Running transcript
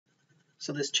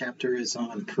So this chapter is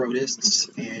on protists,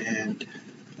 and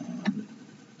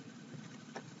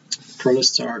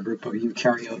protists are a group of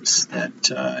eukaryotes that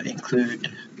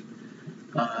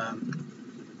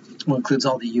includes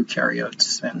all the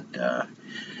eukaryotes, and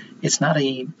it's not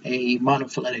a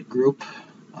monophyletic group,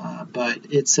 but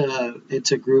it's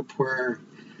a group where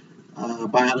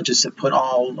biologists have put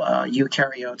all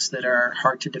eukaryotes that are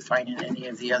hard to define in any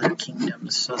of the other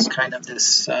kingdoms. So it's kind of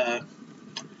this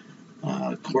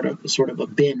sort of a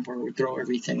bin where we throw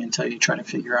everything until you try to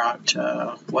figure out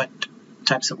what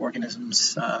types of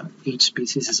organisms each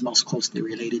species is most closely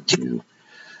related to.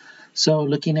 So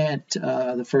looking at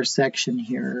the first section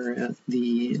here,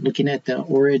 looking at the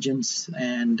origins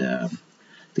and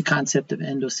the concept of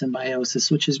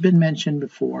endosymbiosis, which has been mentioned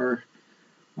before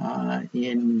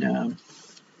in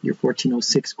your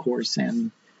 1406 course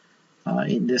and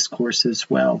in this course as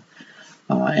well.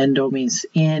 Endo means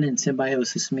in, and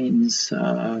symbiosis means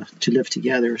to live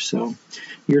together. So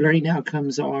your learning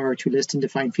outcomes are to list and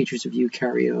define features of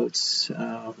eukaryotes,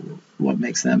 what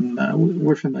makes them,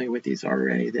 we're familiar with these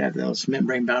already. They have those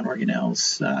membrane-bound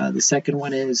organelles. The second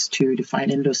one is to define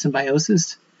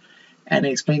endosymbiosis, and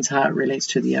it explains how it relates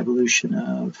to the evolution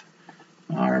of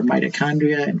our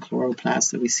mitochondria and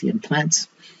chloroplasts that we see in plants,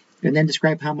 and then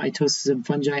describe how mitosis in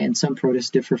fungi and some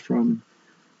protists differ from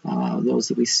those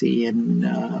that we see in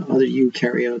other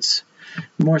eukaryotes.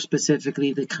 More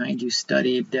specifically, the kind you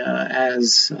studied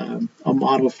as a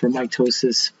model for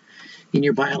mitosis in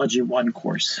your Biology 1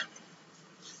 course.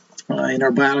 In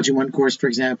our Biology 1 course, for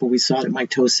example, we saw that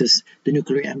mitosis, the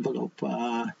nuclear envelope,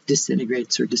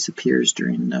 disintegrates or disappears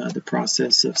during the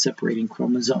process of separating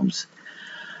chromosomes.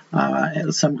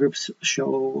 Some groups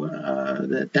show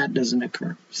that doesn't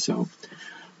occur. So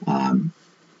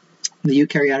the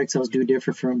eukaryotic cells do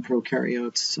differ from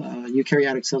prokaryotes.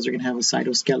 Eukaryotic cells are going to have a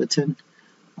cytoskeleton,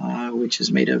 which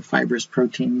is made of fibrous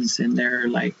proteins in there,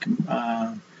 like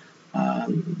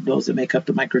those that make up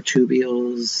the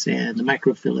microtubules and the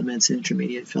microfilaments and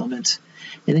intermediate filaments.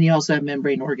 And then you also have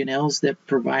membrane organelles that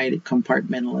provide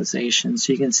compartmentalization,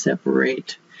 so you can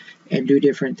separate and do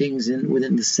different things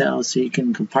within the cell, so you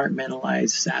can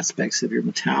compartmentalize aspects of your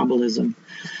metabolism.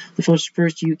 The first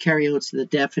eukaryotes, the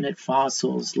definite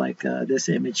fossils, like this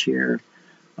image here,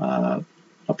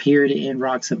 appeared in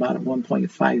rocks about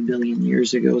 1.5 billion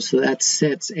years ago. So that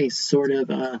sets a sort of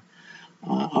a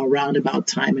roundabout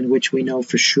time in which we know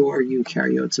for sure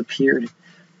eukaryotes appeared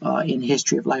in the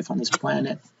history of life on this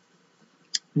planet.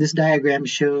 This diagram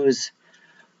shows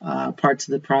parts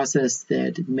of the process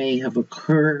that may have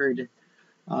occurred,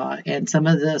 and some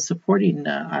of the supporting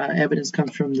evidence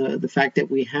comes from the fact that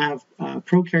we have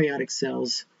prokaryotic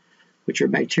cells, which are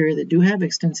bacteria that do have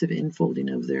extensive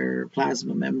infolding of their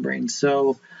plasma membrane.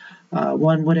 So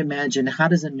one would imagine, how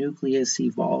does a nucleus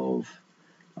evolve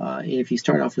if you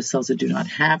start off with cells that do not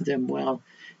have them? Well,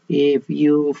 if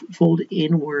you fold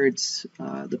inwards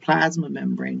the plasma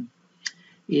membrane,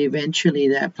 eventually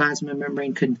that plasma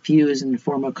membrane can fuse and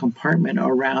form a compartment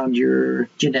around your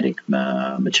genetic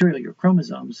material, your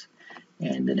chromosomes.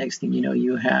 And the next thing you know,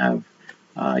 you have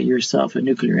yourself a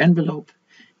nuclear envelope.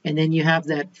 And then you have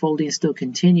that folding still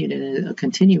continued and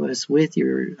continuous with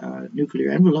your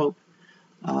nuclear envelope.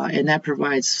 And that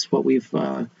provides what we've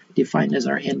defined as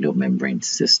our endomembrane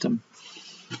system,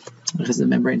 because the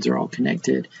membranes are all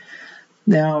connected.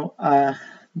 Now,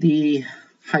 the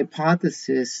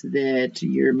hypothesis that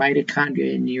your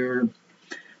mitochondria and your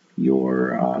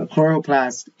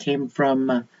chloroplast came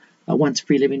from once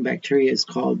free-living bacteria is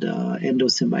called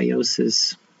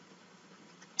endosymbiosis,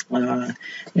 and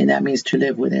that means to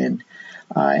live within.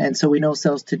 And so we know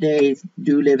cells today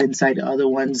do live inside other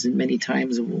ones, and many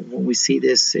times when we see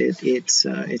this, it's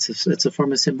a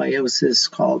form of symbiosis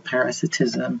called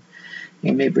parasitism.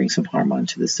 It may bring some harm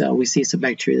onto the cell. We see some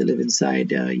bacteria that live inside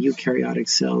eukaryotic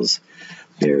cells.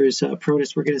 There's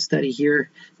protists we're going to study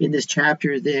here in this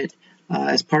chapter that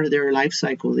as part of their life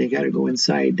cycle, they got to go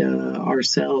inside our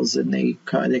cells, and they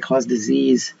cause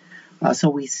disease.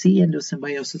 So we see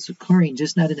endosymbiosis occurring,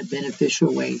 just not in a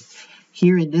beneficial way.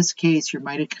 Here in this case, your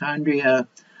mitochondria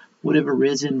would have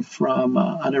arisen from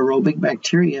anaerobic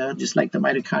bacteria, just like the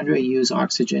mitochondria use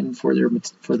oxygen for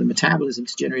the metabolism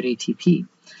to generate ATP.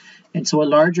 And so a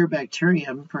larger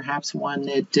bacterium, perhaps one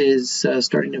that is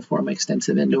starting to form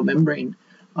extensive endomembrane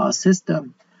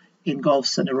system,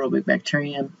 engulfs an anaerobic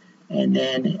bacterium, and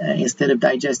then instead of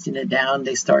digesting it down,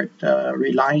 they start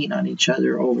relying on each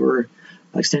other over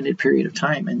an extended period of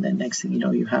time. And then next thing you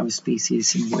know, you have a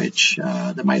species in which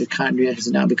the mitochondria has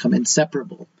now become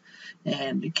inseparable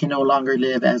and can no longer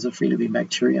live as a free-living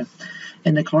bacteria.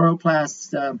 And the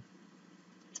chloroplasts,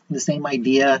 the same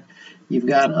idea. You've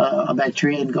got a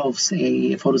bacteria engulfs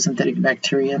a photosynthetic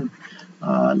bacterium,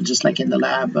 just like in the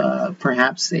lab,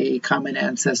 perhaps a common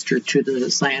ancestor to the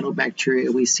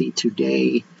cyanobacteria we see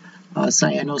today.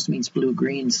 Cyanos means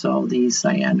blue-green, so these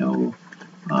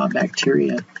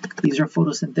cyanobacteria. These are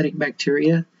photosynthetic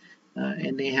bacteria,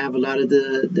 and they have a lot of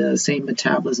the same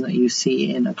metabolism that you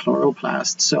see in a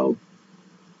chloroplast. So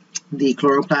the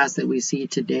chloroplasts that we see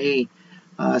today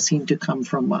seem to come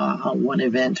from one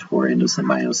event where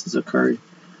endosymbiosis occurred.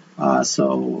 While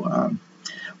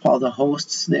the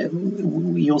hosts, that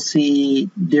you'll see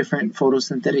different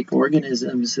photosynthetic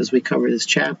organisms as we cover this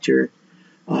chapter,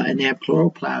 and they have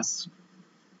chloroplasts,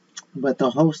 but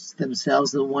the hosts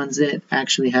themselves, the ones that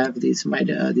actually have these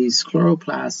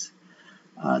chloroplasts,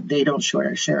 they don't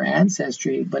share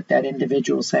ancestry, but that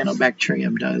individual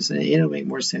cyanobacterium does. And it'll make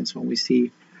more sense when we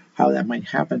see how that might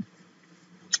happen.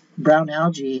 Brown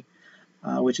algae,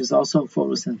 which is also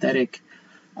photosynthetic,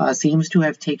 seems to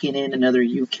have taken in another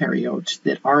eukaryote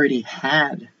that already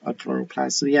had a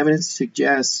chloroplast. So the evidence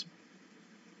suggests,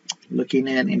 looking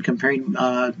at and comparing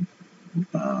the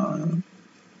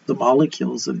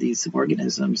molecules of these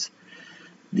organisms,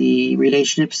 the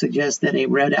relationship suggests that a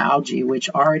red algae, which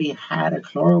already had a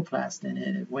chloroplast in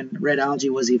it when red algae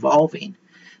was evolving,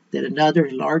 that another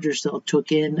larger cell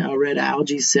took in a red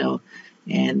algae cell,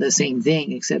 and the same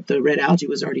thing, except the red algae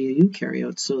was already a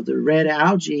eukaryote. So the red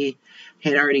algae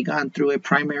had already gone through a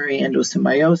primary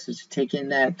endosymbiosis to take in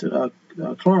that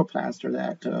chloroplast, or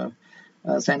that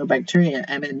cyanobacteria,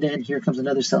 and then here comes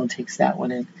another cell and takes that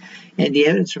one in. And the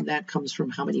evidence from that comes from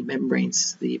how many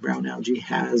membranes the brown algae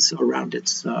has around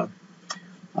its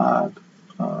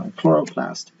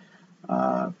chloroplast.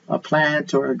 A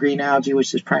plant or a green algae,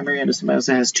 which is primary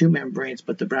endosymbiosis, has 2 membranes,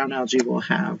 but the brown algae will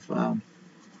have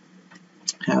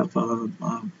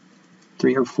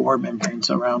 3 or 4 membranes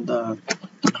around the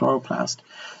chloroplast.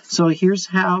 So here's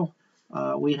how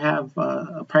we have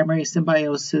a primary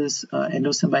symbiosis,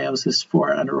 endosymbiosis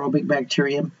for an anaerobic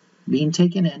bacterium being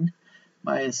taken in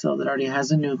by a cell that already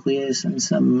has a nucleus and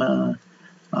some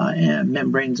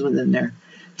membranes within there.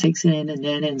 Takes it in and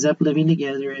then ends up living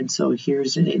together, and so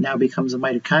it now becomes a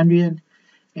mitochondrion.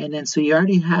 And then so you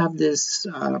already have this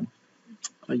a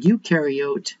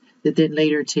eukaryote that then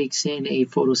later takes in a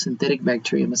photosynthetic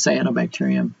bacterium, a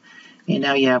cyanobacterium, and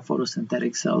now you have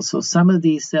photosynthetic cells. So some of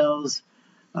these cells,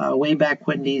 way back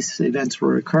when these events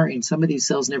were occurring, some of these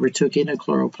cells never took in a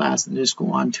chloroplast and just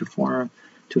go on to form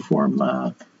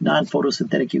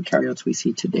non-photosynthetic eukaryotes we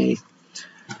see today.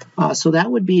 So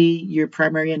that would be your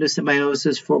primary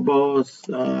endosymbiosis for both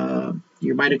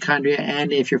your mitochondria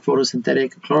and, if you're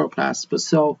photosynthetic, chloroplasts. But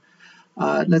so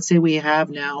let's say we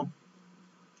have now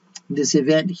this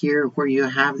event here where you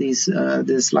have these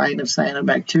this line of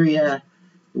cyanobacteria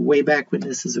way back when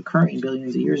this is occurring,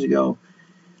 billions of years ago,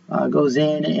 goes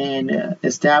in and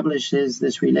establishes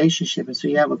this relationship. And so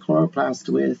you have a chloroplast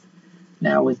with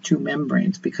 2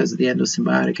 membranes because of the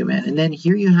endosymbiotic event. And then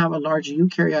here you have a large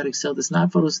eukaryotic cell that's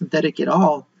not photosynthetic at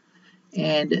all.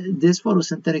 And this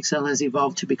photosynthetic cell has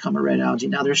evolved to become a red algae.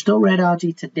 Now, there's still red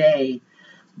algae today,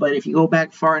 but if you go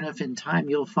back far enough in time,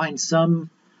 you'll find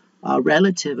some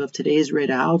relative of today's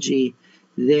red algae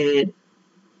that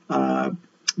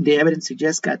the evidence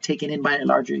suggests got taken in by a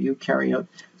larger eukaryote.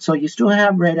 So you still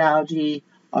have red algae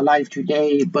alive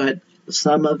today, but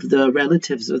some of the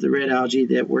relatives of the red algae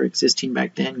that were existing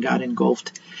back then got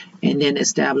engulfed and then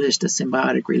established a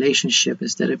symbiotic relationship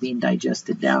instead of being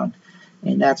digested down.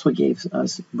 And that's what gave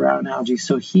us brown algae.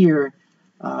 So here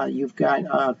you've got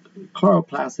a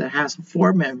chloroplast that has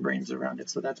 4 membranes around it.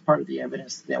 So that's part of the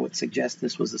evidence that would suggest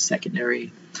this was a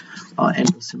secondary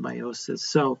endosymbiosis.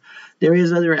 So there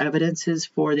is other evidences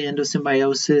for the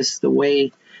endosymbiosis. The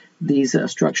way these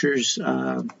structures,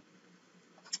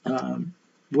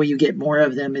 where you get more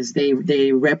of them, is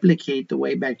they replicate the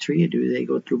way bacteria do. They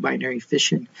go through binary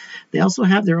fission. They also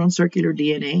have their own circular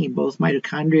DNA, both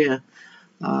mitochondria,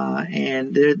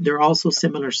 and they're also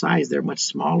similar size. They're much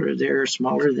smaller. They're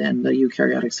smaller than the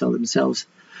eukaryotic cell themselves.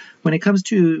 When it comes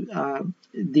to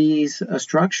these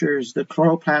structures, the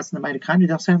chloroplasts and the mitochondria,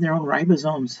 they also have their own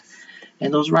ribosomes.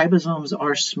 And those ribosomes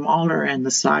are smaller in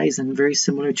the size and very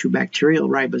similar to bacterial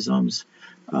ribosomes.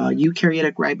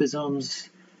 Eukaryotic ribosomes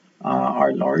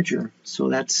are larger, so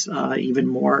that's even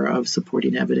more of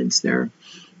supporting evidence there.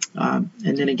 And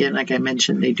then again, like I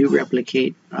mentioned, they do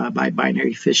replicate by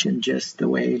binary fission, just the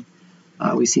way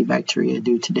we see bacteria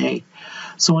do today.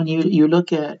 So when you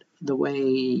look at the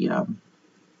way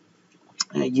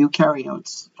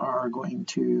eukaryotes are going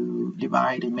to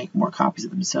divide and make more copies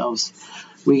of themselves,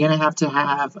 we're going to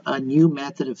have a new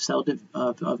method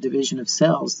of division of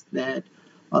cells that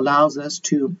allows us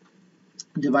to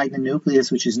divide the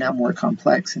nucleus, which is now more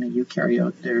complex in a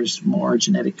eukaryote. There's more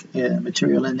genetic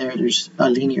material in there. There's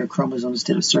linear chromosomes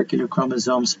instead of circular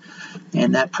chromosomes.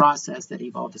 And that process that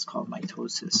evolved is called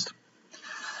mitosis.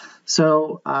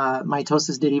 So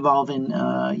mitosis did evolve in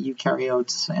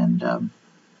eukaryotes, and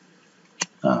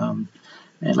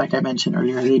like I mentioned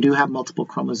earlier, they do have multiple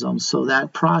chromosomes. So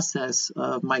that process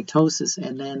of mitosis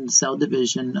and then cell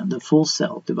division, the full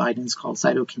cell dividing, is called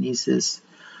cytokinesis,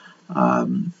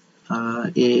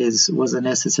 was a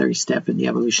necessary step in the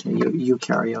evolution of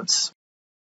eukaryotes.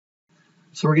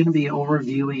 So we're going to be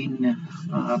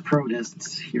overviewing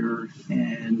protists here,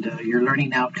 and your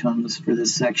learning outcomes for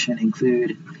this section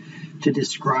include to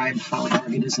describe how an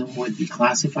organism would be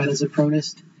classified as a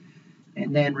protist,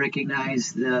 and then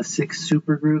recognize the 6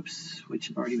 supergroups, which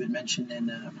have already been mentioned in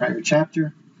a prior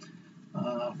chapter,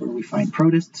 where we find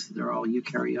protists. They're all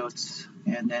eukaryotes,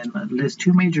 and then list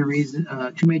two major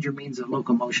means of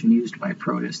locomotion used by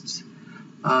protists.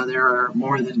 There are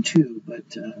more than 2,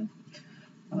 but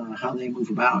how they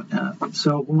move about.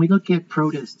 So when we look at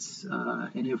protists,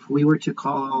 and if we were to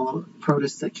call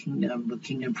protists a kingdom, the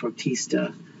kingdom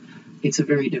Protista, it's a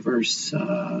very diverse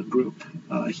group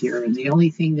here. And the only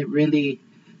thing that really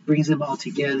brings them all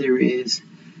together is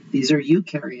these are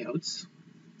eukaryotes.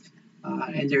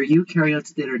 And they're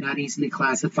eukaryotes that are not easily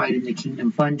classified in the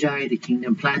kingdom fungi, the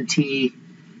kingdom plantae,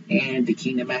 and the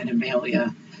kingdom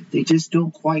animalia. They just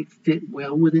don't quite fit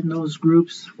well within those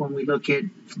groups when we look at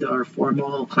our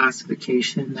formal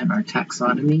classification and our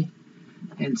taxonomy.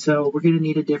 And so we're going to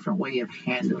need a different way of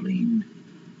handling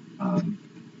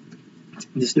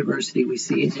this diversity we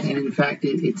see. And in fact,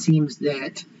 it seems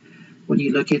that when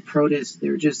you look at protists,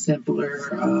 they're just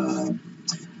simpler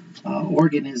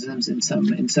organisms in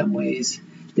some ways.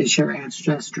 They share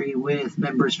ancestry with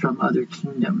members from other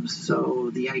kingdoms. So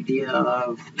the idea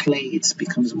of clades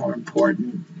becomes more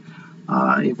important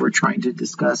if we're trying to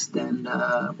discuss then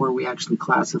where we actually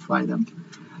classify them.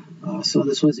 So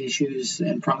this was issues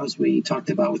and problems we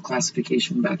talked about with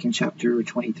classification back in chapter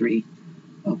 23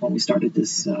 when we started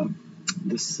this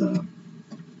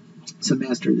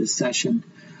semester, this session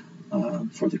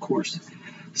for the course.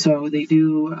 So they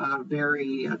do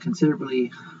vary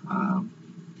considerably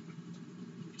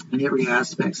in every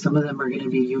aspect. Some of them are going to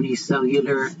be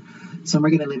unicellular, some are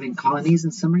going to live in colonies,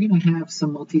 and some are going to have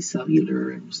some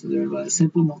multicellular. So they're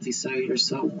simple multicellular.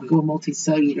 So when we go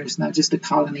multicellular, it's not just a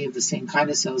colony of the same kind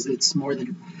of cells, it's more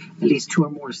than at least 2 or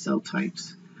more cell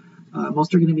types.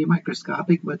 Most are going to be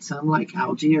microscopic, but some, like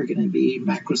algae, are going to be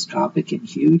macroscopic and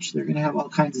huge. They're going to have all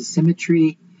kinds of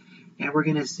symmetry, and we're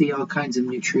going to see all kinds of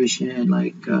nutrition,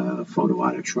 like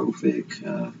photoautotrophic,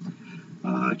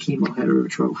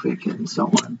 chemoheterotrophic, and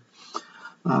so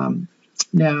on.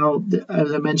 Now,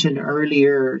 as I mentioned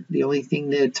earlier, the only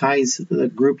thing that ties the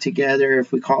group together,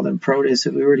 if we call them protists,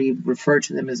 if we already refer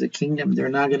to them as a kingdom, they're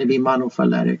not going to be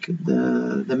monophyletic.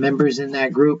 The members in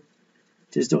that group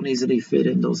just don't easily fit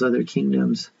in those other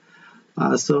kingdoms.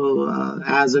 So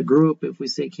as a group, if we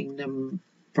say kingdom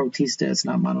Protista, it's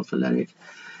not monophyletic.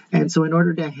 And so in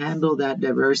order to handle that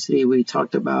diversity, we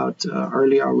talked about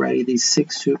earlier already, these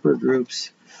 6 supergroups.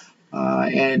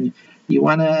 And you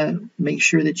want to make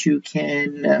sure that you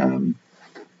can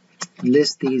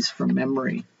list these from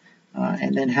memory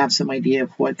and then have some idea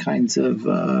of what kinds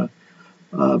of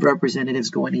representatives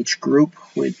go in each group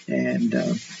with, and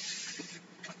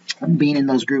being in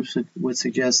those groups would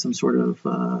suggest some sort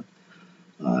of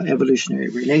evolutionary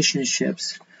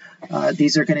relationships.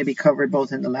 These are going to be covered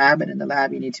both in the lab, and in the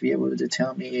lab you need to be able to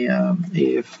tell me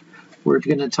if we're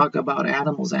going to talk about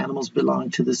animals. Animals belong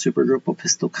to the supergroup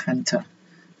Opisthokonta.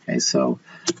 Okay, so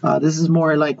this is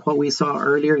more like what we saw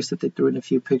earlier, except they threw in a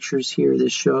few pictures here.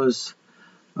 This shows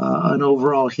an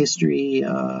overall history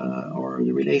or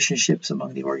the relationships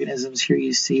among the organisms. Here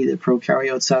you see the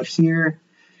prokaryotes out here,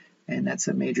 and that's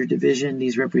a major division.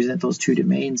 These represent those 2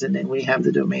 domains, and then we have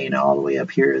the domain all the way up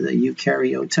here, the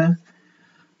Eukaryota,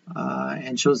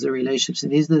 and shows the relationships.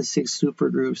 And these are the 6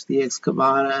 supergroups: the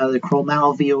Excavata, the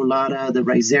Chromalveolata, the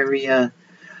Rhizaria,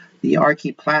 the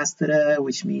Archaeplastida,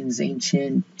 which means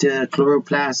ancient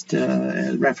chloroplast,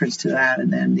 reference to that,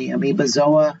 and then the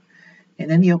Amoebozoa, and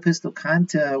then the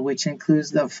Opisthokonta, which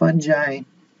includes the fungi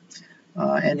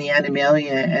and the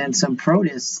animalia and some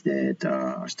protists that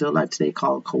are still alive today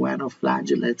called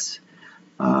choanoflagellates.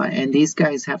 And these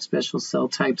guys have special cell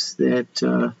types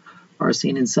that are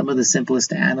seen in some of the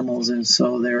simplest animals, and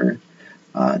so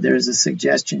there's a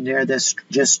suggestion there that's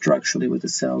just structurally with the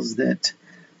cells that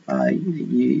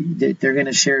that they're going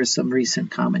to share some recent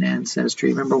common ancestry.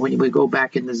 Remember, when we go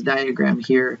back in this diagram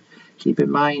here, keep in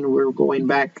mind we're going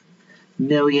back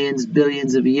millions,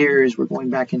 billions of years. We're going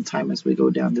back in time as we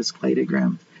go down this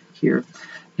cladogram here.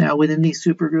 Now, within these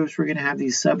supergroups, we're going to have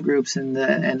these subgroups,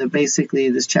 and basically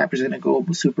this chapter is going to go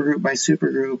supergroup by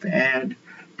supergroup and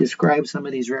describe some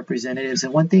of these representatives.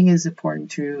 And one thing is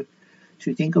important to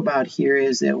think about here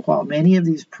is that while many of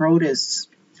these protists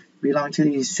belong to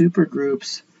these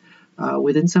supergroups,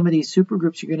 within some of these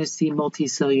supergroups, you're going to see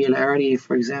multicellularity.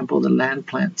 For example, the land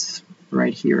plants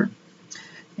right here.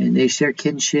 And they share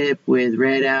kinship with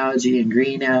red algae and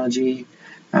green algae.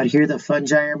 Out here, the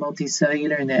fungi are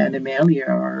multicellular and the animalia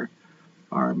are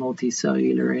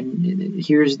multicellular. And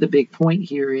here's the big point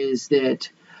here is that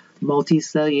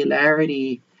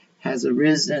multicellularity has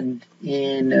arisen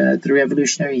through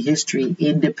evolutionary history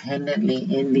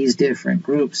independently in these different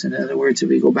groups. In other words, if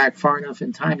we go back far enough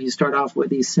in time, you start off with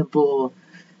these simple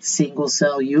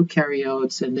single-cell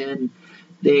eukaryotes, and then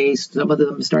some of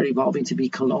them start evolving to be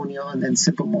colonial, and then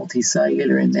simple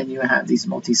multicellular, and then you have these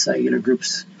multicellular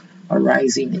groups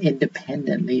arising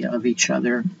independently of each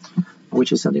other,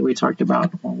 which is something we talked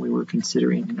about when we were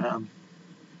considering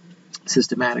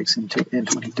systematics in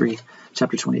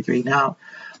chapter 23. Now,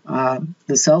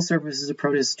 the cell surfaces of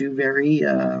protists do vary,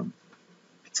 and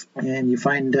you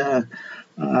find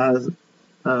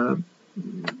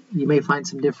you may find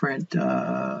some different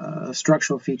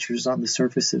structural features on the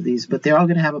surface of these, but they're all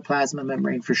going to have a plasma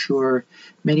membrane for sure.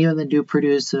 Many of them do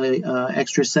produce a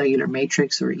extracellular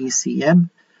matrix, or ECM.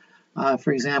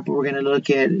 For example, we're going to look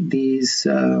at these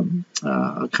kind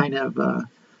of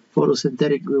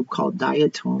photosynthetic group called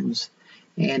diatoms,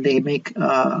 and they make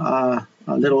a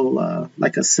little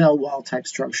like a cell wall type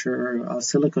structure, a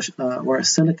silica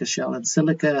shell. And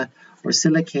silica or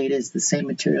silicate is the same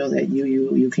material that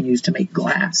you can use to make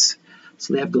glass.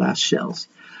 So they have glass shells.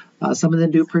 Some of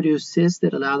them do produce cysts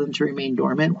that allow them to remain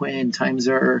dormant when times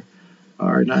are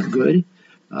not good.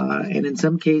 And in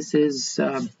some cases,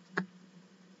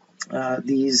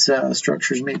 these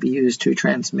structures may be used to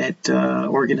transmit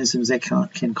organisms that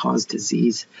can cause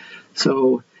disease.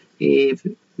 So if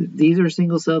these are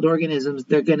single-celled organisms,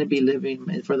 they're going to be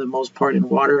living, for the most part, in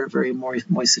water, very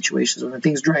moist situations. When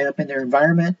things dry up in their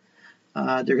environment,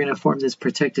 they're going to form this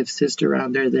protective cyst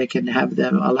around there that can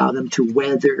allow them to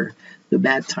weather the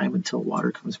bad time until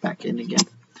water comes back in again.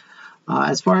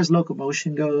 As far as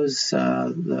locomotion goes,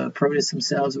 the protists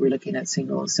themselves, we're looking at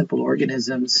simple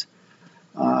organisms,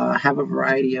 have a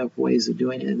variety of ways of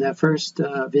doing it. That first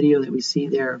video that we see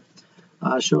there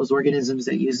shows organisms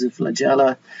that use the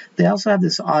flagella. They also have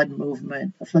this odd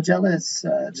movement. A flagella is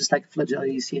just like a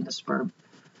flagella you see in the sperm.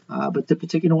 But the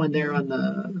particular one there on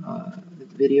the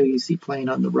video you see playing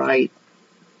on the right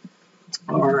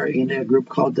are in a group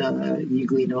called the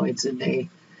euglenoids, and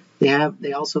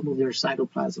they also move their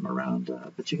cytoplasm around.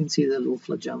 But you can see the little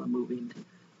flagella moving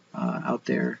out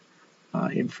there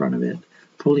in front of it,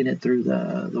 pulling it through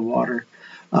the water.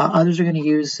 Others are going to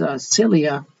use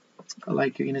cilia,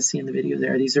 like you're going to see in the video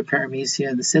there. These are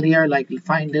paramecia. The cilia are like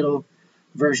fine little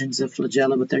versions of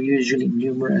flagella, but they're usually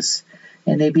numerous,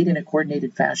 and they beat in a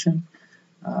coordinated fashion.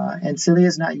 And cilia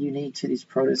is not unique to these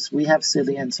protists. We have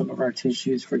cilia in some of our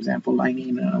tissues, for example,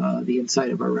 lining the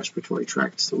inside of our respiratory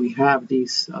tract. So we have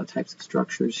these types of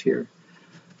structures here.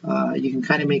 You can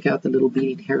kind of make out the little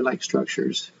beating hair-like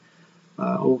structures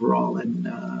overall, and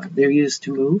they're used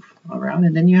to move around.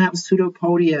 And then you have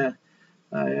pseudopodia.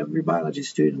 Every biology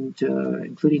student,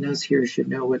 including us here, should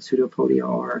know what pseudopodia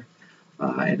are.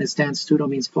 And it stands, pseudo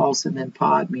means false, and then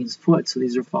pod means foot, so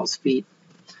these are false feet.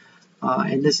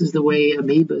 And this is the way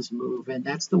amoebas move, and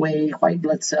that's the way white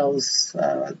blood cells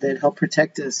that help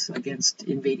protect us against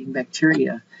invading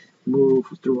bacteria move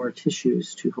through our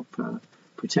tissues to help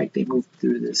protect. They move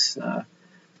through these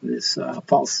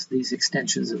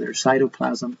extensions of their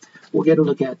cytoplasm. We'll get a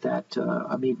look at that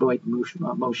amoeboid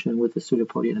motion with the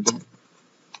pseudopodia in a bit.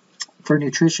 For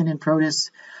nutrition in protists,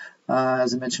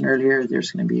 as I mentioned earlier,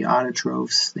 there's going to be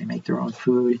autotrophs. They make their own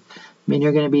food. Many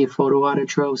are going to be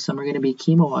photoautotrophs. Some are going to be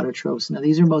chemoautotrophs. Now,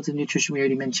 these are modes of nutrition we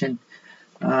already mentioned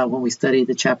when we studied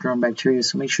the chapter on bacteria.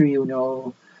 So make sure you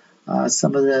know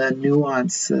some of the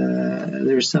nuance.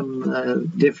 There's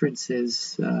some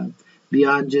differences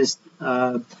beyond just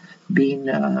being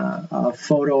a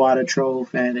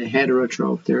photoautotroph and a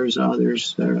heterotroph. There's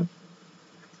others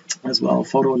as well,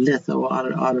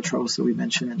 photolithoautotrophs that we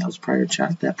mentioned in that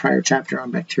prior chapter on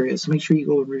bacteria. So make sure you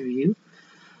go and review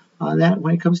that.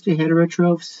 When it comes to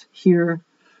heterotrophs here,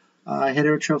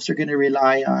 heterotrophs are going to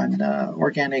rely on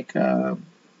organic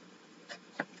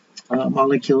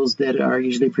molecules that are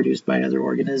usually produced by other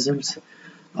organisms.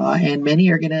 And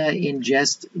many are going to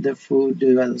ingest the food,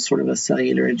 do sort of a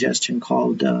cellular ingestion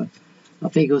called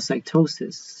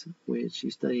phagocytosis, which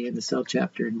you study in the cell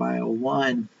chapter in Bio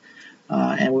 1.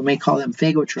 And we may call them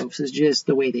phagotrophs. It's just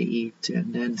the way they eat.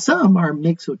 And then some are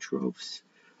mixotrophs,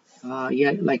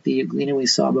 like the Euglena we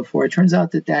saw before. It turns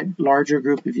out that that larger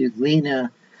group of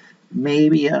Euglena,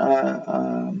 maybe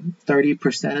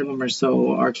 30% of them or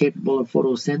so are capable of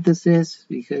photosynthesis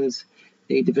because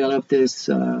they develop this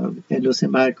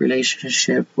endosymbiotic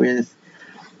relationship with,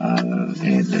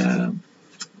 in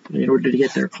order to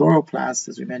get their chloroplasts,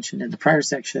 as we mentioned in the prior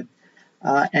section.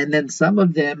 And then some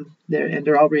of them,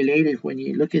 they're all related when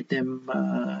you look at them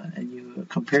and you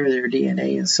compare their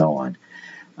DNA and so on.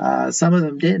 Some of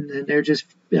them didn't, and they're just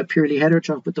purely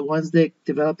heterotroph. But the ones that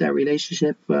develop that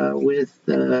relationship to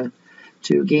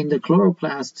gain the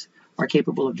chloroplasts are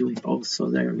capable of doing both. So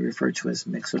they're referred to as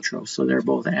mixotrophs. So they're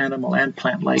both animal and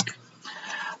plant-like.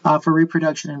 For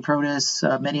reproduction in protists,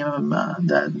 many of them,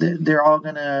 they're all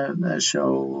going to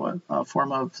show a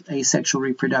form of asexual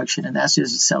reproduction, and that's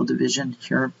just cell division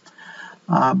here.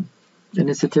 And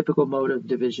it's a typical mode of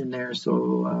division there.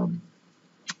 So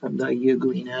the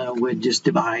euglena would just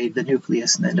divide the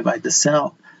nucleus and then divide the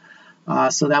cell.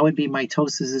 So that would be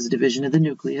mitosis, is division of the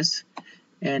nucleus.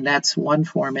 And that's one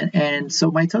form. And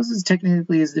so mitosis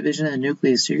technically is division of the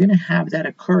nucleus. So you're going to have that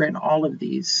occur in all of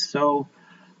these. So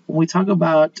when we talk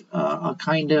about a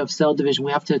kind of cell division,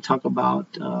 we have to talk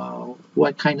about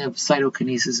what kind of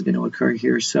cytokinesis is going to occur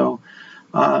here. So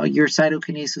your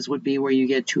cytokinesis would be where you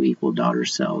get two equal daughter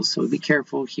cells. So be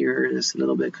careful here. It's a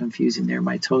little bit confusing there.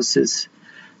 Mitosis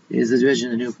is the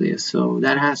division of the nucleus. So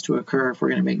that has to occur if we're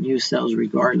going to make new cells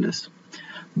regardless.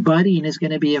 Budding is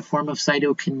going to be a form of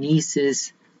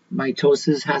cytokinesis.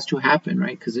 Mitosis has to happen,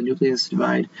 right? Because the nucleus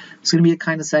divide. It's going to be a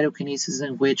kind of cytokinesis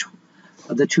in which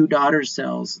the two daughter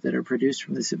cells that are produced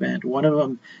from this event, one of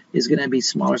them is going to be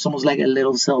smaller. It's almost like a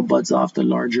little cell buds off the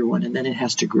larger one, and then it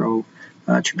has to grow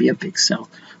to be a big cell,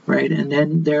 right? And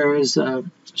then there's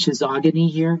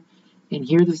schizogony here. And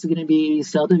here this is going to be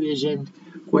cell division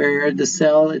where the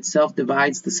cell itself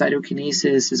divides. The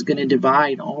cytokinesis is going to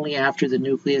divide only after the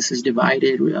nucleus is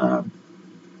divided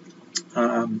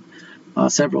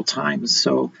several times.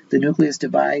 So the nucleus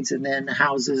divides and then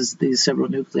houses these several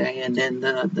nuclei, and then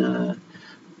the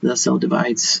cell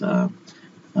divides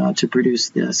to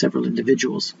produce the several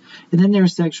individuals. And then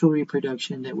there's sexual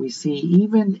reproduction that we see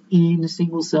even in these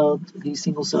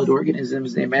single-celled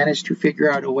organisms. They manage to figure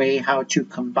out a way how to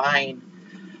combine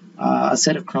a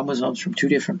set of chromosomes from two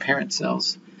different parent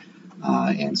cells.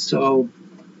 And so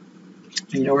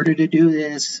in order to do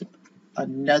this,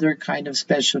 another kind of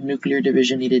special nuclear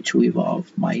division needed to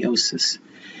evolve, meiosis.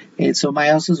 And so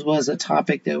meiosis was a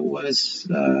topic that was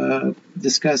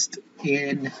discussed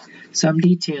in some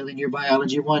detail in your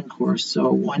Biology 1 course.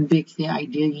 So one big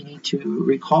idea you need to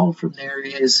recall from there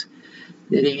is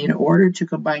that in order to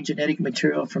combine genetic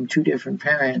material from two different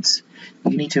parents,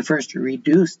 you need to first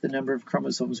reduce the number of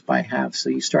chromosomes by half. So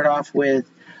you start off with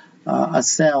a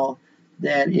cell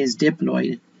that is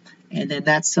diploid, and then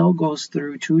that cell goes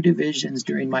through two divisions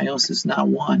during meiosis, not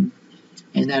one.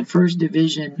 And that first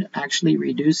division actually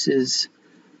reduces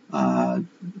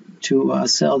to a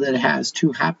cell that has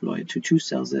two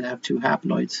cells that have two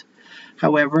haploids.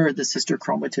 However, the sister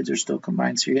chromatids are still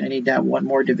combined, so you're going to need that one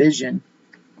more division.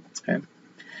 Okay?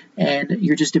 And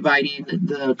you're just dividing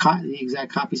the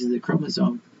exact copies of the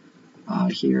chromosome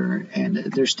here, and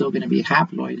they're still going to be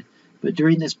haploid. But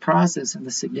during this process, and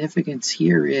the significance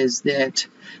here is that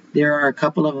there are a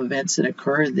couple of events that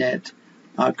occur that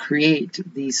create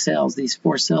these cells, these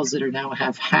four cells that are now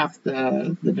have half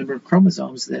the number of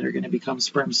chromosomes that are going to become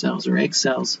sperm cells or egg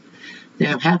cells. They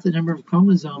have half the number of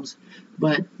chromosomes,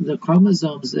 but the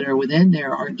chromosomes that are within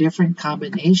there are different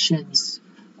combinations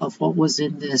of what was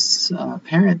in this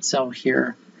parent cell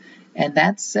here. And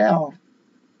that cell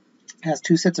has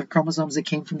two sets of chromosomes that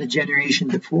came from the generation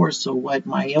before. So what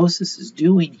meiosis is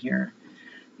doing here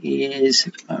is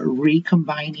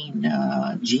recombining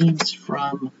genes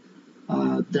from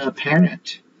the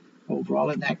parent overall,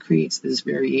 and that creates this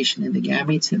variation in the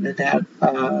gametes. And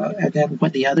then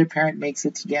when the other parent makes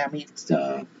its gametes,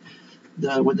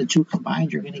 when the two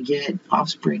combined, you're going to get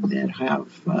offspring that have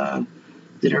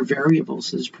that are variable.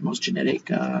 So this promotes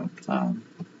genetic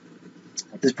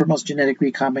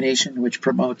recombination, which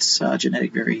promotes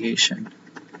genetic variation,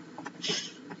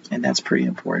 and that's pretty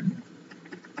important.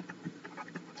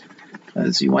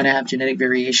 So you want to have genetic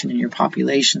variation in your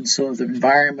population, so if the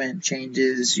environment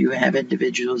changes, you have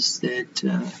individuals that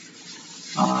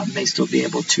may still be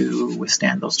able to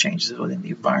withstand those changes within the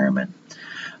environment.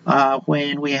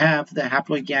 When we have the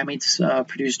haploid gametes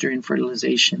produced during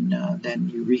fertilization, then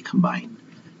you recombine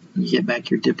You get back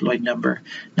your diploid number.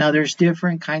 Now, there's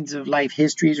different kinds of life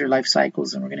histories or life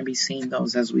cycles, and we're going to be seeing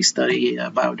those as we study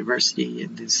biodiversity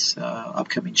in these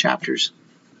upcoming chapters.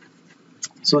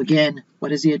 So again,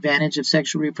 what is the advantage of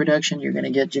sexual reproduction? You're going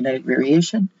to get genetic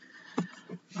variation,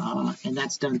 and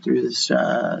that's done through this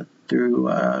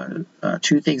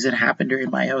two things that happen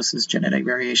during meiosis, genetic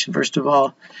variation. First of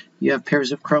all, you have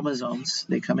pairs of chromosomes.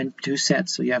 They come in two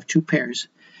sets, so you have two pairs.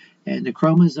 And the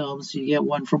chromosomes, you get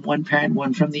one from one parent,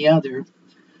 one from the other.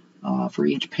 For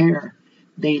each pair,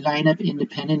 they line up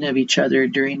independent of each other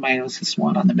during meiosis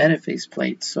 1 on the metaphase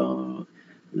plate. So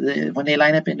when they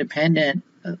line up independent,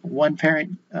 one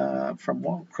parent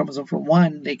chromosome from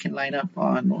one, they can line up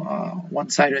on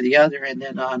one side or the other, and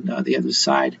then on the other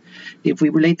side. If we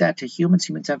relate that to humans,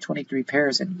 humans have 23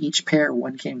 pairs, and each pair,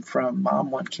 one came from mom,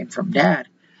 one came from dad.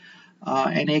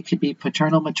 And it could be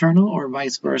paternal, maternal, or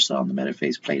vice versa on the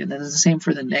metaphase plate. And then it's the same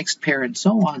for the next pair and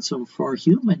so on. So for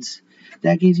humans,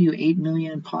 that gives you 8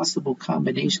 million possible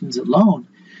combinations alone.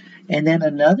 And then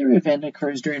another event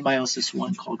occurs during meiosis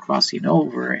 1 called crossing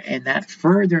over, and that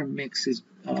further mixes,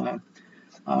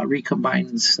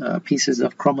 recombines pieces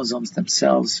of chromosomes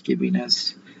themselves, giving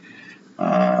us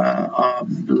a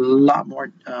lot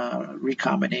more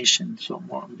recombination, so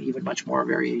even much more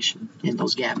variation in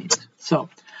those gametes. So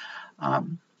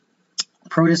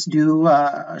protists do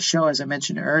show, as I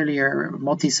mentioned earlier,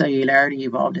 multicellularity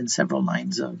evolved in several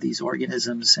lines of these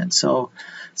organisms. And so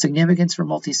significance for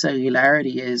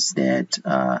multicellularity is that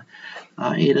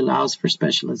it allows for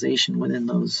specialization within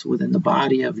the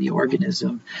body of the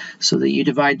organism, so that you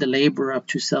divide the labor up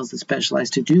to cells that specialize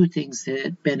to do things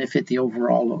that benefit the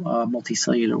overall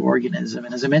multicellular organism.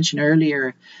 And as I mentioned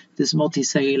earlier, this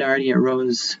multicellularity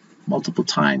arose multiple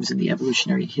times in the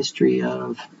evolutionary history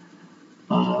of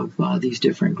these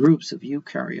different groups of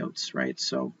eukaryotes, right?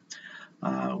 So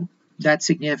that's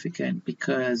significant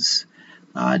because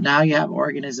now you have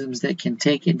organisms that can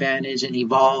take advantage and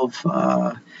evolve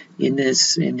in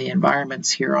the environments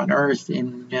here on Earth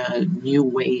in new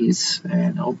ways,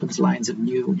 and opens lines of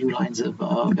new lines of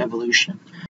evolution.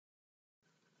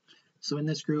 So in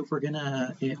this group,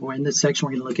 in this section,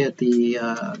 we're gonna look at the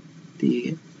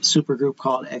supergroup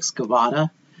called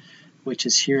Excavata, which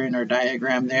is here in our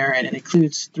diagram there, and it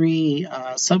includes three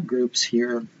subgroups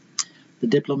here: the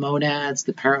diplomonads,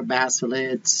 the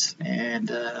parabasilids, and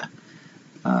the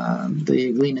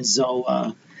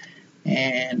Euglenozoa.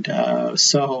 And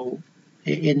so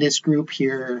in this group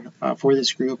here, for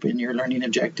this group, in your learning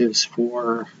objectives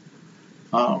for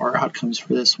or outcomes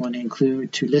for this one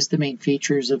include to list the main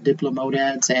features of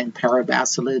diplomonads and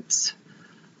parabasilids,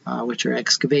 which are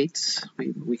excavates.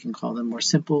 We can call them more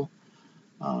simply,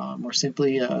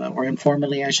 or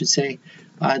informally, I should say.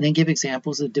 And then give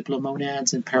examples of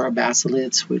diplomonads and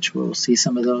parabasilids, which we'll see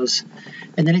some of those.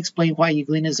 And then explain why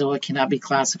Euglenozoa cannot be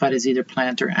classified as either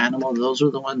plant or animal. Those are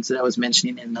the ones that I was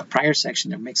mentioning in the prior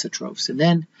section of mixotrophs. And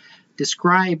then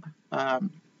describe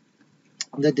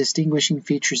the distinguishing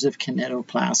features of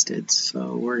kinetoplastids.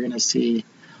 So we're going to see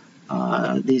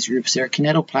these groups there.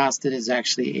 Kinetoplastid is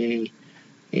actually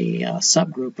a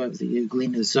subgroup of the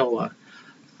Euglenozoa.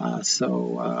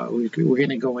 We're going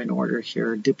to go in order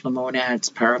here: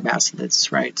 diplomonads,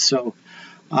 parabasilids, right? So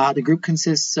the group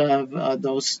consists of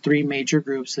those three major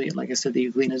groups. So, like I said, the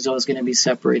Euglenozoa is going to be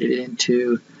separated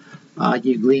into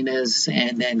Euglenas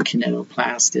and then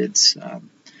kinetoplastids.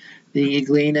 The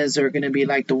Euglenas are going to be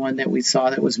like the one that we saw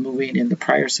that was moving in the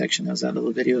prior section. That was that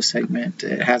little video segment.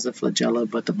 It has a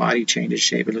flagella, but the body changes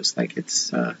shape. It looks like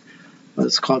it's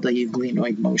what's called a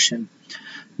euglenoid motion.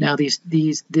 Now,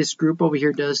 this group over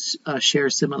here does share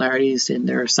similarities in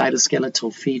their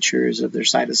cytoskeletal features of their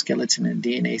cytoskeleton and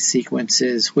DNA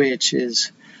sequences, which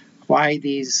is why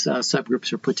these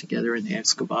subgroups are put together in the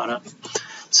Excavata.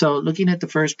 So looking at the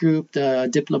first group, the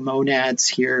diplomonads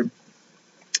here,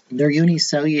 they're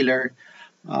unicellular,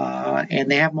 and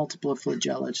they have multiple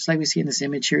flagella, just like we see in this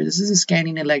image here. This is a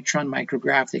scanning electron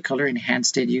micrograph. They color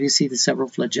enhanced it. You can see the several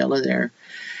flagella there.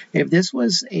 If this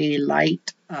was a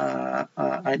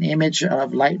an image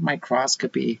of light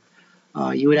microscopy,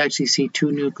 you would actually see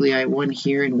two nuclei, one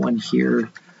here and one here.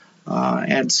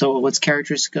 And so what's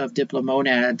characteristic of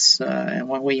diplomonads, and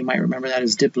one way you might remember that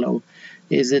is diplo,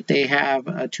 is that they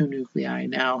have two nuclei.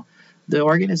 Now, the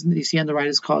organism that you see on the right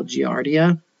is called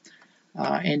Giardia.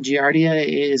 And Giardia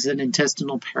is an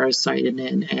intestinal parasite,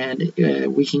 and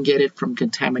we can get it from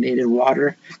contaminated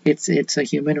water. It's a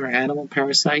human or animal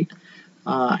parasite,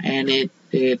 and it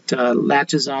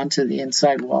latches onto the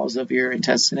inside walls of your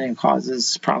intestine and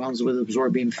causes problems with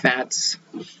absorbing fats,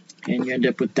 and you end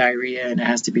up with diarrhea, and it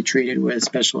has to be treated with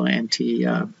special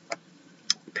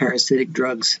anti-parasitic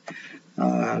drugs.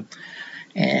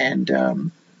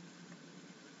 And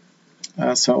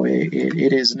so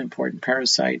it is an important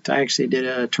parasite. I actually did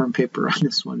a term paper on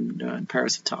this one in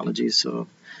parasitology, so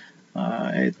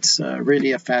it's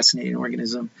really a fascinating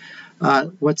organism.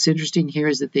 What's interesting here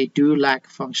is that they do lack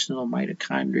functional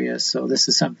mitochondria, so this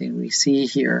is something we see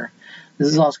here. This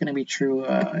is also going to be true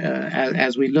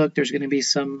as we look. There's going to be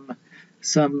some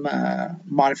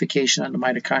modification on the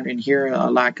mitochondria, and here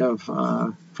a lack of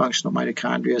functional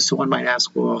mitochondria. So one might ask,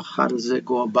 well, how does it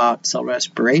go about cell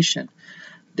respiration?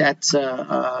 That's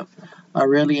a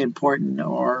really important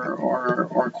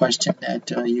or question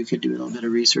that you could do a little bit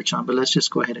of research on. But let's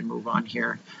just go ahead and move on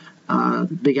here.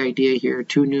 Big idea here: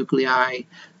 2 nuclei,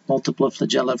 multiple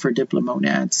flagella for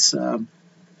diplomonads,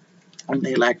 and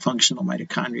they lack functional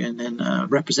mitochondria. And then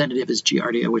representative is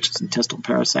Giardia, which is intestinal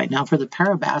parasite. Now for the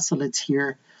parabasilids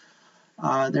here,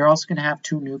 they're also going to have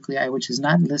 2 nuclei, which is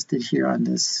not listed here on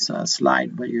this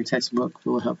slide, but your textbook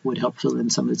would help fill in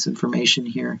some of this information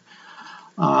here.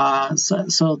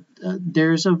 So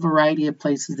there's a variety of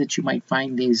places that you might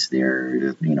find these.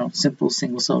 They're, simple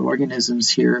single-celled organisms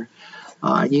here.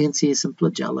 You can see some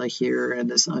flagella here and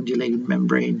this undulating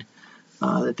membrane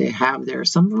that they have there.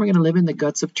 Some of them are going to live in the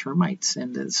guts of termites,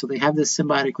 and so they have this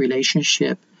symbiotic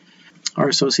relationship, are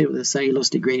associated with the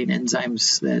cellulose-degrading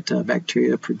enzymes that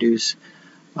bacteria produce.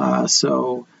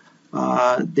 So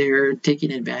they're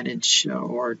taking advantage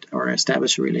or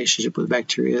establish a relationship with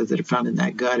bacteria that are found in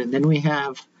that gut. And then we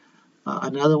have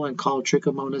another one called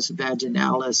Trichomonas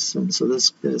vaginalis. And so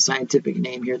the scientific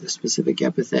name here, the specific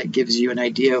epithet, gives you an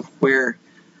idea of where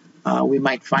we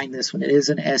might find this one. It is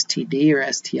an STD or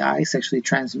STI, sexually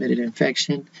transmitted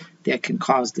infection that can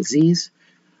cause disease.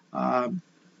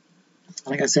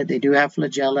 Like I said, they do have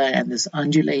flagella and this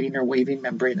undulating or waving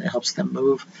membrane that helps them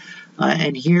move.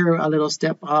 And here, a little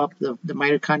step up, the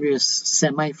mitochondria is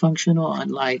semi-functional.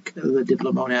 Unlike the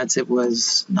diplomonads, it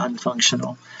was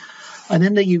non-functional. And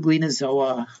then the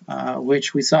Euglenozoa,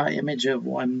 which we saw an image of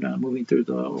one moving through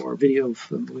or video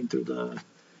of moving through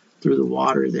the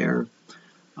water there.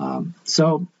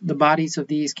 So the bodies of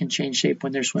these can change shape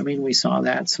when they're swimming. We saw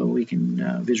that, so we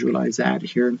can visualize that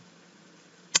here.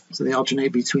 So they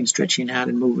alternate between stretching out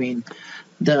and moving.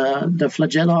 The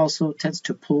flagella also tends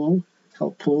to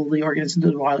help pull the organism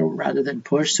to the water rather than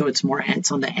push. So it's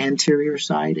on the anterior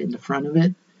side in the front of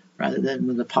it rather than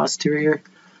with the posterior.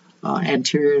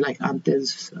 Anterior like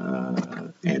antes.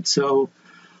 And so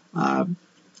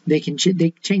they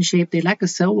change shape. They lack a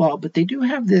cell wall, but they do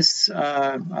have this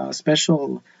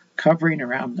special covering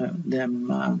around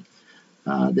them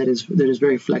that is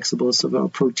very flexible. So a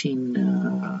protein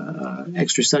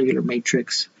extracellular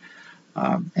matrix.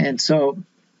 And so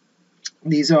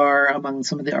these are among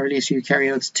some of the earliest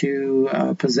eukaryotes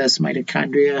to possess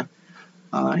mitochondria.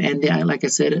 And like I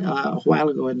said a while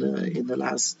ago in the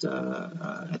last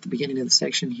at the beginning of the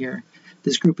section here,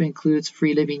 this group includes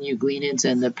free-living euglenids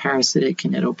and the parasitic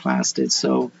kinetoplastids.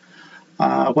 So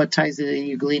what ties the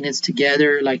euglenids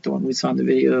together, like the one we saw in the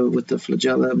video with the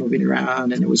flagella moving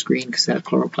around, and it was green because it had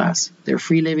chloroplasts. They're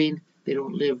free-living. They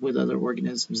don't live with other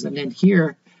organisms. And then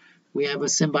here we have a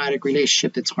symbiotic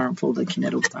relationship that's harmful to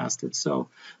kinetoplastids. So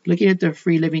looking at the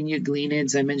free-living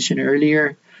euglenids, I mentioned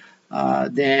earlier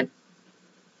that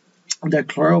the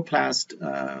chloroplast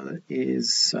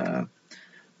is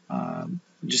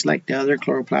just like the other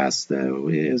chloroplasts,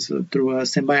 is through a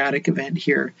symbiotic event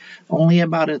here. Only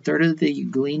about 1/3 of the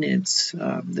euglenids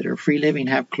that are free-living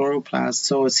have chloroplasts.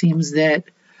 So it seems that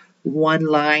one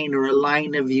line or a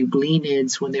line of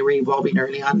euglenids, when they were evolving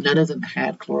early on, none of them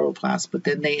had chloroplasts. But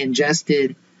then they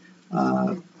ingested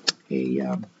a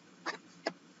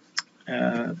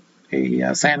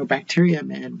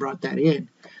cyanobacterium and brought that in.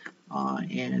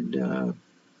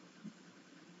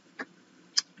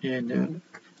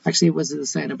 Actually, it was the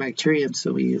cyanobacterium.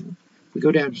 So we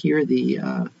go down here.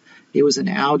 It was an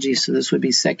algae, so this would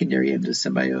be secondary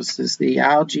endosymbiosis. The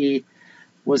algae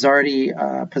was already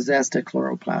possessed a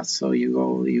chloroplast. So you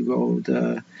go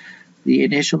the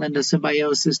initial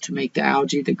endosymbiosis to make the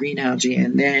algae, the green algae,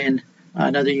 and then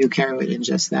another eukaryote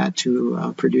ingests that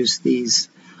to produce these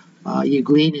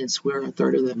euglenids, where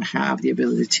 1/3 of them have the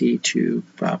ability to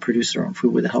produce their own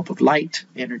food with the help of light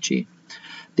energy.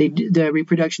 The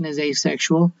reproduction is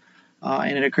asexual,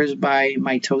 and it occurs by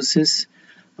mitosis.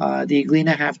 The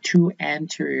euglena have 2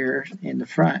 anterior in the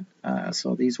front,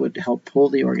 so these would help pull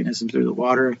the organism through the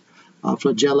water.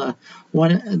 Flagella,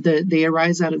 they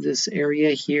arise out of this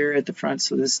area here at the front.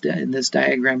 So in this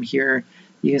diagram here,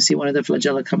 you can see one of the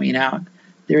flagella coming out.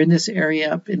 They're in this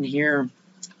area up in here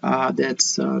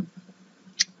that's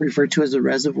referred to as a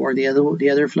reservoir. The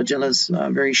other flagella is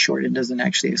very short and doesn't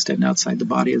actually extend outside the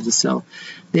body of the cell.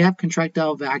 They have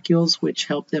contractile vacuoles, which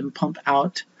help them pump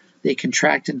out. They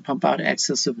contract and pump out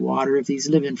excess of water. If these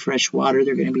live in fresh water,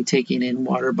 they're going to be taking in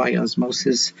water by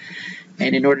osmosis.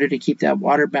 And in order to keep that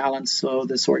water balance so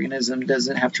this organism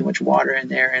doesn't have too much water in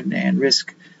there and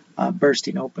risk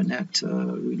bursting open, that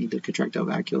we need the contractile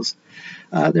vacuoles.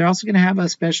 They're also going to have a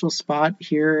special spot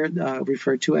here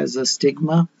referred to as a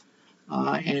stigma.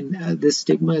 This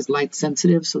stigma is light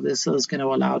sensitive, so this is going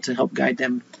to allow to help guide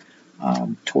them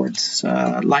towards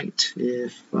light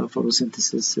if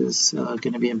photosynthesis is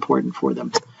going to be important for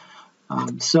them.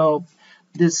 So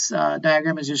this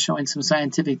diagram is just showing some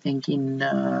scientific thinking.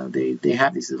 They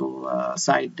have these little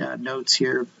side notes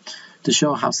here to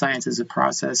show how science is a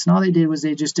process. And all they did was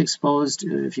they just exposed,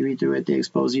 if you read through it, they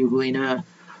exposed euglena,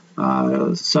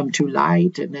 some to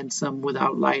light and then some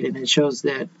without light. And it shows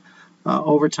that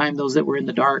over time, those that were in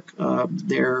the dark,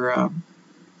 their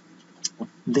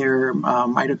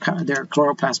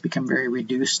chloroplasts become very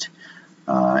reduced.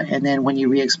 And then when you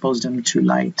re-expose them to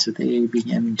light, they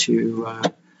begin to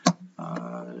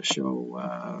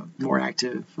show more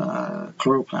active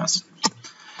chloroplasts.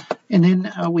 And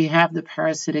then we have the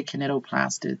parasitic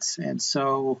kinetoplastids. And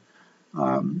so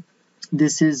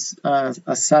this is a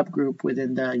subgroup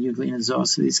within the euglenozoa.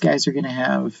 So these guys are going to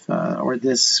have, or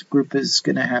this group is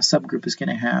going to have, subgroup is going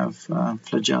to have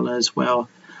flagella as well.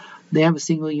 They have a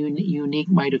single unique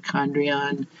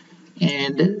mitochondrion,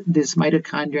 and this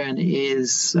mitochondrion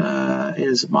is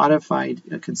modified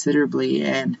considerably,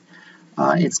 and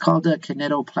it's called a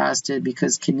kinetoplastid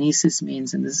because kinesis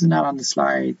means, and this is not on the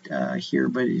slide here,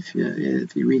 but if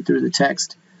you read through the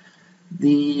text,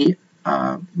 the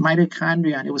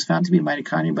mitochondrion, it was found to be a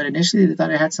mitochondrion, but initially they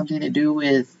thought it had something to do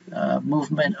with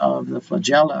movement of the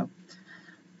flagella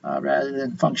rather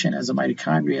than function as a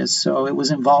mitochondria. So it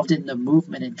was involved in the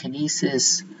movement and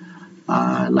kinesis,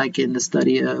 like in the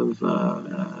study of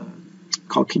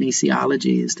called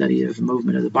kinesiology, the study of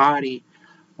movement of the body,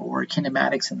 or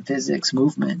kinematics in physics,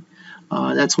 movement.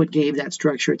 That's what gave that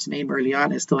structure its name early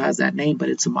on. It still has that name, but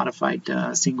it's a modified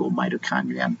single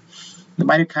mitochondrion. The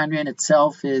mitochondrion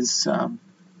itself is a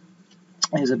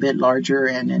bit larger,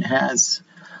 and it has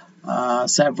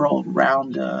several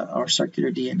round or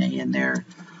circular DNA in there,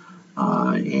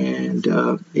 and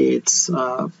it's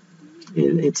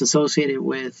associated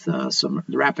with some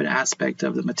rapid aspect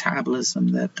of the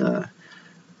metabolism that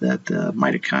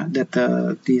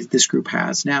this group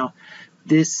has. Now,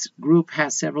 this group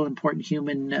has several important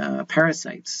human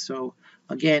parasites. So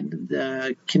again,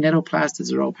 the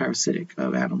kinetoplastids are all parasitic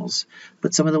of animals,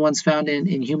 but some of the ones found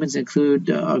in humans include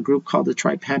a group called the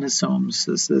trypanosomes.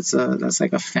 That's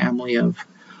like a family of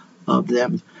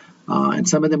them. And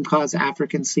some of them cause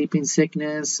African sleeping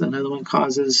sickness. Another one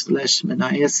causes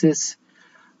leishmaniasis.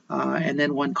 And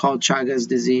then one called Chagas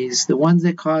disease. The ones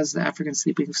that cause the African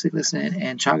sleeping sickness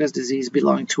and Chagas disease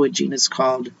belong to a genus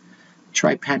called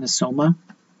Trypanosoma.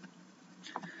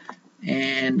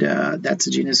 And that's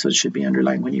a genus, so it should be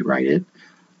underlined when you write it,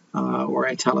 or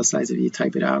italicized if you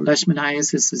type it out.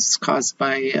 Leishmaniasis is caused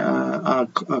by a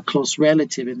close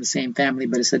relative in the same family,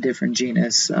 but it's a different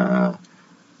genus,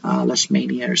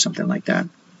 Leishmania or something like that.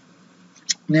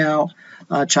 Now,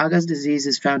 Chagas disease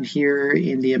is found here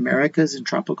in the Americas, in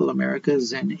tropical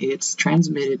Americas, and it's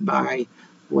transmitted by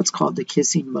what's called the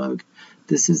kissing bug.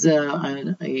 This is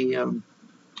an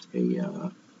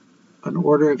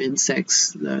order of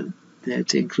insects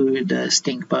that include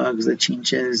stink bugs, the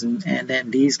chinches, and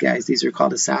then these guys. These are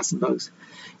called assassin bugs,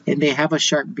 and they have a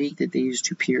sharp beak that they use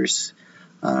to pierce.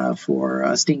 For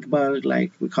a stink bug,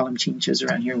 like we call them chinches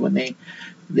around here, when they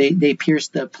pierce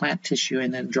the plant tissue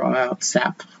and then draw out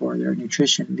sap for their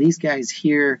nutrition. These guys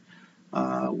here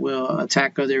will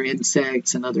attack other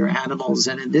insects and other animals,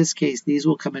 and in this case, these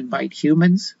will come and bite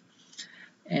humans,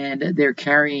 and they're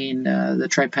carrying the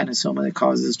trypanosoma that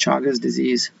causes Chagas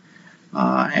disease.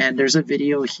 And there's a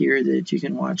video here that you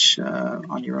can watch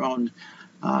on your own.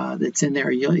 That's in there.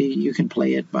 You can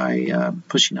play it by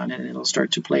pushing on it, and it'll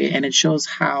start to play. And it shows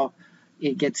how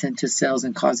it gets into cells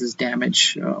and causes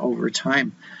damage over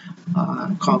time.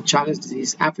 Called Chagas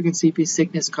disease. African sleeping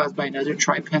sickness caused by another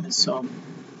trypanosome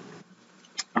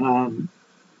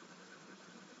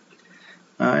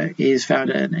is found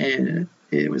in.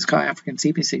 It was called African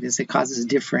sleeping sickness. It causes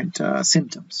different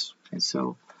symptoms. And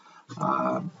so.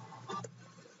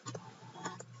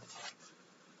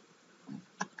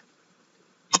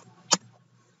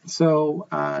 So,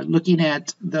 looking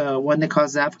at the one that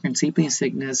causes African sleeping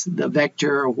sickness, the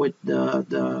vector with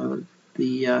the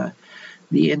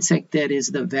insect that is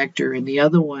the vector, and the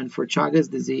other one for Chagas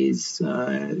disease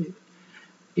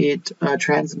it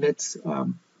transmits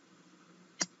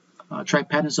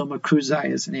Trypanosoma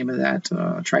cruzi is the name of that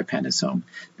trypanosome.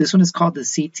 This one is called the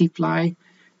tsetse fly,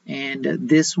 and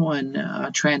this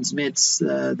one transmits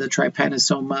the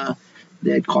trypanosoma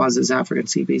that causes African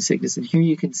sea sickness. And here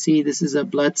you can see this is a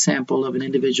blood sample of an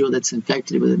individual that's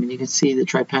infected with them, and you can see the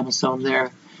trypanosome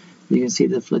there. You can see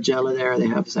the flagella there. They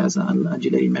have as an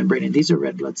undulating membrane, and these are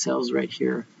red blood cells right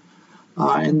here.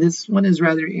 And this one is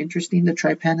rather interesting, the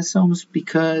trypanosomes,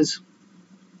 because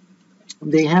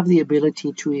they have the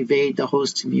ability to evade the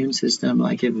host's immune system,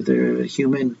 like if the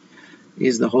human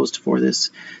is the host for this.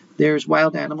 There's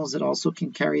wild animals that also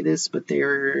can carry this, but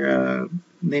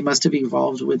they must have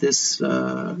evolved with this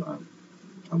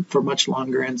for much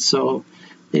longer, and so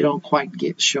they don't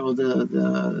quite show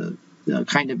the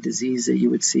kind of disease that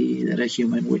you would see that a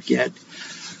human would get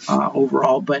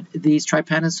overall. But these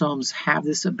trypanosomes have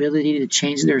this ability to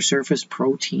change their surface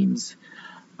proteins,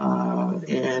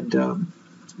 and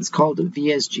it's called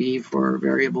VSG for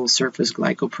variable surface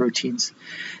glycoproteins.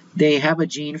 They have a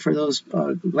gene for those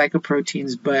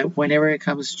glycoproteins, but whenever it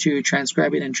comes to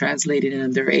transcribing and translating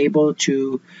them, they're able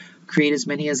to create as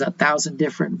many as 1,000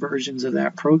 different versions of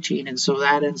that protein, and so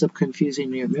that ends up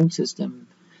confusing your immune system,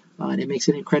 and it makes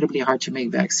it incredibly hard to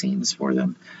make vaccines for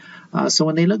them. So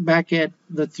when they look back at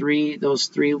those three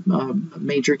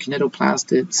major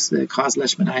kinetoplastids that cause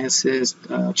leishmaniasis,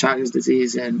 Chagas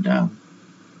disease, and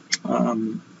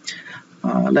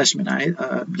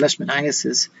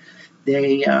leishmaniasis,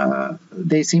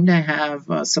 they seem to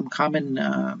have some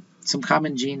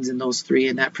common genes in those three,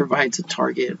 and that provides a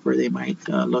target where they might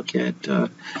look at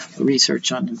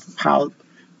research on how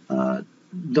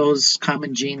those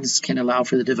common genes can allow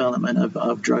for the development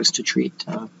of drugs to treat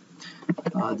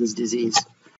this disease.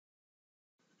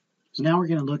 So now we're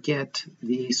going to look at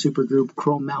the supergroup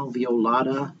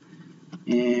Chromalveolata.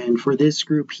 And for this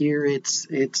group here,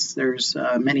 there's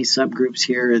many subgroups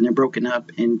here, and they're broken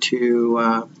up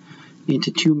into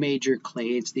two major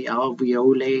clades, the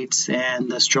alveolates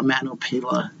and the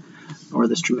stromanopila, or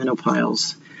the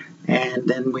strominopiles. And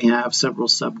then we have several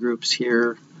subgroups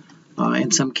here.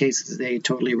 In some cases, they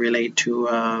totally relate to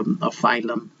a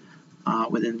phylum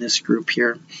within this group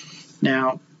here.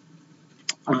 Now,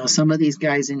 some of these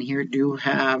guys in here do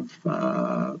have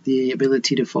the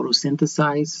ability to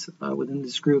photosynthesize within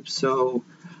this group. So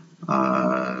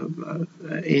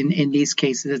in these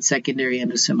cases, it's secondary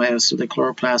endosymbiosis. So the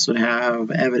chloroplast would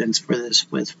have evidence for this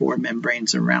with four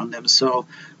membranes around them. So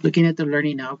looking at the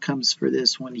learning outcomes for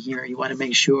this one here, you want to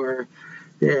make sure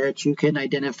that you can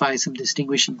identify some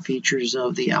distinguishing features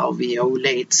of the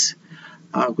alveolates,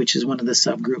 which is one of the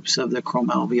subgroups of the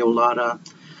Chromalveolata.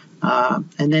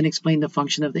 And then explain the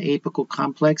function of the apical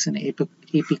complex and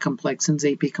apicomplexins.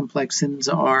 Apicomplexins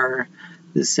are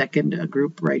the second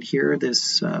group right here,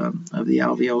 this of the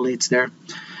alveolates there.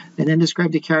 And then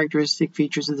describe the characteristic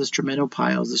features of the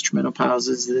strominopiles. The strominopiles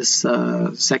is this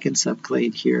second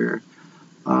subclade here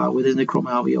within the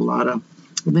Chromalveolata.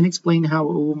 And then explain how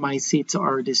oomycetes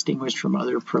are distinguished from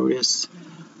other protists.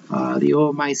 The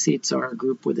oomycetes are a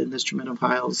group within the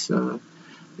strominopiles.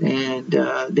 And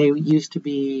they used to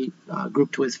be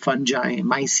grouped with fungi.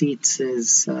 Mycetes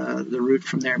is the root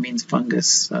from there means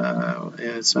fungus, so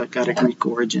it got a Greek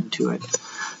origin to it.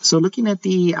 So looking at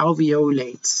the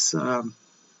alveolates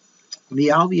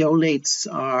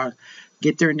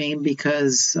get their name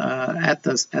because at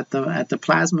the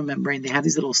plasma membrane they have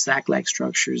these little sac-like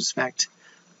structures. In fact,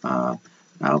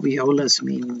 alveolus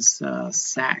means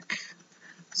sac,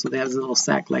 so they have these little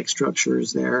sac-like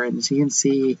structures there, and so you can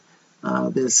see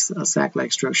this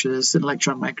sac-like structure. This is an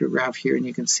electron micrograph here, and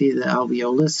you can see the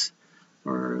alveolus,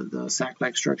 or the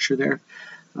sac-like structure there.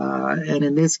 And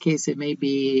in this case, it may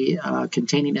be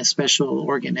containing a special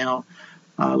organelle.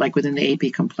 Like within the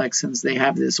apicomplexins, they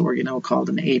have this organelle called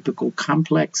an apical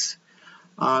complex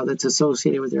that's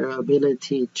associated with their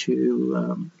ability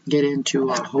to get into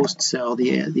a host cell.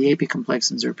 The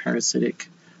apicomplexins are parasitic,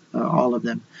 all of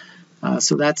them.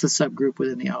 So that's a subgroup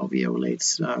within the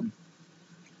alveolates.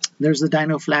 There's the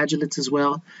dinoflagellates as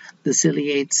well, the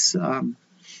ciliates.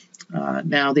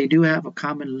 Now, they do have a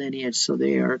common lineage, so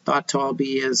they are thought to all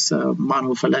be as a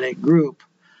monophyletic group,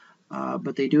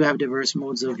 but they do have diverse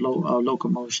modes of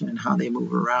locomotion and how they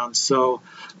move around. So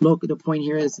the point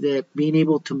here is that being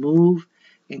able to move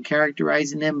and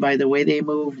characterizing them by the way they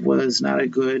move was not a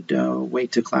good way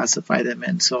to classify them,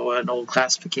 and so an old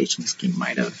classification scheme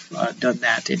might have done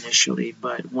that initially.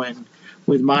 But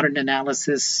with modern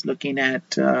analysis, looking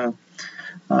at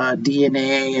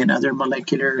DNA and other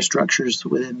molecular structures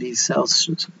within these cells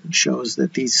shows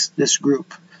that this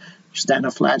group,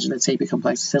 dinoflagellates,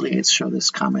 apicomplexes, ciliates, show this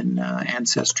common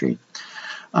ancestry.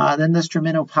 Then the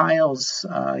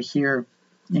straminopiles here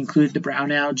include the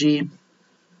brown algae,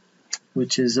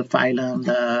 which is a phylum,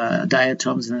 the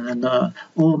diatoms, and then the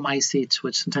oomycetes,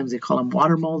 which sometimes they call them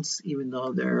water molds, even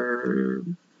though they're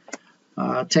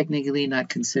technically not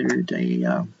considered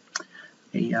a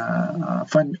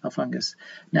fungus.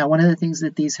 Now, one of the things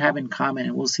that these have in common,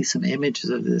 and we'll see some images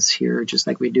of this here, just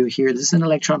like we do here. This is an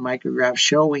electron micrograph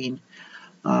showing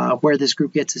where this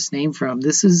group gets its name from.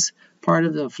 This is part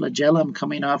of the flagellum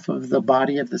coming off of the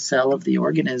body of the cell of the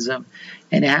organism,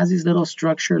 and it has these little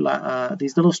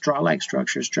these little straw-like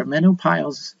structures.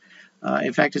 Straminopiles,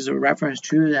 in fact, is a reference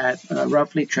to that.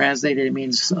 Roughly translated, it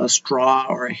means a straw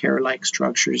or a hair-like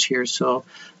structures here. So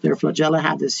their flagella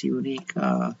have this unique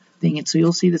thing, and so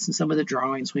you'll see this in some of the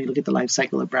drawings when you look at the life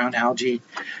cycle of brown algae.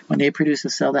 When they produce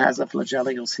a cell that has a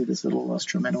flagella, you'll see this little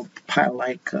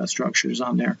straminopile-like structures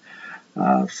on there.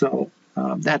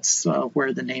 That's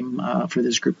where the name for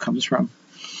this group comes from.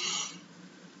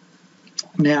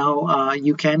 Now,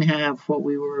 you can have what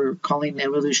we were calling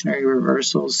evolutionary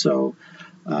reversals. So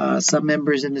some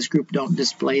members in this group don't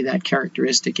display that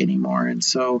characteristic anymore. And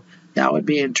so that would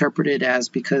be interpreted as,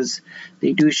 because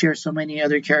they do share so many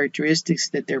other characteristics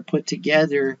that they're put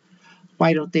together,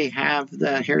 why don't they have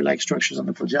the hair-like structures on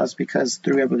the flagella? Because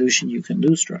through evolution you can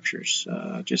lose structures,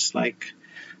 just like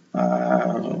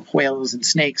whales and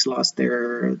snakes lost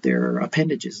their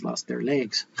appendages, lost their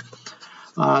legs.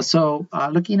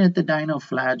 Looking at the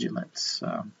dinoflagellates,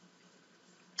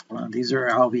 these are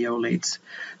alveolates.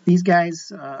 These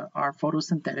guys are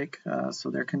photosynthetic, so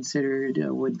they're considered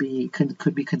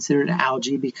could be considered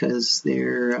algae because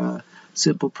they're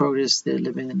simple protists that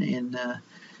live in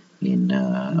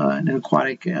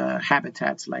aquatic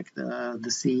habitats like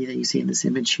the sea that you see in this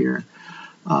image here.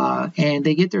 And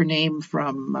they get their name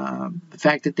from the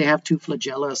fact that they have two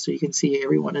flagella. So you can see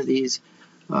every one of these.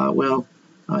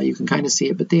 You can kind of see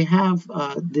it, but they have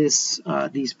these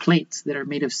plates that are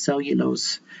made of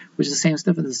cellulose, which is the same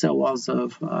stuff in the cell walls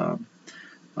of a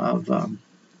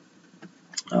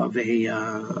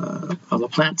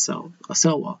plant cell, a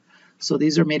cell wall. So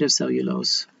these are made of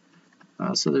cellulose.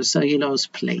 So they're cellulose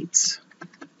plates,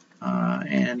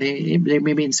 and they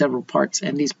may be in several parts.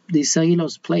 And these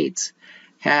cellulose plates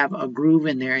have a groove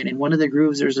in there, and in one of the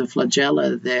grooves there's a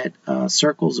flagella that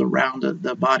circles around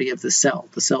the body of the cell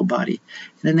body.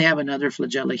 And then they have another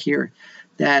flagella here.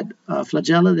 That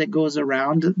flagella that goes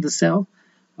around the cell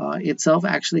itself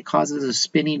actually causes a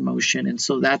spinning motion, and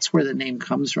so that's where the name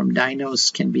comes from.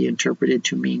 Dinos can be interpreted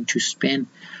to mean to spin.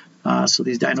 So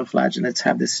these dinoflagellates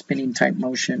have this spinning type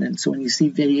motion, and so when you see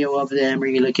video of them or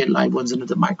you look at live ones under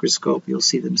the microscope, you'll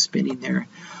see them spinning there.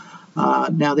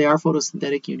 Now they are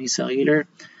photosynthetic unicellular.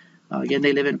 Again,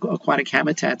 they live in aquatic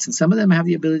habitats, and some of them have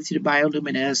the ability to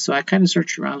bioluminesce. So I kind of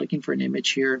searched around looking for an image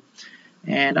here.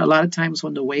 And a lot of times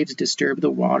when the waves disturb the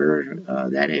water,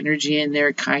 that energy in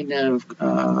there kind of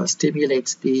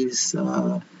stimulates these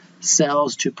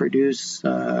cells to produce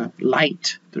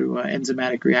light through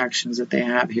enzymatic reactions that they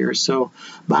have here. So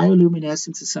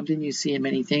bioluminescence is something you see in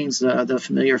many things, the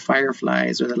familiar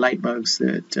fireflies or the light bugs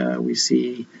that we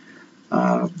see.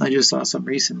 I just saw some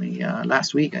recently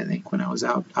last week, I think, when I was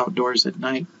outdoors at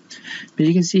night. But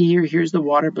you can see here's the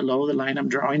water below the line I'm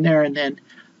drawing there, and then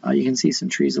you can see some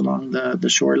trees along the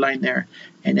shoreline there,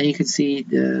 and then you can see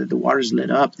the water's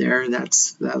lit up there.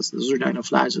 Those are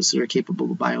dinoflagellates that are capable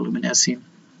of bioluminescing.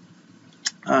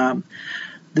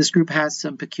 This group has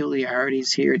some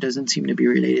peculiarities here. It doesn't seem to be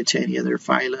related to any other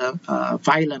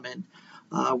phylum.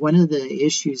 One of the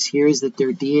issues here is that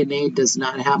their DNA does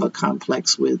not have a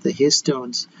complex with the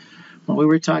histones. When we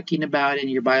were talking about in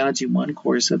your Biology 1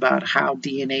 course about how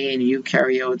DNA in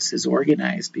eukaryotes is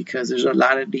organized, because there's a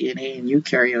lot of DNA in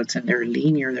eukaryotes and they're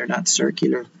linear, they're not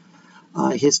circular.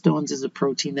 Histones is a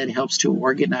protein that helps to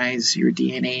organize your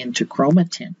DNA into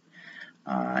chromatin.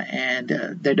 And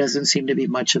there doesn't seem to be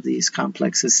much of these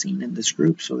complexes seen in this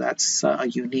group, so that's a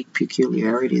unique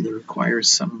peculiarity that requires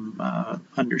some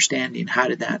understanding. How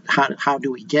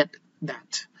do we get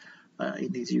that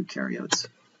in these eukaryotes?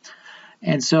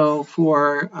 And so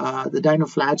for the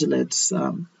dinoflagellates,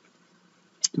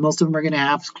 most of them are going to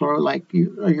have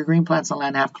your green plants on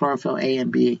land have chlorophyll A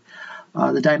and B.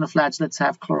 The dinoflagellates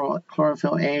have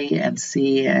chlorophyll A and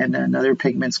C and other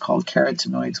pigments called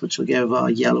carotenoids, which will give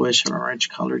a yellowish or orange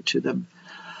color to them.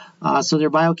 So their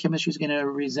biochemistry is going to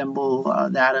resemble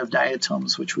that of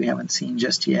diatoms, which we haven't seen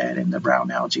just yet, and the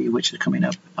brown algae, which is coming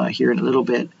up here in a little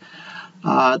bit.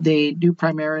 They do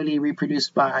primarily reproduce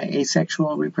by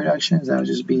asexual reproduction. That would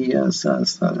just be a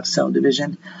cell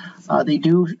division. They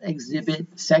do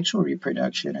exhibit sexual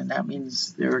reproduction, and that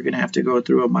means they're going to have to go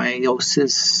through a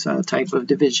meiosis type of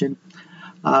division.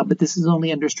 But this is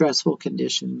only under stressful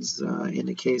conditions in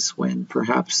a case when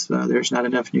perhaps there's not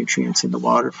enough nutrients in the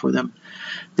water for them.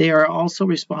 They are also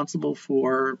responsible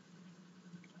for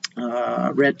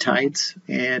red tides,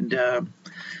 and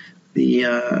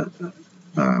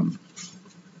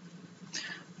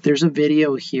there's a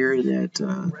video here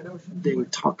that they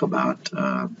talk about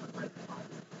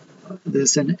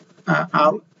this, and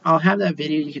I'll have that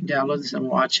video. You can download this and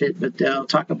watch it, but they'll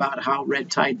talk about how red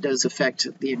tide does affect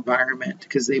the environment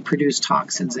because they produce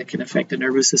toxins that can affect the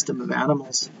nervous system of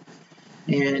animals.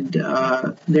 And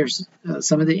there's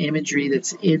some of the imagery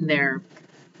that's in there.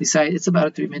 Besides, it's about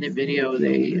a 3-minute video.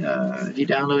 If you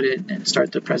download it and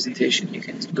start the presentation, you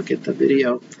can look at the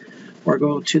video or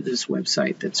go to this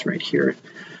website that's right here.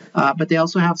 But they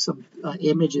also have some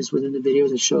images within the video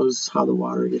that shows how the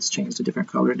water gets changed to different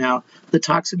color. Now, the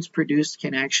toxins produced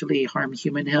can actually harm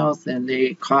human health, and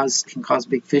they can cause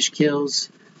big fish kills,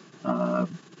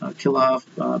 kill off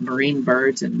marine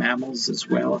birds and mammals as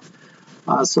well.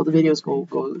 So the video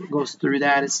goes through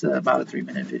that. It's about a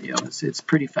 3-minute video. It's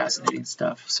pretty fascinating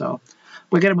stuff. So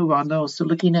we're going to move on, though. So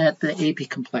looking at the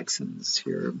apicomplexans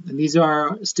here, and these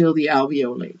are still the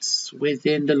alveolates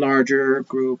within the larger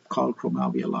group called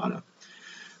Chromalveolata.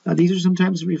 These are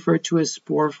sometimes referred to as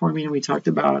spore forming. We talked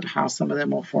about how some of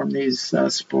them will form these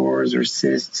spores or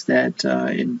cysts that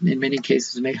in many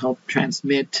cases may help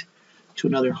transmit to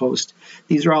another host.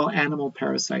 These are all animal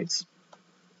parasites.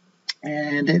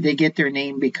 And they get their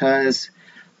name because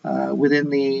within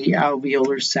the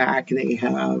alveolar sac, they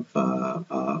have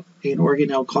an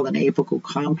organelle called an apical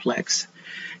complex.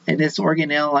 And this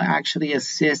organelle actually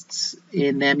assists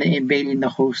in them invading the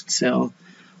host cell.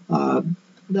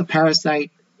 The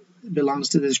parasite belongs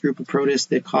to this group of protists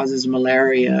that causes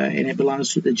malaria, and it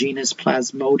belongs to the genus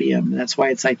Plasmodium. That's why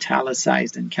it's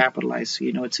italicized and capitalized, so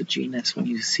you know it's a genus when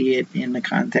you see it in the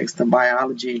context of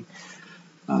biology.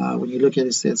 When you look at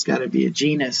it, it's got to be a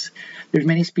genus. There's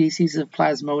many species of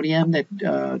Plasmodium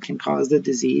that can cause the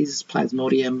disease.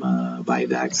 Plasmodium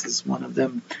vivax is one of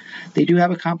them. They do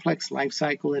have a complex life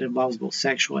cycle that involves both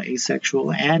sexual,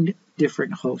 asexual, and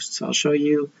different hosts. I'll show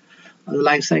you the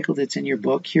life cycle that's in your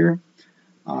book here.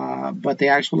 But the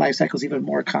actual life cycle is even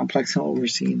more complex than what we're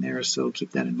seeing there, so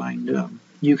keep that in mind.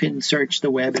 You can search the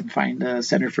web and find the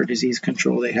Center for Disease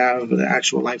Control. They have the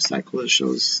actual life cycle that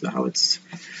shows how it's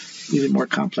even more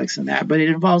complex than that. But it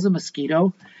involves a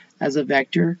mosquito as a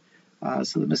vector.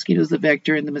 So the mosquito is the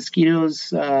vector, and the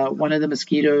mosquitoes, one of the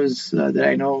mosquitoes that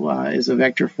I know is a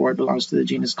vector for it belongs to the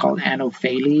genus called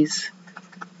Anopheles.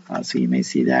 So you may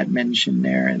see that mentioned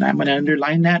there. And I'm going to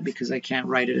underline that because I can't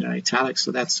write it in italics,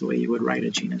 so that's the way you would write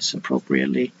a genus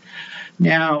appropriately.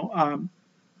 Now,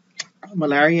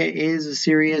 malaria is a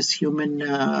serious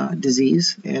human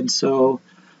disease, and so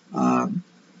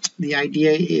the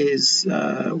idea is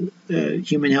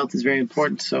human health is very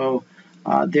important. So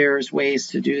there's ways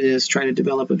to do this, try to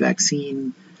develop a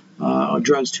vaccine or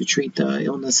drugs to treat the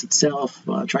illness itself,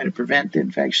 try to prevent the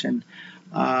infection.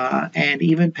 And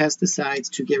even pesticides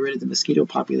to get rid of the mosquito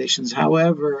populations.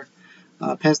 However,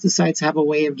 pesticides have a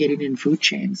way of getting in food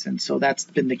chains, and so that's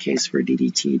been the case for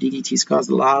DDT. DDT's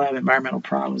caused a lot of environmental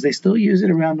problems. They still use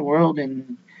it around the world,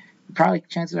 and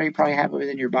chances are you probably have it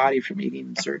within your body from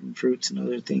eating certain fruits and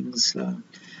other things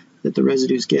that the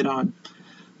residues get on.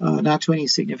 Not to any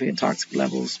significant toxic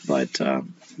levels, but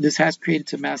this has created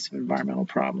some massive environmental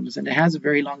problems, and it has a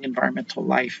very long environmental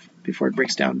life before it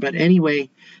breaks down. But anyway,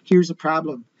 here's a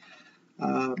problem.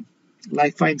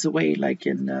 Life finds a way, like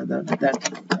in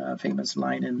that famous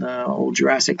line in the old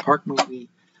Jurassic Park movie.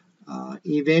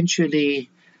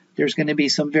 Eventually, there's going to be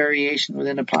some variation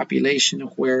within a population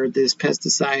where this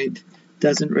pesticide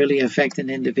doesn't really affect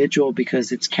an individual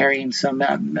because it's carrying some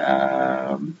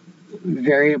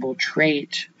variable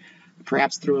trait,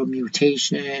 perhaps through a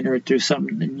mutation or through some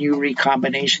new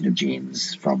recombination of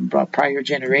genes from prior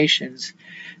generations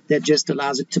that just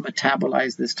allows it to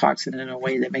metabolize this toxin in a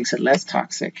way that makes it less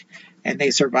toxic. And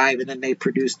they survive, and then they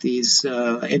produce these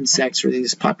insects or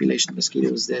these population of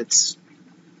mosquitoes that's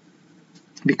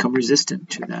become resistant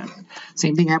to that.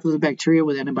 Same thing happens with bacteria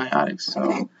with antibiotics.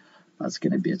 So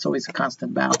it's always a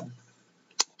constant battle.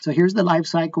 So here's the life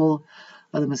cycle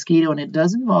of the mosquito, and it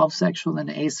does involve sexual and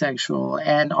asexual,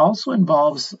 and also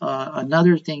involves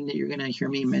another thing that you're going to hear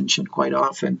me mention quite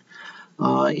often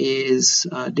is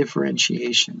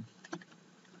differentiation.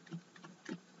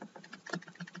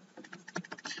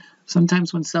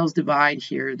 Sometimes when cells divide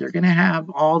here, they're going to have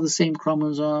all the same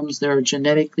chromosomes. They're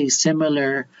genetically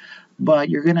similar, but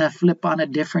you're going to flip on a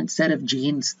different set of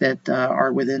genes that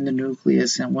are within the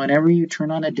nucleus. And whenever you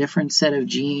turn on a different set of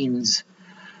genes,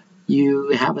 you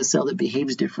have a cell that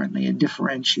behaves differently and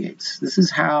differentiates. This is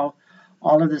how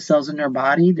all of the cells in their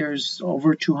body, there's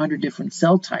over 200 different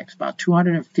cell types, about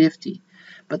 250,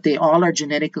 but they all are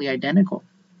genetically identical,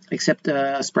 except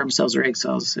sperm cells or egg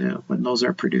cells when those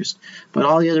are produced. But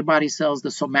all the other body cells, the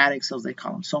somatic cells they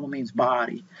call them, soma means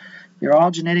body, they're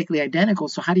all genetically identical.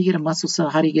 So how do you get a muscle cell?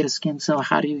 How do you get a skin cell?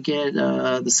 How do you get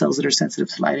the cells that are sensitive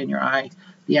to light in your eye?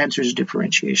 The answer is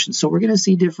differentiation. So we're going to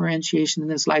see differentiation in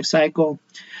this life cycle.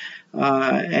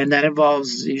 And that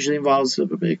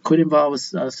it could involve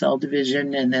cell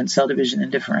division, and then cell division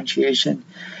and differentiation.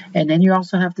 And then you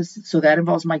also have to, so that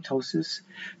involves mitosis,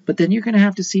 but then you're going to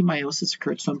have to see meiosis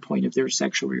occur at some point if there's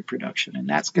sexual reproduction. And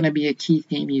that's going to be a key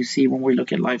theme you see when we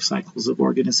look at life cycles of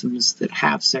organisms that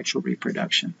have sexual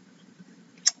reproduction.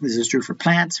 This is true for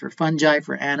plants, for fungi,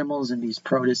 for animals, and these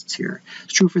protists here.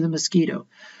 It's true for the mosquito.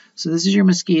 So this is your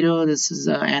mosquito. This is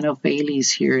Anopheles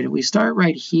here. And we start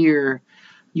right here.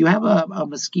 You have a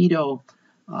mosquito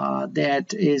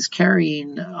that is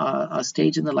carrying a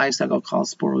stage in the life cycle called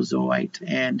sporozoite.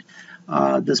 And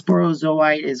the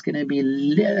sporozoite is going to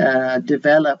be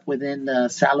developed within the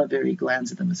salivary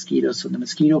glands of the mosquito. So the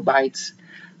mosquito bites,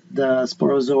 the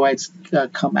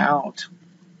sporozoites come out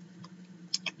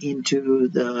into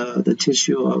the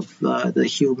tissue of the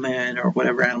human or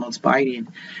whatever animal it's biting.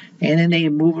 And then they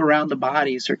move around the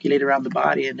body, circulate around the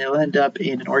body, and they'll end up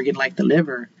in an organ like the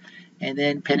liver, and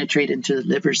then penetrate into the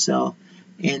liver cell,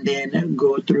 and then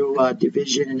go through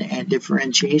division and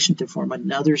differentiation to form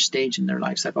another stage in their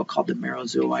life cycle called the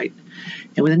merozoite.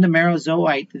 And within the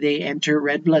merozoite, they enter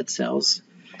red blood cells,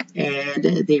 and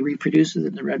they reproduce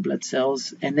within the red blood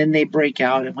cells, and then they break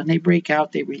out. And when they break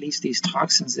out, they release these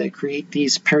toxins that create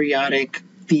these periodic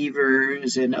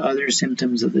fevers and other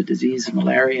symptoms of the disease of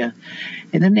malaria.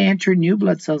 And then they enter new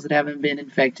blood cells that haven't been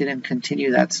infected and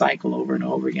continue that cycle over and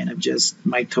over again of just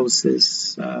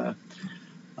mitosis,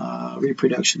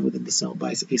 reproduction within the cell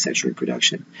by asexual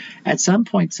reproduction. At some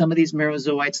point, some of these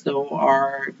merozoites, though,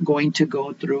 are going to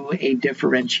go through a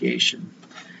differentiation,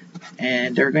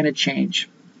 and they're going to change,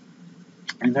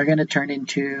 and they're going to turn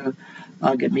into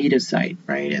a gametocyte,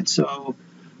 right? And so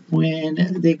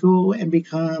when they go and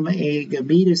become a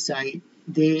gametocyte,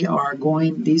 these are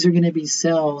going to be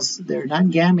cells. They're not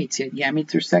gametes yet.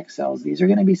 Gametes are sex cells. These are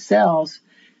going to be cells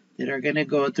that are going to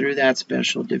go through that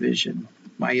special division,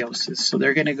 meiosis. So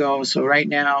they're going to go, so right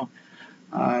now,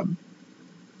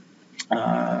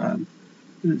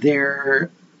 they're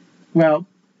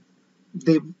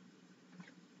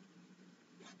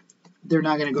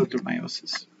not going to go through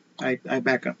meiosis. I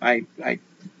back up.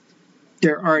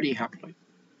 They're already haploid.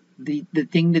 The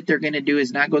thing that they're going to do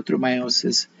is not go through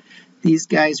meiosis. These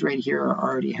guys right here are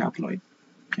already haploid.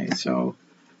 Okay, so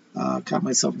caught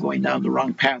myself going down the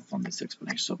wrong path on this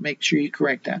explanation. So make sure you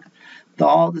correct that.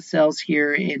 All the cells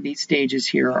here in these stages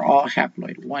here are all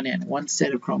haploid, one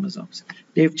set of chromosomes.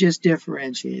 They've just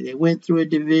differentiated. They went through a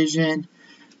division.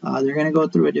 They're going to go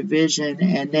through a division,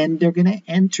 and then they're going to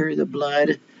enter the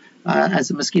blood as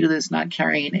a mosquito that's not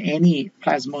carrying any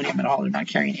plasmodium at all. They're not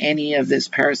carrying any of this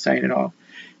parasite at all.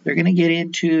 They're going to get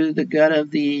into the gut of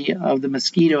the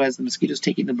mosquito as the mosquito's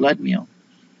taking the blood meal.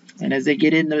 And as they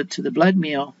get into the blood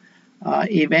meal,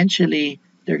 eventually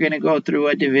they're going to go through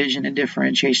a division and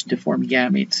differentiation to form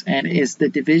gametes. And the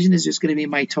division is just going to be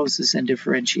mitosis and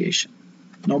differentiation.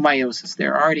 No meiosis.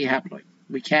 They're already haploid.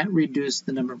 We can't reduce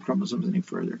the number of chromosomes any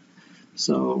further.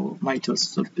 So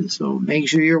mitosis. So make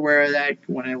sure you're aware of that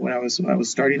when I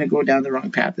was starting to go down the wrong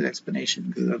path of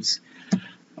explanation, because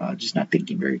I was just not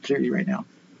thinking very clearly right now.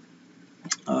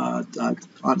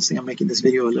 Honestly, I'm making this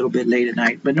video a little bit late at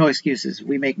night, but no excuses.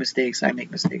 We make mistakes. I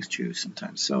make mistakes too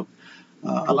sometimes. So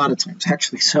a lot of times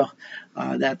actually. So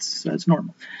that's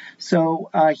normal. So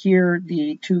here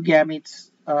the two gametes,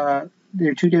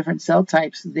 they're two different cell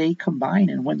types. They combine,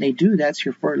 and when they do, that's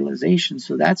your fertilization.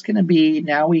 So that's going to be,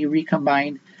 now we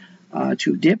recombine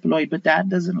to diploid, but that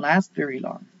doesn't last very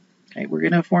long. Okay, we're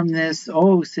going to form this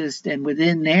oocyst, and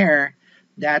within there,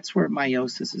 that's where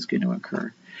meiosis is going to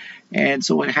occur. And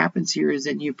so what happens here is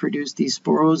that you produce these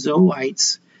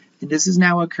sporozoites, and this is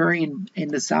now occurring in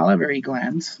the salivary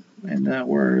glands, and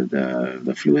where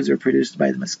the fluids are produced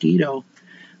by the mosquito,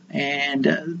 and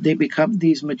they become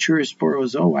these mature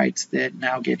sporozoites that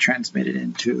now get transmitted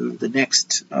into the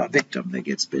next victim that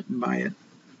gets bitten by it.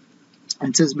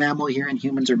 And it says mammal here, and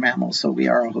humans are mammals, so we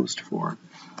are a host for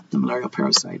the malarial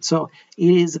parasite. So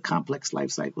it is a complex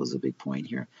life cycle is a big point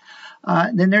here.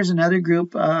 Then there's another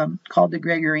group called the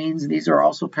gregarines. These are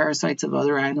also parasites of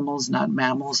other animals, not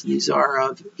mammals. These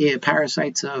are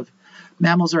parasites of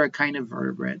mammals are a kind of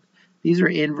vertebrate. These are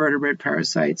invertebrate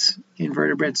parasites.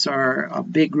 Invertebrates are a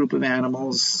big group of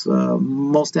animals.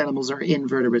 Most animals are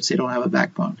invertebrates. They don't have a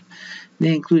backbone.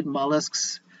 They include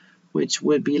mollusks, which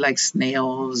would be like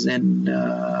snails and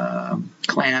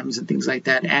clams and things like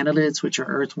that. Annelids, which are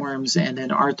earthworms, and then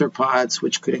arthropods,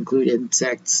 which could include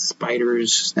insects,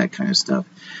 spiders, that kind of stuff.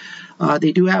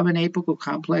 They do have an apical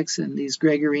complex, and these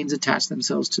gregarines attach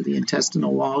themselves to the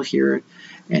intestinal wall here.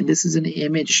 And this is an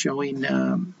image showing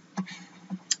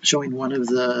one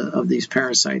of these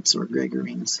parasites or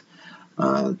gregarines.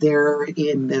 They're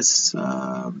in this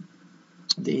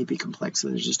the apicomplex, so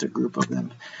there's just a group of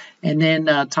them. And then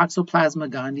Toxoplasma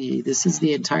gondii, this is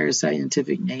the entire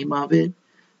scientific name of it.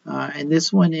 And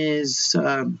this one is,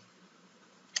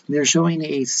 they're showing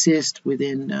a cyst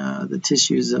within the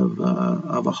tissues of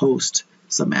a host,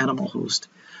 some animal host.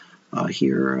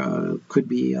 Here could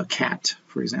be a cat,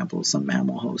 for example, some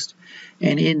mammal host.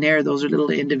 And in there, those are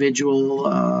little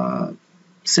individual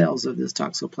cells of this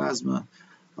Toxoplasma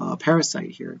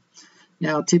parasite here.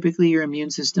 Now, typically your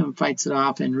immune system fights it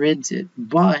off and rids it,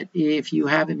 but if you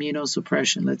have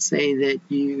immunosuppression, let's say that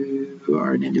you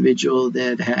are an individual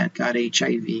that had got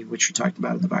HIV, which we talked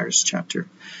about in the virus chapter,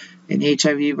 and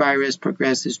HIV virus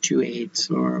progresses to AIDS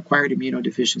or acquired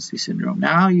immunodeficiency syndrome.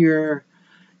 Now your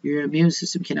immune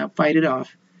system cannot fight it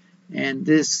off, and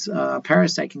this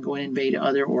parasite can go and invade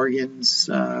other organs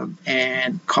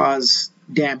and cause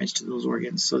damage to those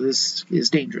organs. So this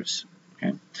is dangerous.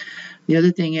 Okay. The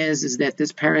other thing is that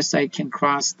this parasite can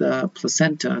cross the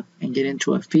placenta and get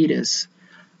into a fetus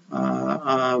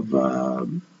of a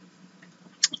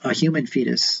human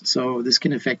fetus. So this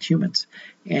can affect humans.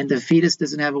 And the fetus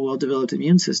doesn't have a well-developed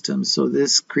immune system, so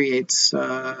this creates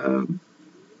a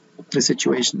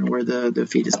situation where the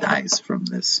fetus dies from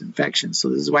this infection. So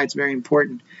this is why it's very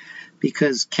important,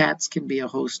 because cats can be a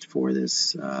host for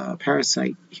this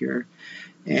parasite here.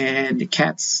 And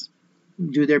cats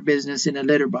do their business in a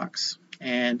litter box,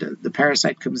 and the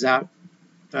parasite comes out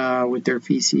with their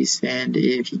feces, and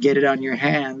if you get it on your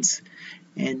hands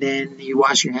and then you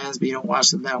wash your hands but you don't wash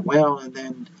them that well, and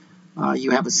then you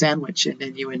have a sandwich and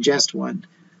then you ingest one,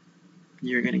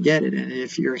 you're going to get it. And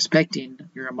if you're expecting,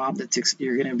 you're a mom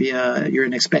you're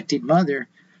an expecting mother,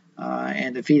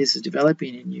 and the fetus is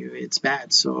developing in you, it's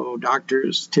bad. So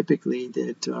doctors typically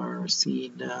that are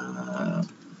seeing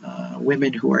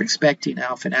women who are expecting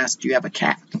often ask, do you have a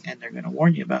cat? And they're going to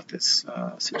warn you about this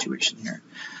situation here.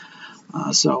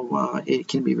 So it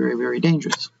can be very, very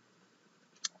dangerous.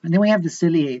 And then we have the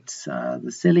ciliates.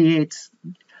 The ciliates,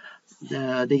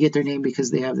 they get their name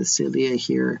because they have the cilia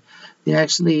here. They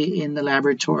actually, in the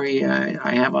laboratory,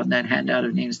 I have on that handout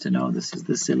of names to know, this is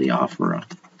the Ciliophora,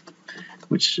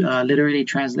 which literally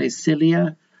translates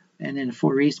cilia, and then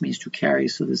phoris means to carry.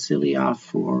 So the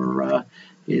Ciliophora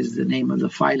is the name of the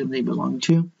phylum they belong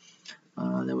to.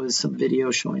 There was some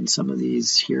video showing some of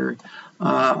these here.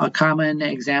 A common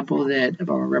example that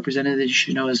representative that you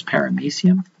should know is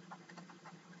Paramecium.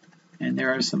 And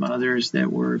there are some others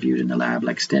that were viewed in the lab,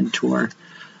 like Stentor,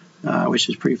 which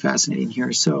is pretty fascinating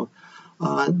here. So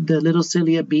the little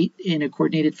cilia beat in a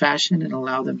coordinated fashion and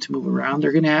allow them to move around.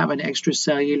 They're going to have an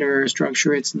extracellular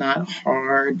structure. It's not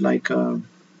hard like a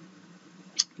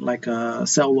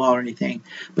cell wall or anything,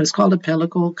 but it's called a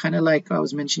pellicle, kind of like I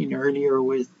was mentioning earlier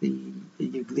with the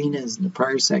euglenas in the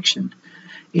prior section.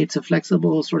 It's a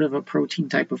flexible sort of a protein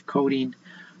type of coating,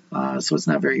 so it's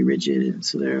not very rigid, and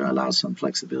so there allows some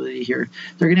flexibility here.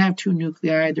 They're going to have two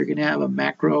nuclei. They're going to have a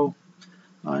macro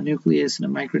nucleus and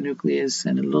a micronucleus,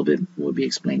 and a little bit will be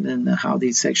explained in how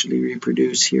these sexually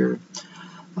reproduce here.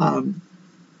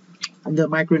 The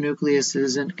micronucleus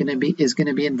is going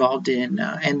to be involved in,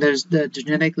 and there's the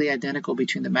genetically identical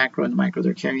between the macro and the micro.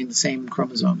 They're carrying the same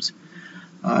chromosomes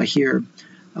here,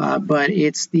 but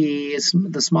it's the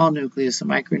small nucleus, the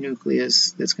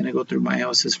micronucleus, that's going to go through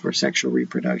meiosis for sexual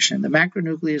reproduction. The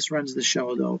macronucleus runs the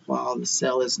show, though, while the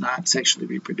cell is not sexually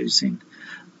reproducing.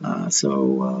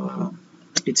 So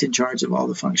it's in charge of all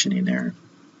the functioning there.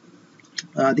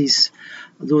 These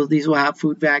will have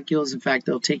food vacuoles. In fact,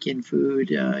 they'll take in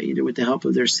food either with the help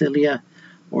of their cilia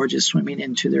or just swimming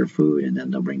into their food, and then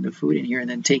they'll bring the food in here and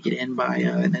then take it in by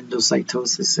an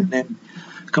endocytosis and then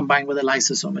combine with a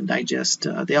lysosome and digest.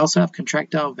 They also have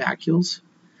contractile vacuoles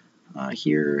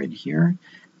here and here,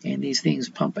 and these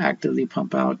things actively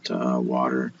pump out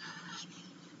water.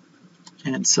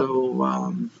 And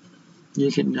so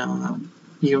you can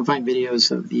find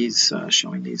videos of these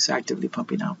showing these actively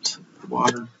pumping out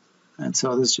water. And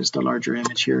so this is just a larger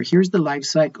image here. Here's the life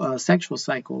cycle, sexual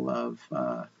cycle of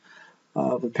a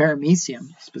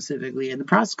paramecium specifically, and the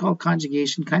process called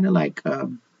conjugation, kind of like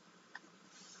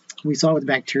we saw with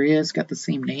bacteria. It's got the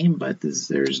same name, but these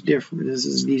are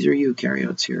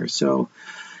eukaryotes here. So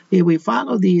if we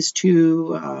follow these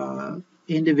two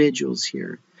individuals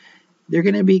here, they're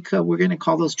going to be, we're going to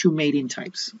call those two mating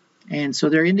types. And so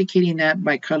they're indicating that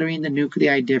by coloring the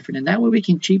nuclei different. And that way we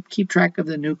can keep track of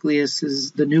the nuclei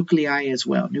as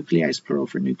well. Nuclei is plural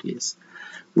for nucleus.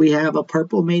 We have a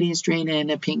purple mating strain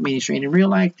and a pink mating strain. In real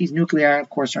life, these nuclei, of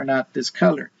course, are not this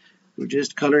color. We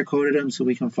just color-coded them so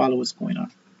we can follow what's going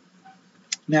on.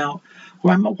 Now,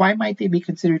 why might they be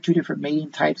considered two different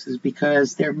mating types is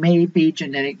because there may be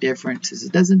genetic differences.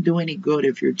 It doesn't do any good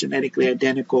if you're genetically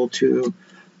identical to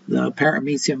the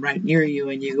paramecium right near you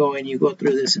and you go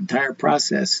through this entire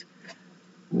process.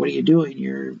 What are you doing?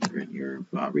 You're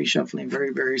reshuffling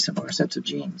very, very similar sets of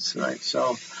genes, right?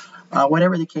 So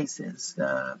whatever the case is,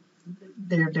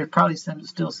 there's probably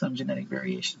still some genetic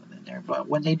variation within there. But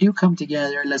when they do come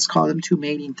together, let's call them two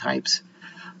mating types.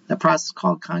 The process is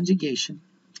called conjugation.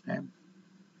 Okay?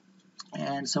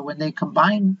 And so when they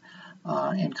combine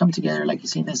and come together, like you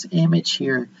see in this image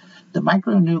here, the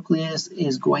micronucleus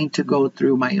is going to go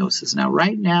through meiosis. Now,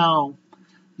 right now,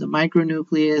 the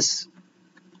micronucleus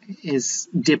is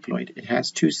diploid. It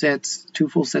has two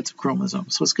full sets of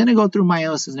chromosomes. So it's going to go through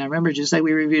meiosis. Now, remember, just like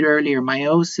we reviewed earlier,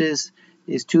 meiosis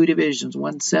is two divisions.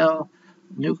 One cell,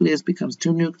 nucleus becomes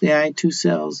two nuclei, two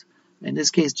cells. In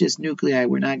this case, just nuclei.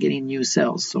 We're not getting new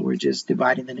cells, so we're just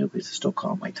dividing the nucleus. It's still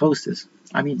called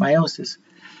meiosis.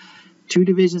 Two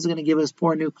divisions are going to give us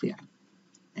 4 nuclei,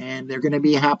 and they're going to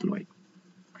be haploid.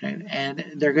 Okay? And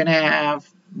they're going to have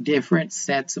different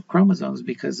sets of chromosomes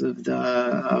because of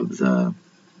the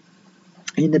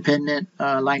independent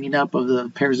lining up of the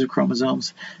pairs of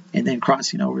chromosomes and then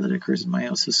crossing over that occurs in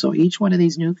meiosis. So each one of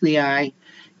these nuclei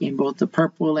in both the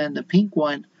purple and the pink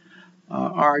one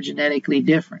are genetically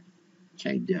different.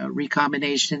 Okay,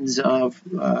 recombinations of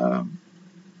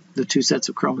the two sets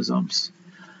of chromosomes.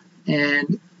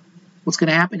 And what's going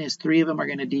to happen is 3 of them are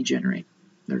going to degenerate.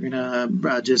 They're going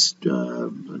to just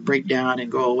break down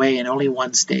and go away, and only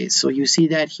 1 stays. So you see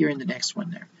that here in the next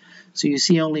one there. So you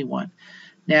see only 1.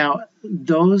 Now,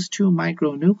 those 2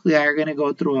 micronuclei are going to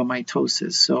go through a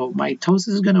mitosis. So mitosis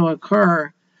is going to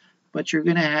occur, but you're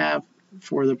going to have,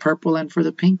 for the purple and for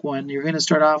the pink one, you're going to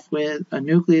start off with a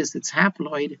nucleus that's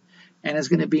haploid, and it's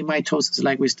going to be mitosis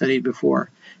like we studied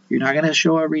before. You're not going to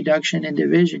show a reduction in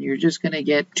division. You're just going to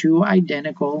get 2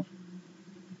 identical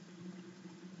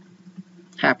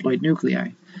haploid nuclei.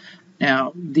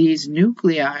 Now, these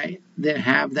nuclei that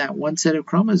have that 1 set of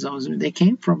chromosomes, they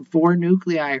came from 4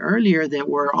 nuclei earlier that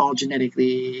were all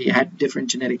had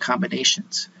different genetic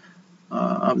combinations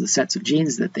of the sets of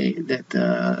genes that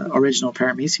the original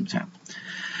parameciums have.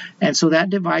 And so that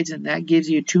divides, and that gives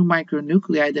you 2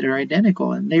 micronuclei that are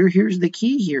identical. And here's the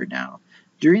key here now.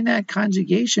 During that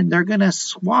conjugation, they're going to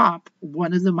swap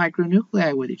one of the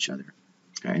micronuclei with each other.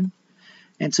 Okay?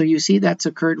 And so you see that's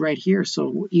occurred right here.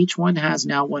 So each one has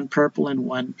now 1 purple and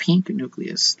 1 pink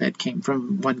nucleus that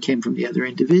one came from the other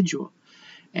individual.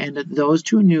 And those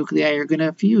 2 nuclei are going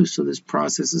to fuse. So this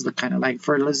process is kind of like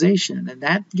fertilization. And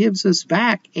that gives us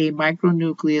back a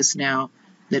micronucleus now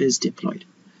that is diploid.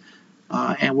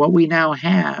 And what we now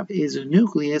have is a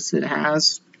nucleus that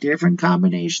has different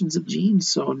combinations of genes.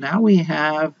 So now we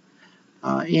have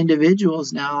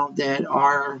individuals now that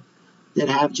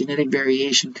have genetic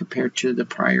variation compared to the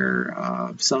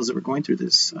prior cells that were going through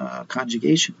this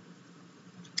conjugation.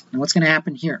 And what's going to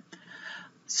happen here?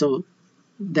 So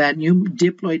that new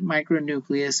diploid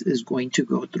micronucleus is going to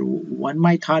go through 1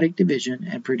 mitotic division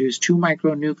and produce 2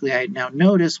 micronuclei. Now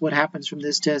notice what happens from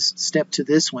this step to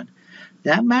this one.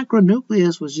 That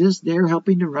macronucleus was just there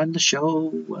helping to run the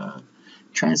show,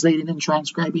 translating and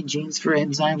transcribing genes for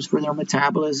enzymes for their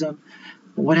metabolism.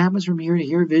 But what happens from here to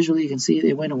here, visually you can see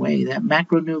they went away. That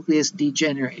macronucleus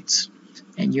degenerates.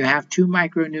 And you have 2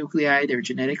 micronuclei, they're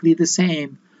genetically the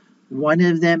same. One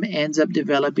of them ends up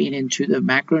developing into the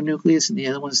macronucleus, and the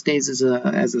other one stays as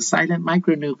a silent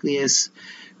micronucleus,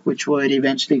 which would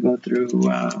eventually go through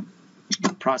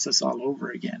the process all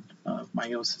over again of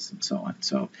meiosis and so on.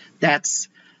 So that's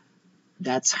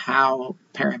how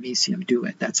paramecium do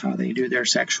it. That's how they do their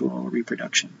sexual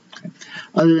reproduction. Okay.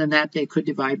 Other than that, they could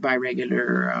divide by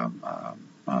regular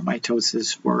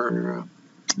mitosis for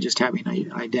just having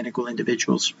identical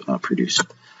individuals produced.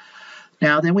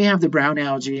 Now, then we have the brown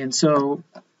algae, and so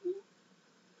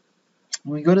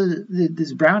when we go to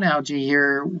this brown algae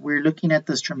here, we're looking at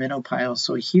the stromatopile.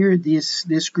 So here,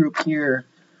 this group here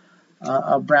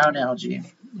of brown algae,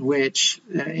 which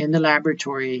in the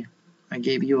laboratory, I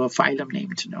gave you a phylum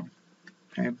name to know.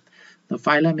 Okay, the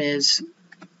phylum is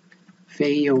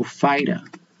Phaeophyta.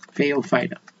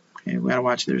 Phaeophyta. Okay, we gotta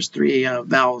watch. There's 3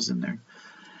 vowels in there.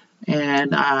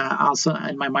 And also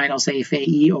in my mind, I'll say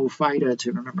Phaeophyta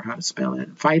to remember how to spell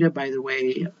it. Phyta, by the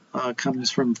way, comes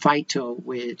from phyto,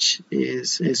 which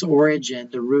is origin.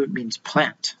 The root means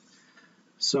plant.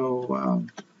 So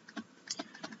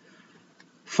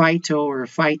phyto or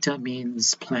phyta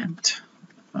means plant.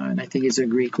 And I think it's a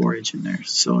Greek origin there.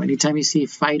 So anytime you see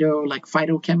phyto, like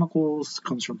phytochemicals,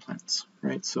 comes from plants,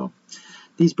 right? So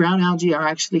these brown algae are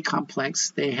actually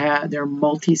complex. They're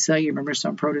multicellular. Remember,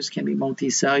 some protists can be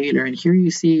multicellular. And here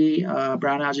you see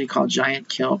brown algae called giant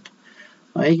kelp.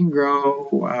 It can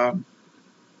grow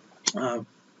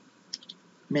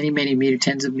many meters,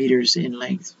 tens of meters in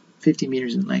length, 50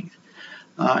 meters in length.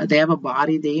 They have a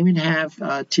body. They even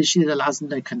have tissue that allows them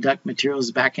to conduct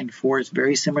materials back and forth,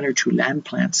 very similar to land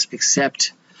plants,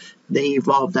 except they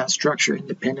evolved that structure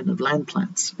independent of land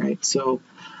plants, right? So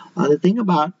the thing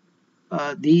about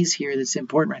these here that's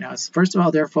important right now is, first of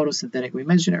all, they're photosynthetic. We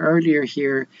mentioned earlier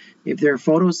here, if they're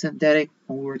photosynthetic,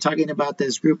 when we were talking about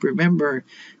this group, remember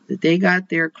that they got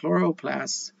their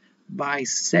chloroplasts by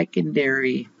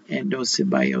secondary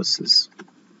endosymbiosis.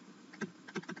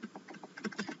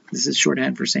 This is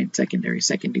shorthand for saying secondary,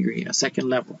 second degree, a second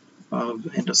level of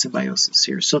endosymbiosis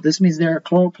here. So this means their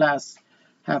chloroplasts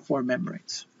have 4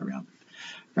 membranes around them,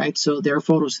 right? So they're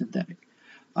photosynthetic.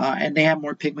 And they have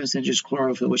more pigments than just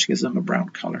chlorophyll, which gives them a brown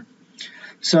color.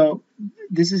 So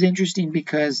this is interesting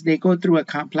because they go through a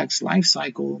complex life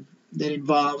cycle that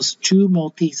involves 2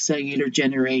 multicellular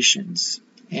generations.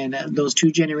 And those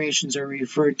 2 generations are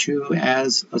referred to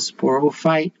as a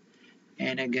sporophyte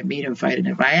and a gametophyte. And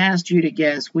if I asked you to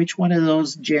guess which one of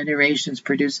those generations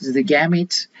produces the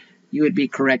gametes, you would be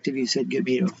correct if you said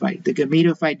gametophyte. The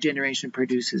gametophyte generation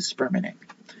produces sperm and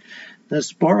egg. The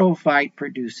sporophyte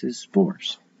produces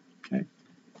spores. Okay,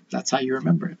 that's how you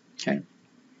remember it. Okay.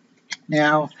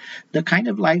 Now, the kind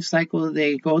of life cycle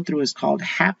they go through is called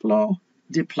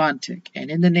haplodiploidic. And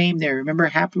in the name there, remember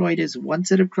haploid is 1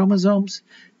 set of chromosomes,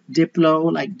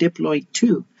 diplo like diploid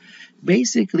 2.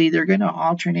 Basically, they're going to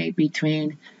alternate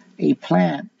between a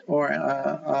plant or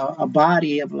a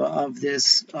body of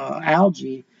this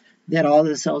algae that all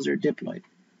the cells are diploid.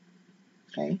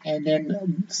 Okay, and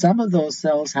then some of those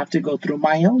cells have to go through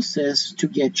meiosis to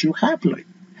get you haploid.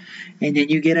 And then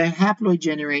you get a haploid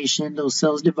generation. Those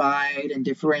cells divide and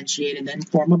differentiate and then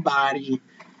form a body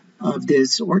of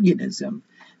this organism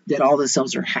that all the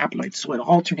cells are haploid. So it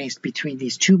alternates between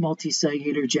these 2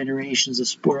 multicellular generations of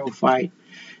sporophyte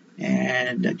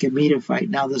and a gametophyte.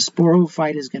 Now the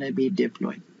sporophyte is going to be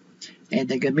diploid, and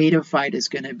the gametophyte is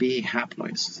going to be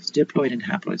haploid. So it's diploid and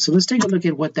haploid. So let's take a look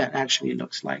at what that actually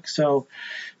looks like. So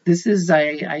this is,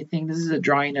 I think this is a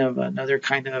drawing of another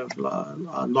kind of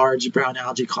large brown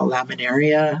algae called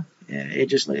laminaria.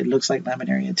 It looks like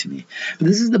laminaria to me. But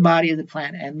this is the body of the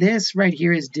plant, and this right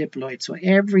here is diploid. So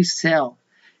every cell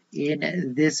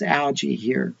in this algae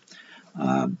here,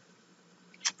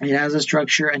 it has a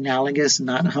structure analogous,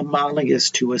 not homologous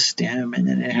to a stem, and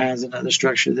then it has another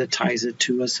structure that ties it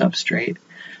to a substrate.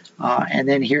 And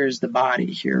then here's the body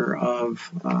here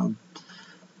of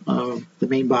the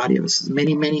main body of this.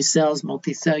 Many cells,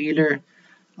 multicellular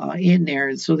in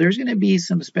there. So there's going to be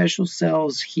some special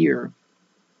cells here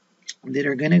that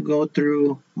are going to go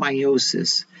through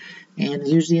meiosis. And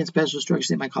usually in special structures,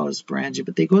 they might call it sporangium,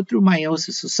 but they go through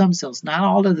meiosis. So some cells, not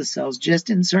all of the cells, just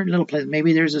in certain little places.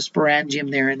 Maybe there's a sporangium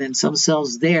there, and then some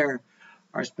cells there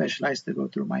are specialized to go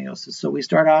through meiosis. So the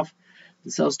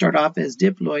cells start off as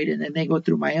diploid, and then they go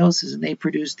through meiosis, and they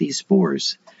produce these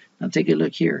spores. Now take a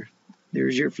look here.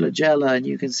 There's your flagella, and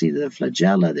you can see the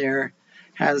flagella there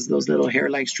has those little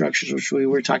hair-like structures, which we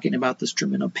were talking about, the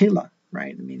struminopilla,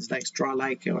 right? It means like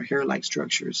straw-like or hair-like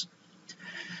structures.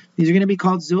 These are going to be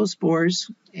called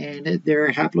zoospores, and they're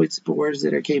haploid spores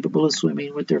that are capable of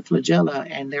swimming with their flagella,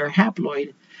 and they're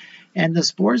haploid. And the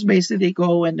spores basically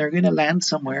go and they're going to land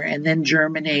somewhere and then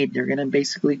germinate. They're going to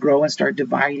basically grow and start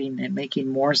dividing and making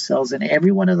more cells. And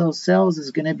every one of those cells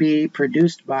is going to be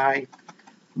produced by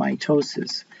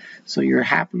mitosis. So you're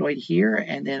haploid here,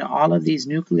 and then all of these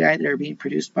nuclei that are being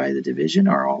produced by the division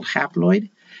are all haploid.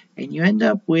 And you end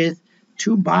up with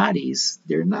 2 bodies.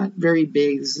 They're not very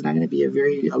big. This is not going to be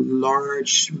a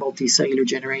large multicellular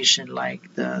generation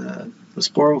like the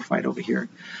sporophyte over here.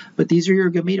 But these are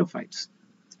your gametophytes.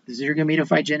 This is your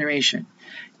gametophyte generation.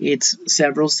 It's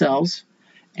several cells,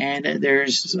 and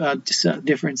there's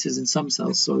differences in some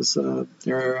cells. So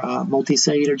they're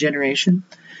multicellular generation.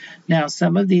 Now,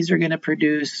 some of these are going to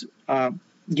produce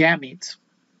gametes.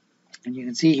 And you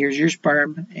can see here's your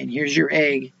sperm and here's your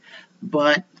egg,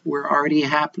 but we're already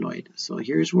haploid. So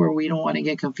here's where we don't want to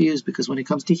get confused, because when it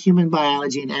comes to human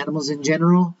biology and animals in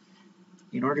general,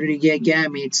 in order to get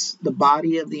gametes, the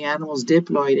body of the animal is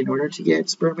diploid. In order to get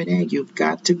sperm and egg, you've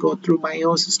got to go through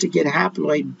meiosis to get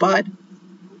haploid, but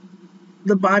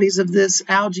the bodies of this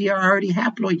algae are already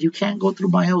haploid. You can't go through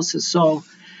meiosis. So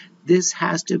this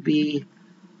has to be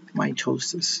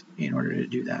mitosis in order to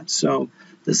do that. So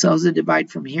the cells that divide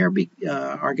from here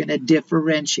are going to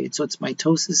differentiate. So it's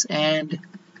mitosis and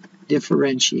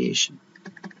differentiation.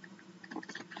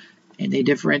 And they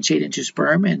differentiate into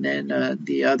sperm, and then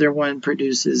the other one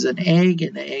produces an egg,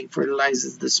 and the egg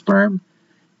fertilizes the sperm,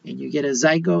 and you get a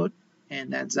zygote,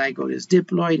 and that zygote is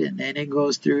diploid, and then it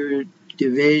goes through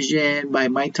division by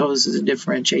mitosis and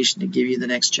differentiation to give you the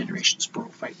next generation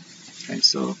sporophyte. Okay,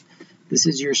 so this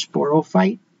is your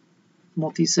sporophyte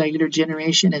multicellular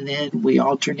generation, and then we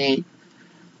alternate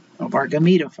of our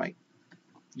gametophyte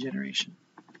generation.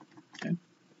 Okay.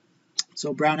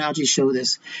 So brown algae show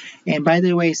this. And by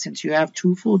the way, since you have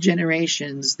two full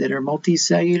generations that are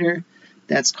multicellular,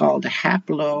 that's called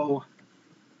haplodiplotic.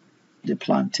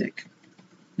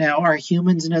 Now, are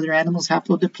humans and other animals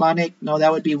haplodiplotic? No,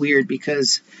 that would be weird,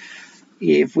 because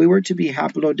if we were to be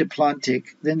haplodiplotic,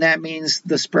 then that means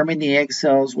the sperm and the egg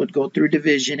cells would go through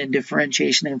division and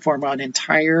differentiation and form an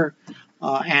entire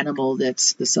animal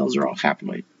that's the cells are all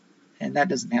haploid. And that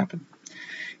doesn't happen.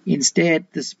 Instead,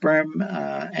 the sperm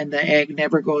and the egg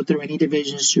never go through any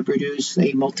divisions to produce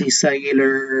a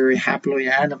multicellular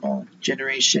haploid animal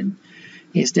generation.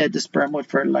 Instead, the sperm would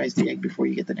fertilize the egg before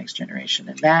you get the next generation.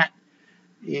 And that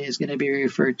is going to be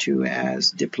referred to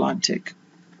as diplontic.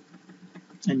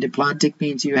 And diplontic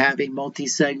means you have a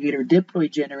multicellular diploid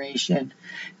generation.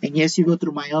 And yes, you go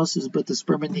through meiosis, but the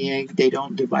sperm and the egg, they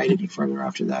don't divide any further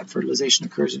after that. Fertilization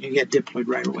occurs and you get diploid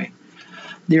right away.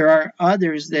 There are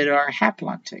others that are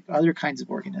haplontic, other kinds of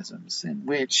organisms, in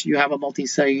which you have a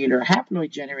multicellular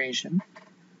haploid generation,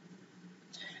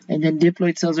 and then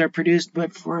diploid cells are produced,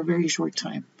 but for a very short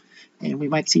time. And we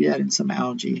might see that in some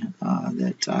algae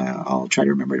that I'll try to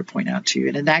remember to point out to you.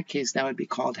 And in that case, that would be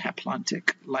called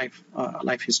haplontic life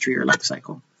history or life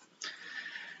cycle.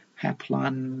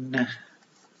 Haplon,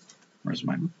 where's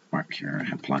my mark here?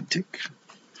 Haplontic.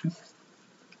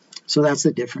 So that's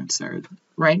the difference there.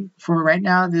 For right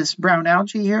now, this brown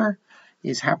algae here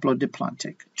is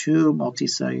haplodiplotic. Two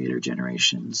multicellular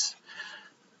generations.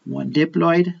 One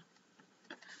diploid,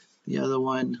 the other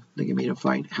one, the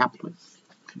gametophyte, haploid.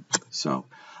 Okay. So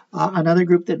another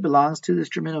group that belongs to the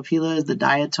Straminophila is the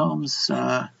diatoms.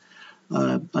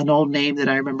 An old name that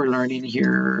I remember learning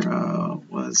here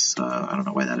was, I don't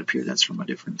know why that appeared. That's from a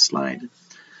different slide.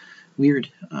 Weird.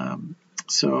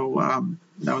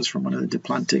 That was from one of the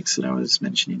diplontics that I was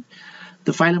mentioning.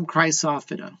 The phylum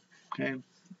Chrysophyta. Okay.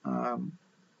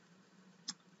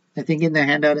 I think in the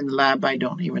handout in the lab, I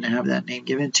don't even have that name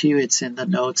given to you. It's in the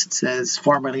notes. It says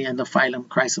formerly in the phylum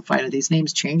Chrysophyta. These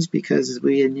names changed because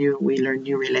we learned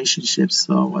new relationships,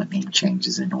 so a name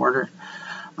changes in order.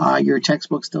 Your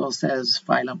textbook still says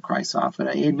phylum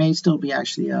Chrysophyta. It may still be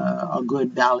actually a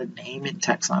good, valid name in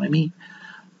taxonomy,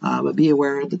 but be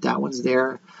aware that that one's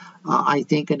there. I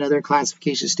think another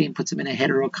classification scheme puts them in a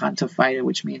heterocontophyta,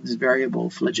 which means variable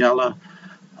flagella.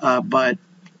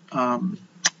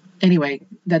 Anyway,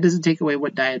 that doesn't take away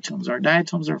what diatoms are.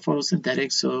 Diatoms are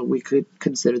photosynthetic, so we could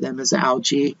consider them as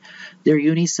algae. They're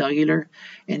unicellular,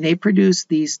 and they produce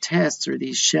these tests or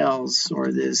these shells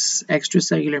or this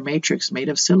extracellular matrix made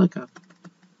of silica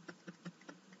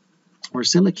or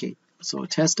silicate. So a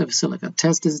test of silica.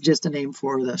 Test is just a name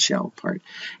for the shell part.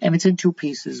 And it's in two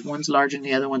pieces. One's larger and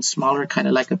the other one's smaller, kind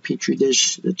of like a petri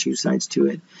dish, the two sides to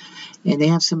it. And they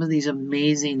have some of these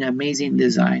amazing, amazing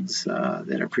designs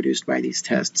that are produced by these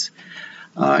tests.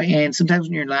 And sometimes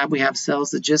in your lab, we have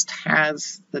cells that just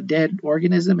has the dead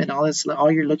organism, and all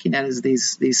you're looking at is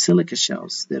these silica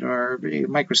shells that are very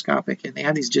microscopic, and they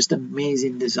have these just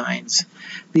amazing designs.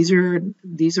 These are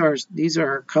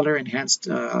color enhanced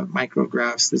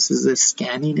micrographs. This is a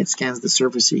scanning. It scans the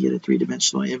surface, so you get a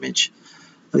three-dimensional image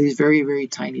of these very, very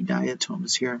tiny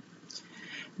diatoms here.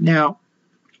 Now,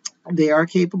 they are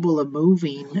capable of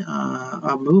moving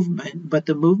a movement, but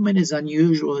the movement is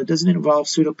unusual. It doesn't involve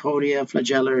pseudopodia,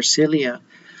 flagella, or cilia.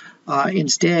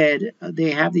 Instead,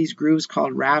 they have these grooves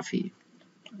called raphe.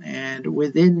 And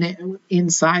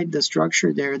inside the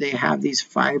structure there, they have these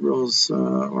fibrils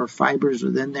or fibers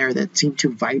within there that seem to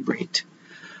vibrate.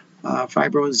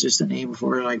 Fibro is just a name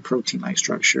for like protein-like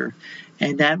structure.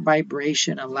 And that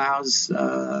vibration allows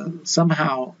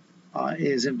somehow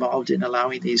is involved in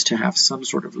allowing these to have some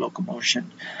sort of locomotion.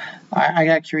 I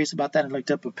got curious about that and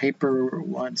looked up a paper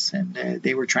once, and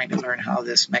they were trying to learn how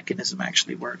this mechanism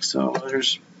actually works. So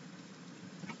there's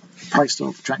probably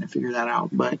still trying to figure that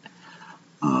out, but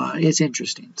it's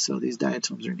interesting. So these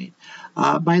diatoms are neat.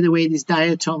 By the way, these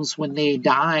diatoms, when they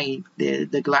die,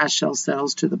 the glass shell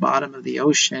settles to the bottom of the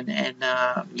ocean and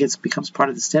becomes part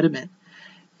of the sediment.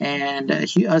 And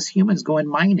us humans go and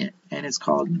mine it, and it's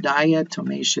called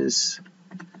diatomaceous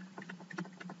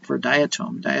for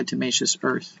diatom, diatomaceous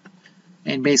earth.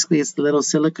 And basically it's the little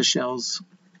silica shells.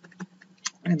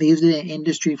 And they use it in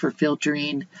industry for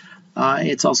filtering.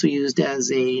 It's also used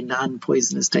as a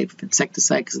non-poisonous type of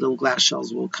insecticide because little glass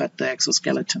shells will cut the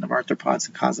exoskeleton of arthropods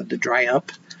and cause them to dry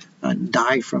up and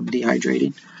die from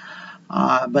dehydrating.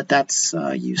 But that's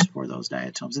used for those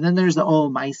diatoms. And then there's the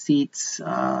oomycetes.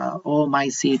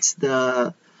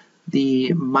 Oomycetes,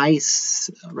 the mice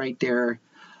right there,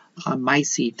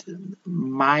 mycete.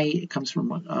 It comes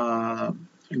from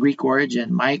Greek origin.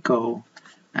 Myco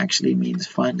actually means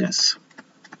fungus.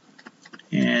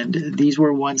 And these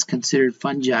were once considered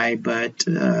fungi, but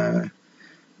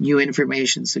new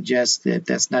information suggests that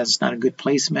that's not a good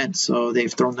placement, so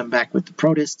they've thrown them back with the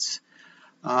protists.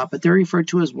 But they're referred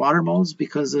to as water molds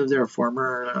because of their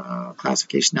former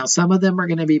classification. Now, some of them are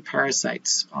going to be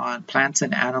parasites on plants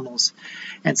and animals,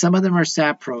 and some of them are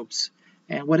saprobes.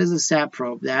 And what is a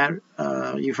saprobe? That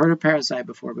you've heard of parasite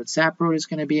before, but saprobe is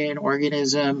going to be an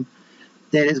organism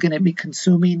that is going to be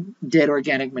consuming dead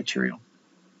organic material.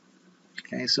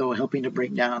 Okay, so helping to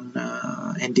break down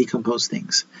and decompose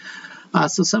things.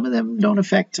 So some of them don't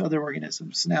affect other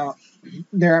organisms. Now,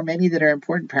 there are many that are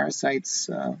important parasites.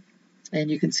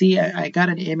 And you can see I got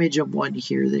an image of one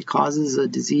here that causes a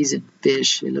disease in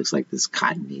fish. It looks like this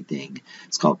cottony thing.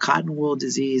 It's called cotton wool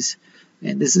disease.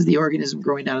 And this is the organism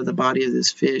growing out of the body of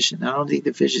this fish. And I don't think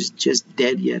the fish is just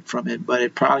dead yet from it, but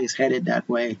it probably is headed that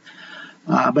way.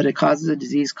 But it causes a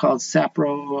disease called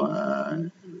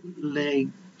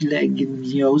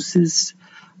saprolegioniosis.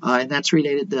 And that's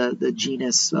related to the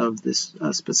genus of this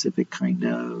specific kind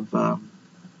of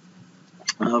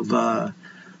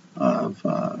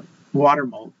water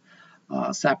mold.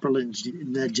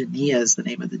 Saprolegionia is the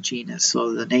name of the genus,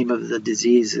 so the name of the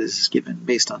disease is given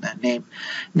based on that name.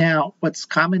 Now, what's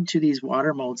common to these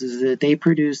water molds is that they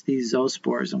produce these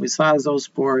zoospores, and we saw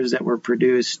zoospores that were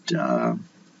produced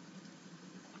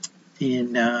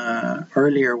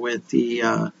earlier with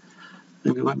the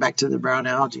we went back to the brown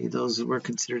algae. Those were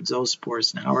considered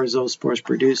zoospores. Now, our zoospores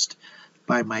produced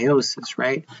by meiosis,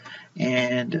 right?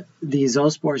 And these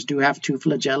zoospores do have two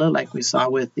flagella, like we saw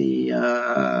with the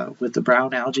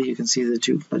brown algae. You can see the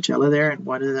two flagella there, and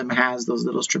one of them has those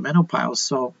little stromatophiles.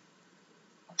 So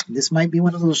this might be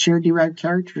one of those shared derived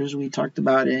characters we talked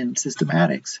about in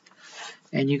systematics.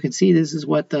 And you can see this is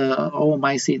what the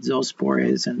oomycete zoospore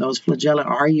is, and those flagella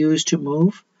are used to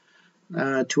move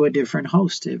to a different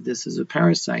host if this is a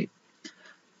parasite.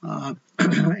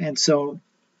 And so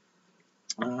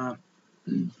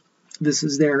this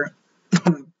is their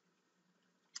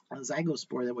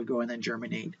zygospore that would go and then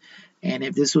germinate. And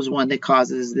if this was one that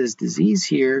causes this disease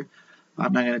here,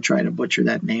 I'm not going to try to butcher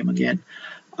that name again,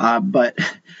 but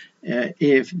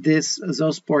if this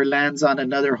zoospore lands on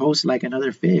another host like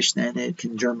another fish, then it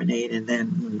can germinate and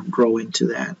then grow into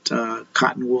that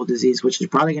cotton wool disease, which is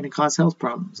probably going to cause health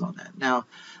problems on that. Now,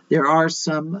 there are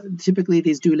some, typically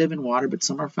these do live in water, but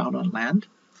some are found on land.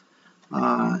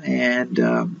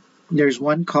 There's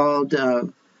one called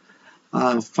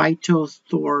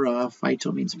Phytophthora.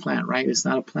 Phyto means plant, right? It's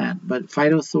not a plant, but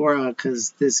Phytophthora,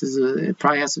 because it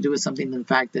probably has to do with something in the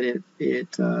fact that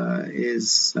it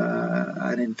is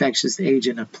an infectious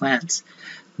agent of plants.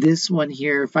 This one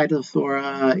here,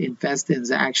 Phytophthora infestans,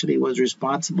 actually was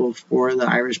responsible for the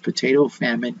Irish potato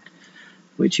famine,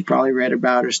 which you probably read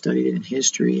about or studied in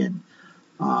history, and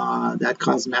that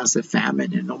caused massive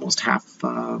famine, and almost half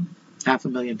a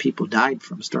million people died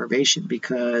from starvation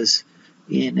because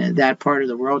in that part of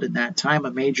the world in that time,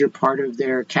 a major part of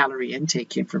their calorie intake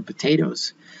came from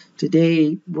potatoes.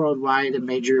 Today, worldwide, a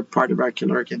major part of our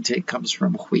caloric intake comes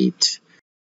from wheat.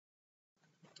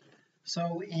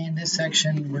 So in this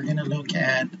section, we're going to look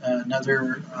at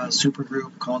another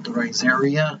supergroup called the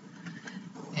Rhizaria.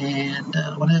 And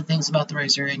one of the things about the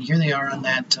Rhizaria, and here they are on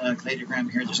that cladogram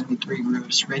here, there's going to be three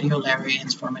groups: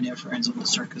 Radiolarians, Foraminiferans, and the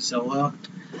Cercozoa.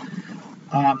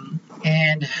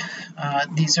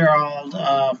 These are all,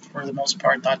 for the most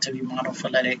part, thought to be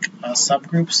monophyletic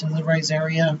subgroups of the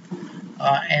Rhizaria.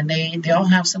 And they all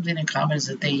have something in common, is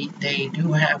that they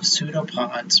do have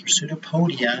pseudopods, or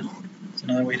pseudopodia, it's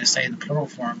another way to say the plural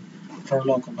form, for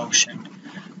locomotion.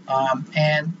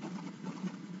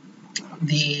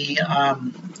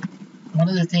 One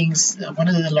of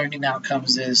the learning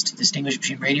outcomes is to distinguish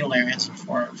between radiolarians and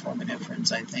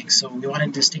foraminiferans, I think. So we want to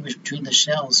distinguish between the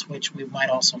shells, which we might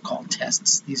also call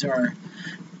tests. These are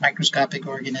microscopic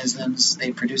organisms.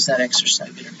 They produce that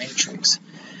extracellular matrix.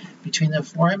 Between the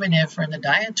foraminifer and the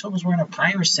diatoms, we're in a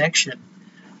prior section.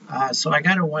 So I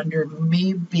got to wonder,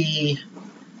 maybe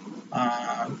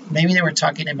they were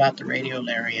talking about the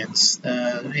radiolarians.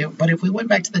 But if we went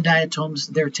back to the diatoms,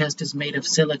 their test is made of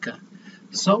silica.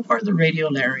 So are the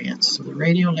radiolarians. So the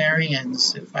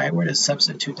radiolarians, if I were to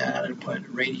substitute that out and put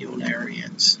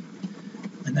radiolarians,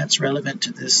 and that's relevant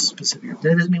to this specific group.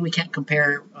 That doesn't mean we can't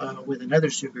compare with another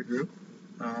supergroup,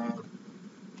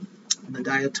 the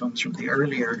diatoms from the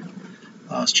earlier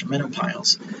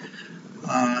stromatopiles.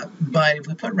 But if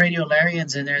we put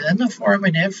radiolarians in there, then the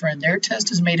foraminifera, their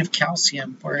test is made of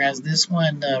calcium, whereas this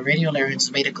one, the radiolarians,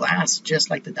 is made of glass, just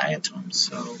like the diatoms.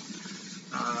 So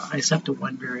I just have to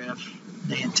wonder if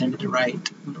they intended to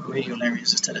write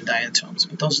radiolarians instead of diatoms.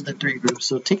 But those are the three groups.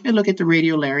 So taking a look at the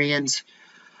radiolarians,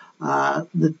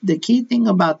 the key thing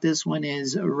about this one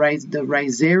is the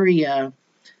Rhizaria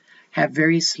have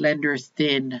very slender,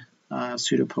 thin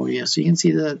pseudopodia. So you can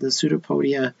see the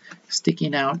pseudopodia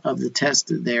sticking out of the test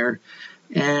there.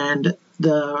 And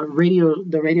the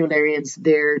radiolarians,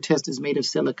 their test is made of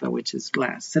silica, which is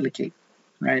glass, silicate,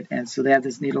 right? And so they have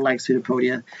this needle-like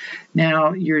pseudopodia.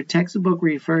 Now, your textbook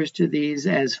refers to these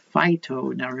as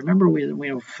phyto. Now, remember, we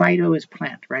know phyto is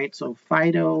plant, right? So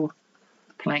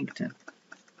phytoplankton,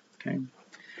 okay?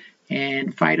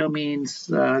 And phyto means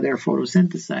they're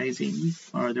photosynthesizing,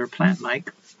 or they're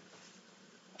plant-like.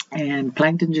 And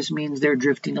plankton just means they're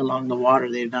drifting along the water.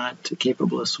 They're not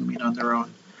capable of swimming on their own.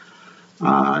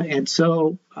 And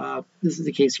so this is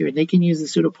the case here. They can use the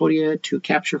pseudopodia to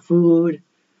capture food,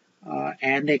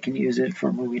 and they can use it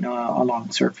for moving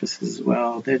along surfaces as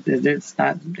well. It's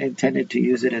not intended to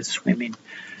use it as swimming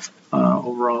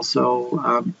overall.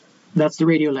 So that's the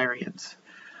radiolarians.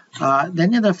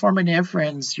 Then in the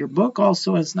foraminifera, your book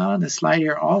also, it's not on the slide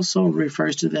here, also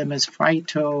refers to them as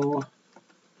phytoplankton.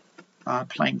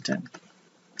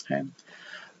 Okay.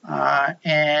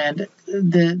 And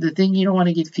the thing you don't want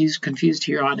to get confused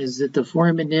here on is that the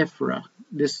foraminifera,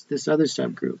 this other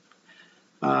subgroup,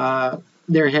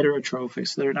 they're heterotrophic,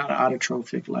 so they're not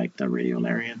autotrophic like the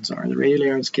radiolarians are. The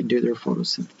radiolarians can do their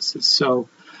photosynthesis. So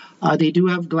they do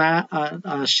have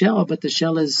a shell, but the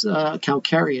shell is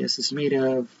calcareous. It's made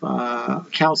of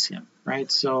calcium,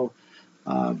 right? So,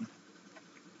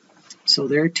 so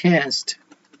their test,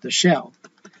 the shell,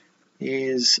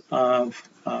 is of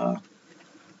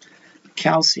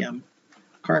calcium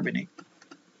carbonate.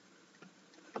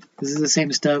 This is the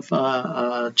same stuff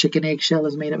a chicken egg shell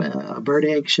is made of, a bird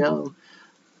egg shell.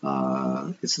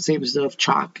 It's the same stuff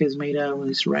chalk is made of. We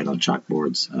used to write on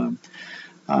chalkboards.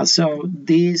 So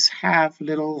these have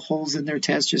little holes in their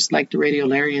test, just like the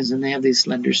radiolarians, and they have these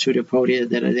slender pseudopodia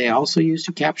that they also use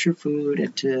to capture food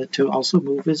and to also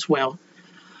move as well.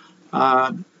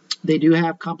 They do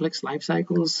have complex life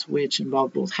cycles, which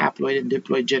involve both haploid and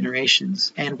diploid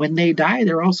generations. And when they die,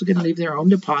 they're also going to leave their own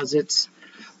deposits,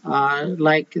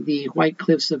 like the White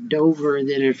Cliffs of Dover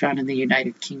that are found in the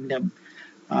United Kingdom.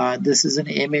 This is an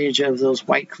image of those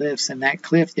white cliffs, and that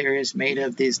cliff there is made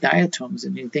of these diatoms.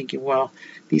 And you're thinking, well,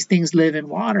 these things live in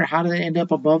water. How do they end up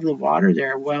above the water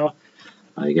there? Well,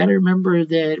 you got to remember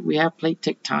that we have plate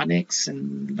tectonics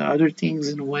and other things,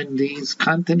 and when these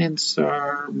continents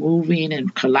are moving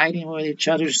and colliding with each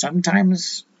other,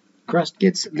 sometimes crust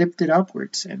gets lifted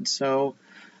upwards. And so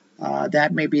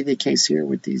that may be the case here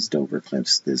with these Dover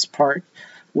cliffs. This part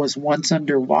was once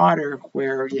underwater,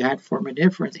 where you had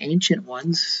foraminifera, ancient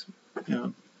ones,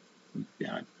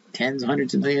 tens,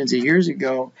 hundreds of millions of years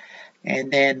ago, and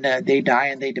then they die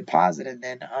and they deposit and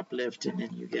then uplift, and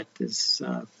then you get this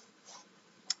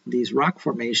these rock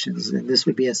formations, and this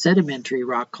would be a sedimentary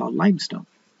rock called limestone.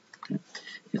 Okay?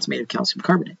 It's made of calcium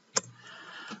carbonate.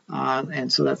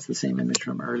 And so that's the same image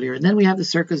from earlier. And then we have the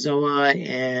Cercozoa,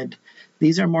 and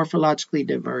these are morphologically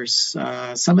diverse.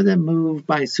 Some of them move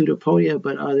by pseudopodia,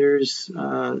 but others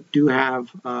do have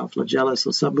flagella.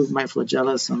 So some move by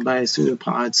flagella, some by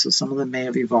pseudopods. So some of them may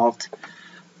have evolved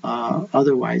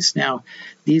otherwise. Now,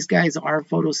 these guys are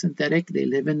photosynthetic. They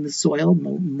live in the soil,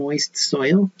 moist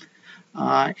soil.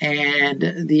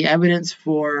 And the evidence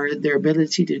for their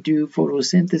ability to do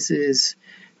photosynthesis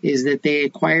is that they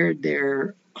acquired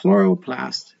their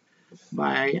chloroplast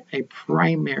by a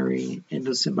primary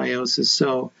endosymbiosis.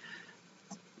 So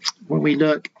when we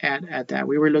look at that,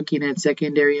 we were looking at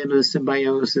secondary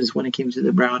endosymbiosis when it came to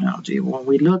the brown algae. When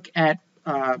we look at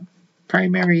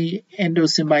primary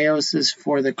endosymbiosis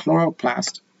for the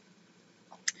chloroplast,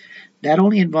 that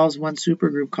only involves one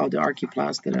supergroup called the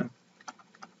Archaeplastida.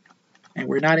 And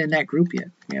we're not in that group yet.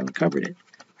 We haven't covered it.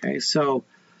 Okay, so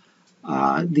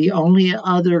the only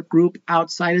other group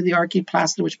outside of the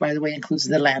Archaeplastida, which by the way includes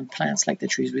the land plants like the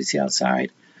trees we see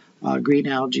outside, green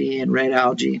algae and red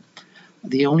algae.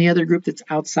 The only other group that's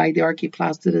outside the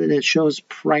Archaeplastida that shows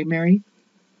primary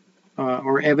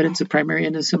or evidence of primary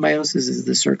endosymbiosis is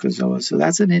the Cercozoa. So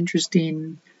that's an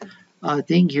interesting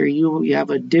thing here. You have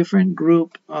a different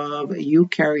group of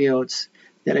eukaryotes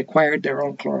that acquired their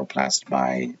own chloroplast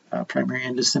by primary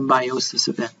endosymbiosis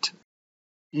event.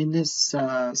 In this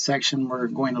section, we're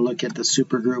going to look at the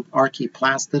supergroup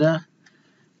Archaeplastida.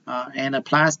 And a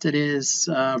plastid is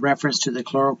reference to the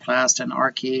chloroplast, and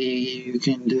archae you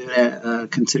can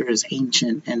consider as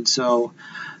ancient. And so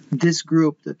this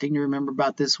group, the thing to remember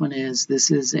about this one is this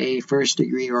is a first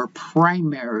degree or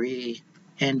primary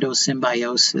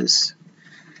endosymbiosis.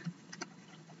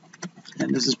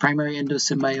 And this is primary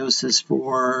endosymbiosis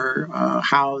for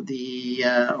how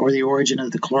or the origin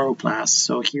of the chloroplast.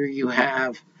 So here you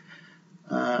have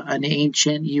an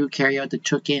ancient eukaryote that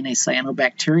took in a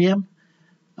cyanobacterium.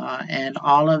 And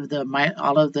all of the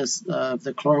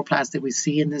chloroplasts that we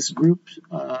see in this group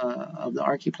of the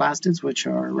archaeplastids, which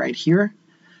are right here,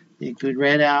 they include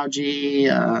red algae,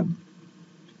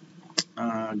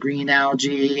 green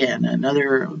algae, and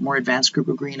another more advanced group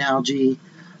of green algae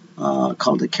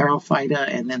called the Charophyta,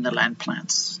 and then the land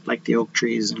plants like the oak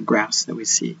trees and grass that we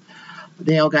see.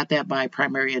 They all got that by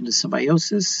primary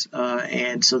endosymbiosis,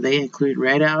 and so they include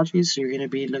red algae. So you're going to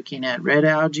be looking at red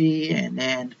algae, and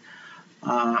then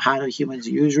how do humans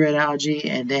use red algae,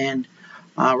 and then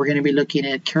we're going to be looking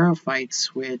at charophytes,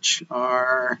 which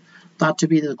are thought to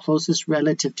be the closest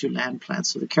relative to land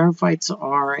plants. So the charophytes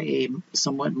are a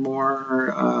somewhat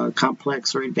more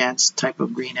complex or advanced type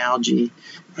of green algae,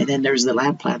 and then there's the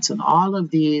land plants, and all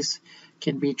of these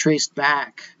can be traced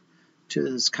back to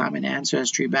this common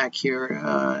ancestry back here,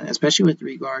 especially with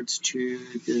regards to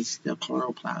the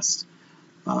chloroplast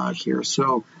here.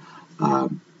 So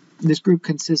this group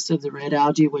consists of the red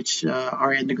algae, which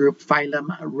are in the group phylum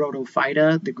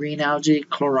Rhodophyta, the green algae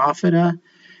Chlorophyta,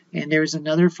 and there's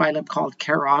another phylum called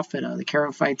Charophyta. The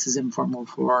charophytes is informal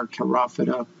for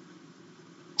Charophyta.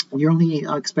 You're only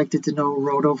expected to know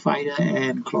Rhodophyta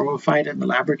and Chlorophyta in the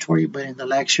laboratory, but in the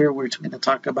lecture we're going to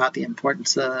talk about the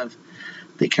importance of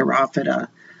the Charophyta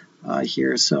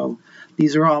here. So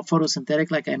these are all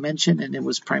photosynthetic, like I mentioned, and it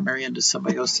was primary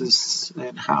endosymbiosis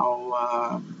and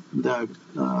how the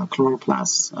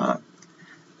chloroplasts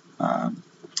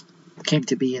came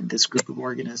to be in this group of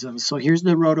organisms. So here's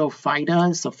the Rhodophyta,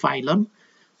 it's a phylum.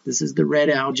 This is the red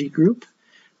algae group,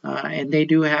 and they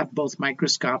do have both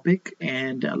microscopic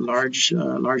and large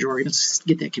organisms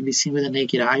that can be seen with the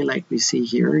naked eye, like we see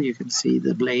here. You can see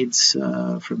the blades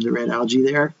from the red algae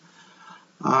there.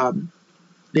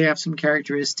 They have some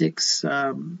characteristics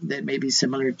that may be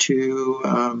similar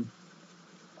to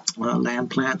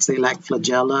land plants. They lack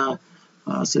flagella,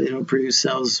 so they don't produce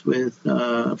cells with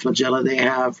flagella.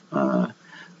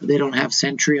 They don't have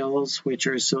centrioles, which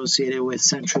are associated with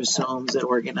centrosomes that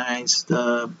organize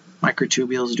the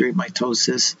microtubules during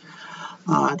mitosis.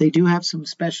 They do have some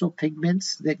special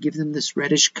pigments that give them this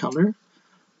reddish color.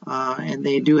 And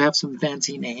they do have some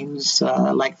fancy names,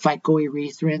 like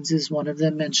phycoerythrins is one of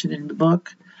them mentioned in the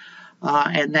book.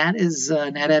 And that is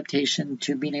an adaptation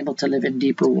to being able to live in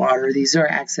deeper water. These are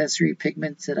accessory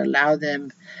pigments that allow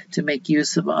them to make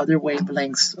use of other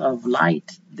wavelengths of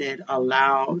light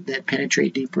that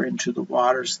penetrate deeper into the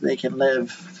water, so they can live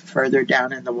further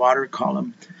down in the water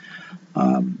column.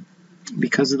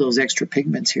 Because of those extra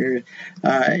pigments here,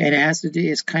 and it has to do,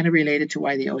 it's kind of related to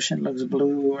why the ocean looks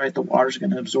blue, right? The water's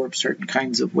going to absorb certain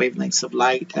kinds of wavelengths of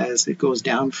light as it goes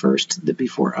down first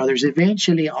before others.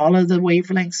 Eventually, all of the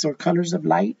wavelengths or colors of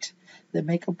light that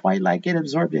make up white light get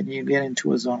absorbed, and you get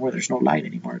into a zone where there's no light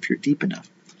anymore if you're deep enough.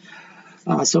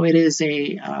 So it is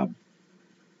a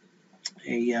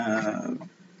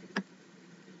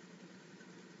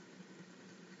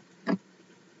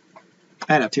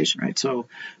adaptation, right? So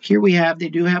here they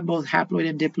do have both haploid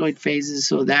and diploid phases,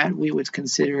 so that we would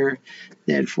consider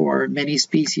that for many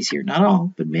species here, not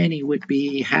all, but many would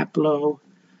be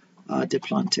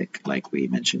haplodiplontic, like we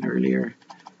mentioned earlier.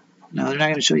 Now, they're not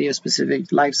going to show you a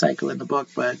specific life cycle in the book,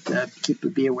 but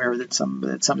be aware that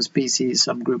some species,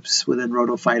 some groups within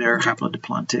Rhodophyta are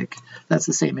haplodiplontic. That's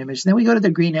the same image. Then we go to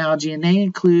the green algae, and they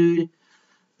include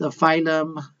the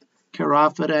phylum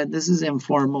Charophyta, and this is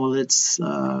informal. It's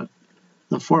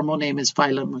the formal name is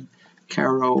phylum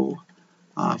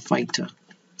Charophyta,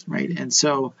 right? And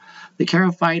so the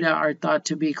Charophyta are thought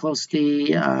to be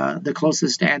closely the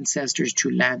closest ancestors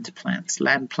to land plants.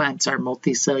 Land plants are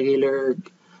multicellular,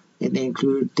 and they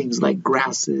include things like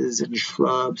grasses and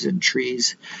shrubs and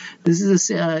trees. This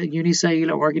is a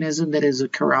unicellular organism that is a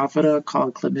Charophyta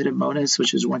called Chlamydomonas,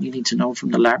 which is one you need to know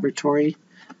from the laboratory.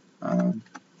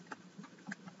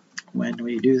 When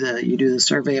you do the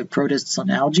survey of protists on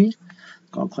algae,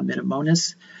 called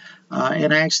Chlamydomonas.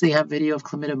 And I actually have video of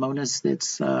Chlamydomonas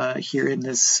that's here in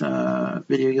this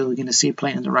video you're going to see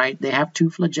playing on the right. They have two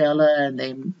flagella, and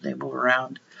they move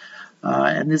around.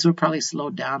 And this will probably slow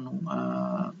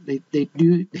down. They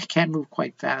can move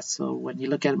quite fast. So when you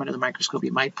look at them under the microscope,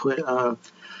 you might put a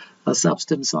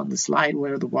substance on the slide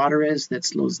where the water is that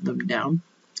slows them down.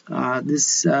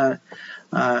 These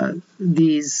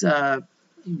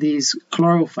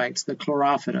chlorophytes, the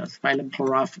chlorophyta, phylum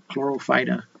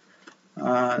chlorophyta,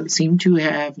 seem to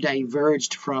have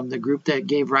diverged from the group that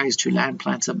gave rise to land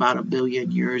plants about 1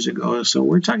 billion years ago. So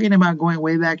we're talking about going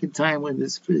way back in time when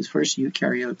this first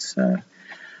eukaryotes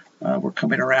were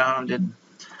coming around, and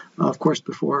of course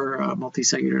before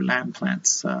multicellular land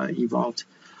plants evolved.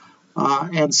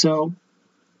 And so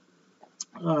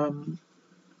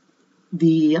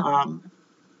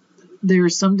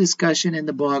there's some discussion in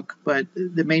the book, but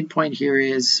the main point here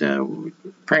is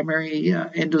primary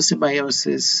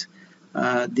endosymbiosis.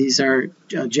 These are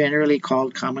commonly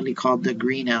called the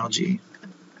green algae.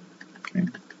 Okay.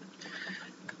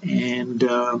 And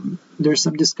there's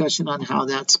some discussion on how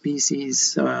that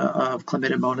species of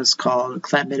Chlamydomonas, called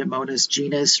Chlamydomonas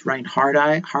genus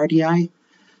reinhardtii,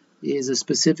 is a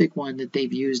specific one that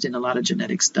they've used in a lot of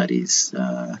genetic studies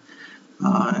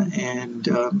and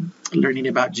learning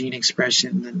about gene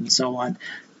expression and so on.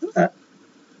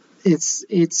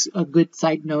 It's a good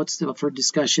side note for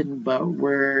discussion, but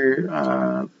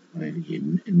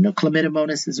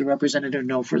Chlamydomonas is a representative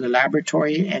node for the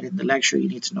laboratory, and in the lecture you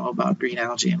need to know about green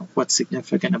algae and what's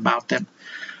significant about them.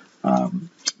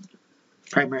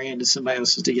 Primary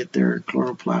endosymbiosis to get their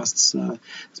chloroplasts.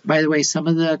 By the way, some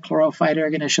of the chlorophyta are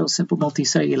going to show simple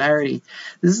multicellularity.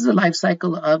 This is the life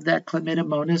cycle of that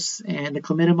Chlamydomonas, and the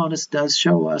Chlamydomonas does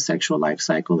show a sexual life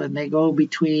cycle, and they go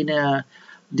between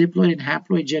diploid and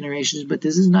haploid generations, but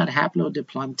this is not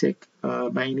haplodiploidic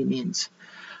by any means.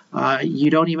 You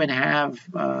don't even have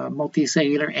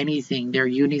multicellular anything. They're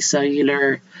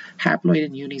unicellular haploid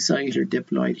and unicellular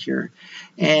diploid here.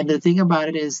 And the thing about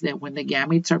it is that when the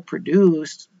gametes are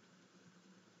produced,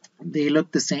 they look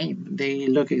the same. They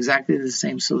look exactly the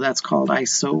same. So that's called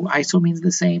iso. Iso means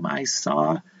the same.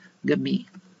 Isogamy.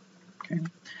 Okay.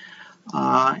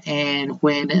 And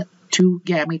when two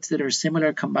gametes that are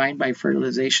similar combined by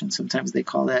fertilization, sometimes they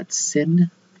call that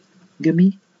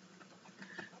syngamy.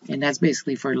 And that's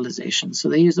basically fertilization. So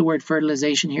they use the word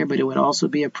fertilization here, but it would also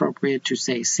be appropriate to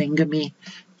say syngamy.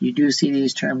 You do see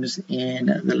these terms in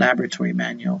the laboratory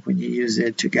manual when you use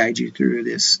it to guide you through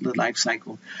the life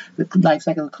cycle. The life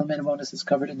cycle of Chlamydomonas is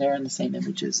covered in there, and the same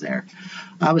images there.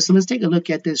 So let's take a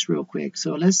look at this real quick.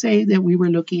 So let's say that we were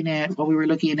looking at what we were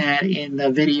looking at in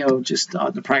the video just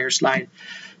on the prior slide.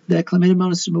 The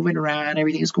Chlamydomonas is moving around,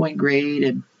 everything is going great,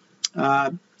 and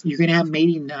you're going to have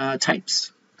mating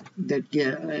types that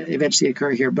eventually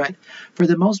occur here. But for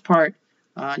the most part,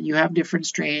 you have different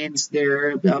strains.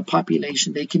 Their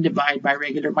population, they can divide by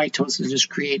regular mitosis, just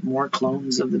create more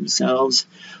clones of themselves.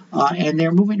 And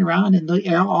they're moving around, and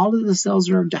all of the cells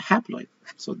are haploid.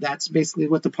 So that's basically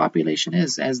what the population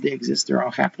is. As they exist, they're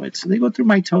all haploid. So they go through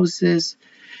mitosis,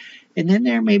 and then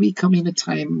there may be coming a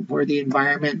time where the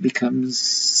environment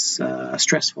becomes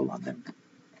stressful on them.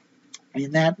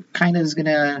 And that kind of is going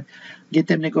to get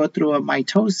them to go through a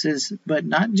mitosis, but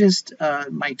not just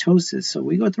mitosis. So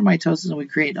we go through mitosis and we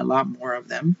create a lot more of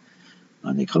them.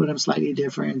 They code them slightly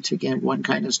different to get one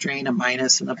kind of strain, a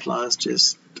minus and a plus,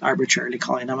 just arbitrarily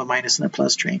calling them a minus and a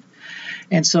plus strain.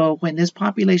 And so when this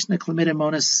population of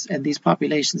Chlamydomonas and these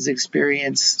populations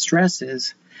experience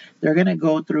stresses, they're going to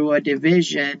go through a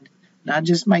division, not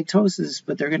just mitosis,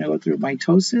 but they're going to go through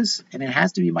mitosis, and it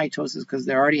has to be mitosis because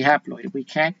they're already haploid. We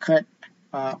can't cut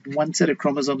one set of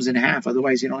chromosomes in half,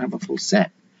 otherwise you don't have a full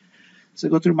set. So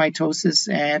go through mitosis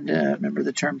and, remember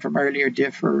the term from earlier,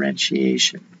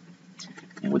 differentiation.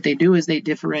 And what they do is they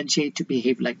differentiate to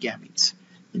behave like gametes.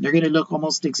 And they're going to look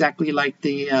almost exactly like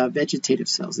the vegetative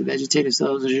cells. The vegetative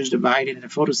cells are just divided and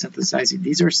photosynthesizing.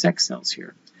 These are sex cells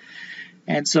here.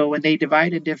 And so when they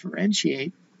divide and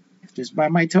differentiate, just by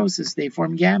mitosis, they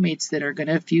form gametes that are going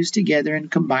to fuse together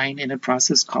and combine in a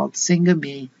process called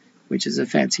syngamy, which is a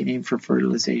fancy name for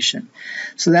fertilization.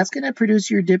 So that's going to produce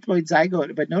your diploid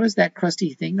zygote. But notice that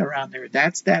crusty thing around there.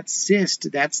 That's that cyst.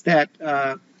 That's that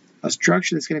a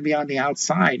structure that's going to be on the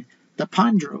outside. The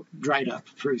pond dried up,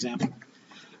 for example.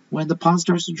 When the pond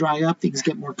starts to dry up, things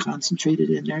get more concentrated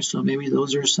in there. So maybe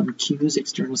those are some cues,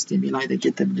 external stimuli that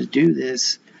get them to do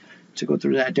this, to go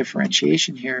through that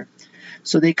differentiation here.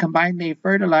 So they combine, they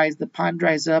fertilize, the pond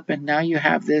dries up, and now you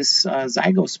have this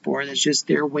zygospore that's just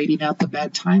there waiting out the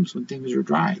bad times when things are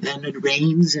dry. Then it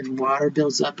rains and water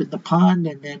builds up in the pond,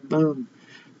 and then boom,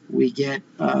 we get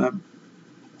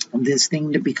this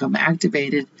thing to become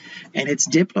activated, and it's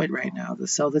diploid right now, the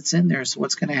cell that's in there. So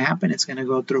what's going to happen? It's going to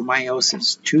go through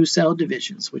meiosis, 2 cell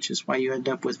divisions, which is why you end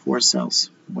up with 4 cells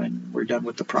when we're done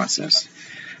with the process.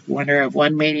 One are of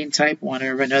one mating type, one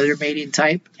are of another mating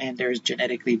type, and they're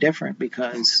genetically different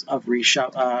because of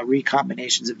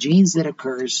recombinations of genes that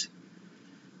occurs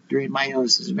during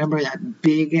meiosis. Remember that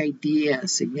big idea,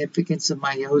 significance of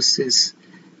meiosis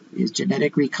is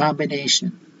genetic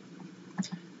recombination.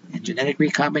 And genetic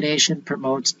recombination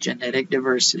promotes genetic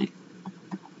diversity.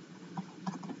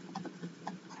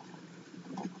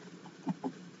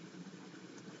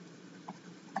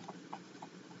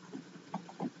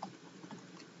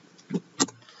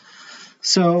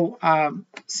 So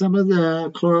some of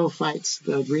the chlorophytes,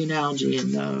 the green algae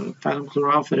in the phylum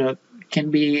Chlorophyta, can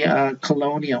be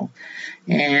colonial,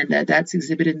 and that's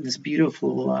exhibited in this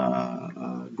beautiful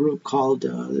group called,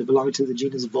 they belong to the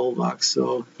genus Volvox.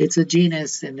 So it's a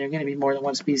genus, and there are going to be more than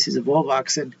one species of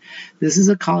Volvox, and this is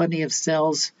a colony of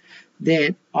cells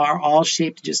that are all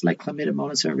shaped just like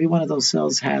Chlamydomonas. So every one of those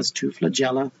cells has 2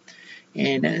 flagella,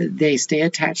 and they stay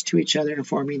attached to each other,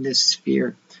 forming this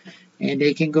sphere. And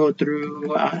they can go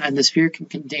through, and the sphere can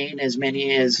contain as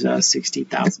many as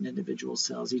 60,000 individual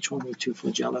cells, each one with 2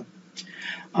 flagella.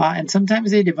 And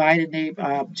sometimes they divide, and they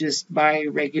just by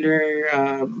regular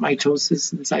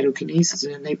mitosis and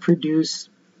cytokinesis, and they produce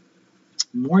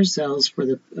more cells for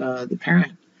the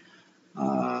parent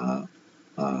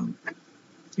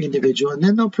individual. And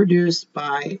then they'll produce,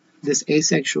 by this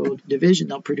asexual division,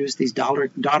 they'll produce these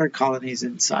daughter colonies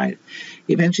inside.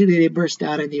 Eventually they burst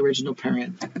out and the original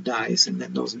parent dies, and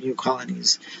then those new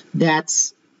colonies.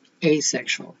 That's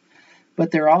asexual.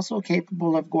 But they're also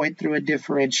capable of going through a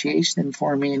differentiation and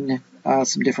forming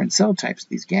some different cell types,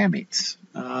 these gametes.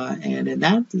 And in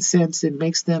that sense, it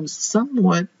makes them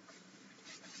somewhat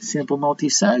simple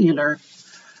multicellular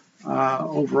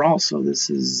overall. So this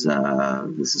is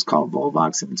called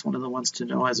Volvox, and it's one of the ones to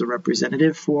know as a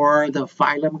representative for the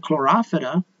phylum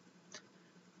Chlorophyta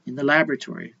in the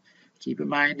laboratory. Keep in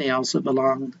mind they also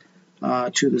belong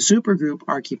to the supergroup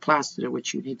Archaeplastida,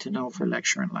 which you need to know for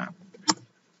lecture and lab.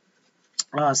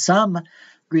 Some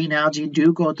green algae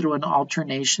do go through an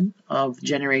alternation of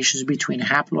generations between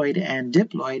haploid and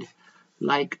diploid,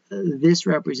 like this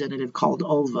representative called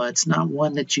ulva. It's not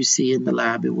one that you see in the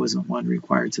lab. It wasn't one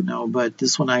required to know, but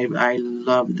this one, I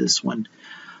love this one.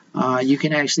 You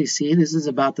can actually see this is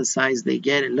about the size they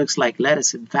get. It looks like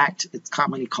lettuce. In fact, it's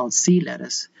commonly called sea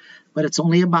lettuce, but it's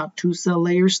only about 2 cell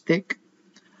layers thick.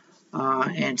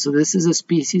 And so this is a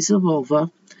species of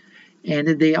ulva. And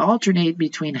they alternate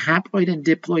between haploid and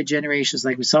diploid generations,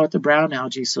 like we saw with the brown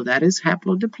algae. So that is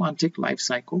haplodiplontic life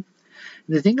cycle.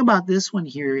 And the thing about this one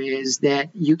here is that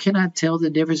you cannot tell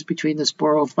the difference between the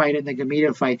sporophyte and the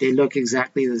gametophyte. They look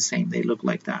exactly the same. They look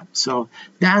like that. So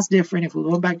that's different. If we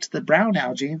go back to the brown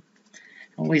algae,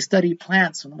 when we study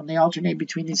plants, when they alternate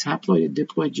between these haploid and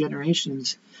diploid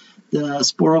generations, the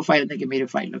sporophyte and the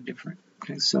gametophyte look different.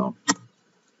 Okay, so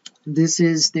this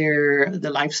is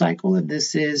the life cycle, and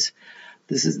this is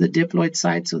the diploid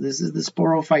side. So this is the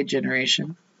sporophyte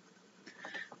generation,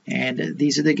 and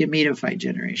these are the gametophyte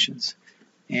generations.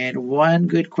 And one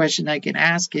good question I can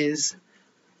ask is,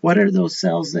 what are those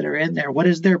cells that are in there? What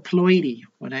is their ploidy?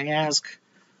 When I ask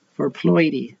for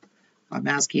ploidy, I'm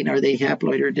asking, are they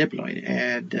haploid or diploid?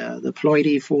 And the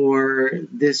ploidy for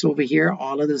this over here,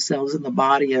 all of the cells in the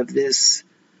body of this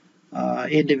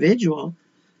individual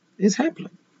is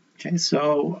haploid. Okay,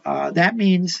 so that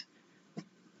means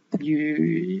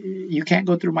you can't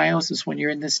go through meiosis when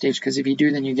you're in this stage, because if you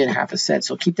do, then you get half a set.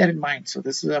 So keep that in mind. So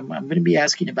this is I'm going to be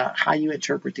asking about how you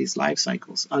interpret these life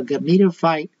cycles. A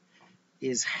gametophyte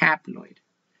is haploid,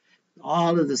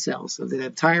 all of the cells of the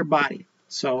entire body.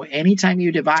 So anytime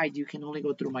you divide, you can only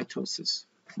go through mitosis.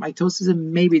 Mitosis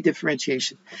and maybe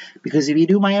differentiation, because if you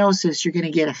do meiosis, you're going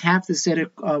to get half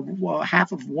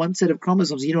of one set of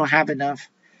chromosomes. You don't have enough.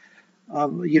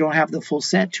 You don't have the full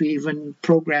set to even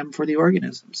program for the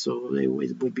organism. So they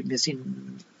would be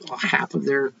missing half of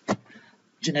their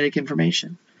genetic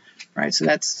information. Right? So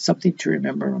that's something to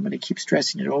remember. I'm going to keep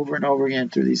stressing it over and over again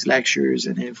through these lectures.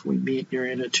 And if we meet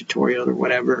during a tutorial or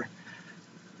whatever,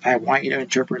 I want you to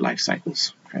interpret life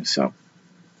cycles. Okay? So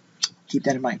keep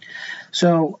that in mind.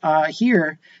 So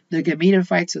here, the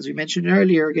gametophytes, as we mentioned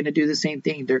earlier, are going to do the same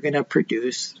thing. They're going to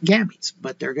produce gametes,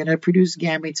 but they're going to produce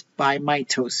gametes by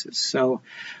mitosis. So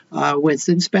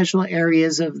within special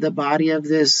areas of the body of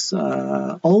this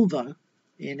ulva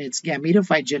in its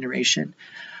gametophyte generation,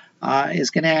 is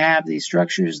going to have these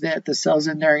structures that the cells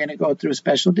in there are going to go through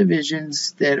special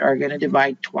divisions that are going to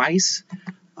divide twice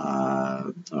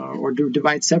or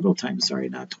divide several times, sorry,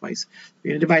 not twice.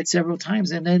 They're going to divide several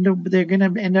times, and then they're going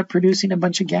to end up producing a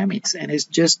bunch of gametes. And it's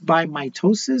just by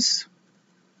mitosis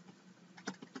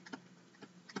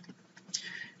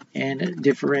and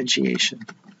differentiation.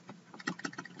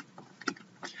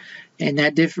 And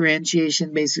that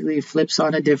differentiation basically flips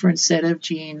on a different set of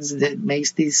genes that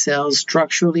makes these cells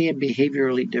structurally and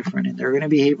behaviorally different. And they're going to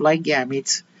behave like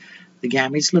gametes. The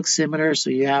gametes look similar, so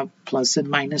you have plus and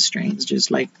minus strains,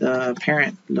 just like the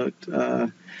parent looked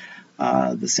the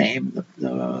same,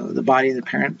 the body of the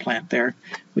parent plant there,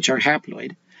 which are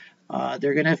haploid.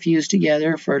 They're going to fuse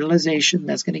together, fertilization.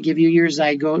 That's going to give you your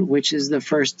zygote, which is the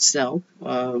first cell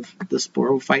of the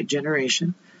sporophyte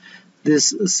generation.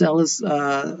 This cell is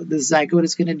this zygote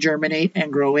is going to germinate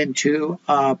and grow into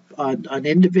an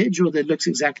individual that looks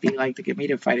exactly like the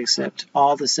gametophyte, except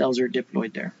all the cells are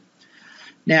diploid there.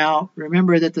 Now,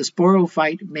 remember that the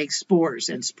sporophyte makes spores,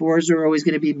 and spores are always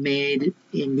going to be made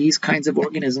in these kinds of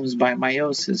organisms by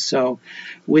meiosis. So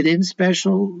within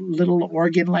special little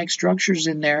organ-like structures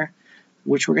in there,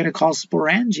 which we're going to call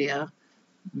sporangia,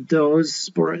 the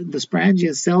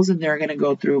sporangia cells in there are going to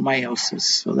go through meiosis.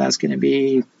 So that's going to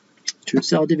be 2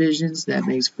 cell divisions. That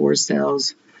makes 4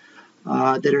 cells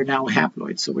that are now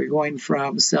haploid. So we're going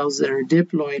from cells that are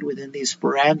diploid within these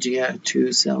sporangia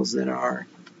to cells that are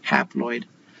haploid.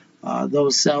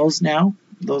 Those cells now,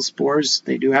 those spores,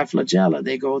 they do have flagella.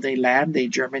 They land, they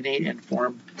germinate, and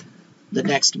form the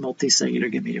next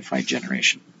multicellular gametophyte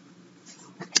generation.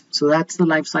 So that's the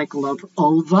life cycle of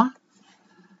ulva,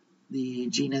 the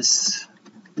genus,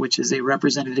 which is a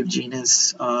representative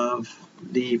genus of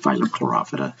the phylum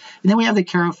Chlorophyta. And then we have the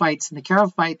charophytes. And the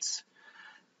charophytes,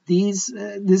 this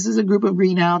is a group of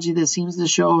green algae that seems to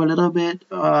show a little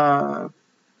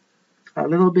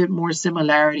bit more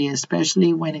similarity,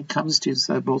 especially when it comes to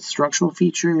both structural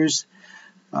features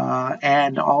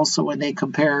and also when they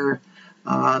compare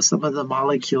some of the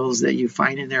molecules that you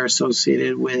find in there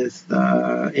associated with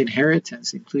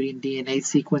inheritance, including DNA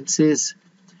sequences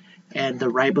and the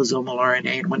ribosomal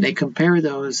RNA. And when they compare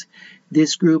those,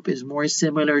 this group is more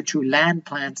similar to land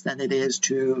plants than it is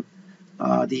to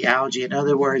the algae. In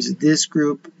other words, this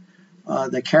group,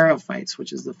 the charophytes,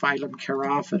 which is the phylum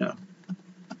Charophyta,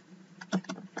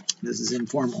 this is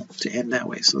informal to end that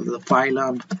way. So the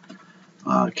phylum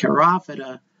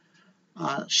Charophyta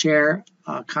share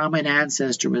a common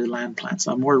ancestor with land plants,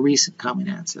 a more recent common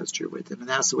ancestor with them, and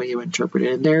that's the way you interpret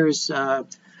it. And there's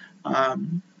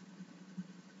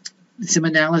some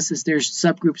analysis. There's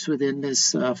subgroups within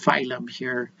this phylum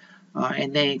here,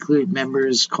 and they include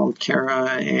members called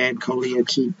Chara and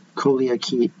Coleochaeta,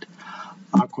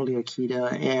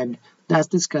 and that's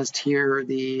discussed here.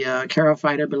 The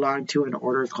Charophyta belong to an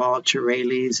order called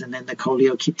Chirales, and then the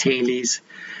Coleochaetales.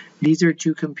 These are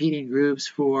 2 competing groups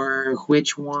for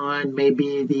which one may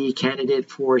be the candidate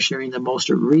for sharing the most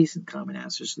recent common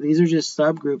ancestor. So these are just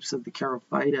subgroups of the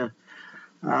Charophyta.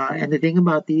 And the thing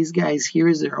about these guys here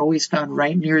is they're always found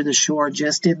right near the shore,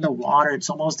 just in the water. It's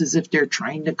almost as if they're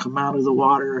trying to come out of the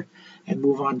water and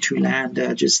move on to land,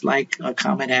 just like a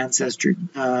common ancestor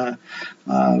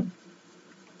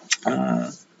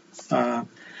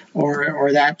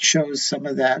or that shows some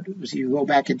of that. As you go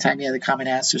back in time, you have the common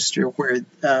ancestor where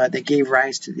they gave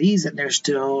rise to these, and they're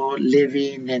still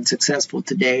living and successful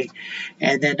today.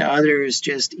 And then others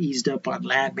just eased up on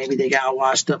land. Maybe they got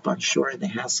washed up on shore, and they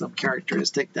have some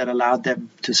characteristic that allowed them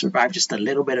to survive just a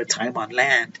little bit of time on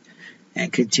land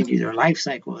and continue their life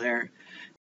cycle there.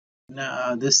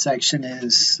 This section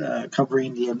is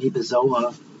covering the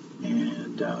Amoebozoa,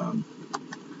 and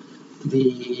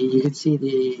you can see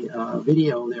the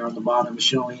video there on the bottom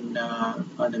showing an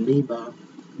amoeba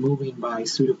moving by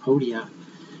pseudopodia,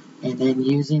 and then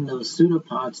using those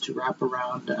pseudopods to wrap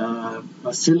around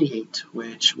a ciliate,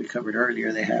 which we covered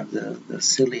earlier. They have the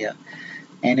cilia,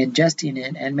 and ingesting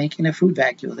it and making a food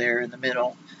vacuole there in the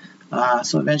middle.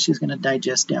 So eventually it's going to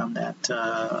digest down that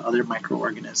other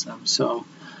microorganism. So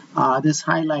this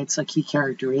highlights a key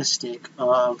characteristic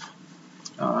of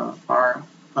our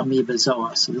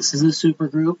Amoebozoa. So this is a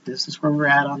supergroup. This is where we're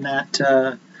at on that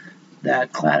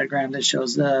cladogram that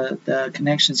shows the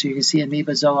connection. So you can see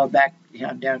Amoebozoa back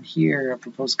down here, a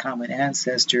proposed common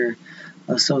ancestor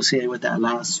associated with that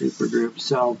last supergroup.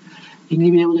 So you need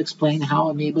to be able to explain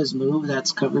how amoebas move.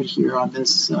 That's covered here on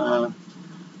this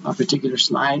particular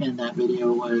slide, and that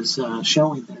video was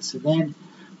showing this. And then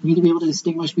we need to be able to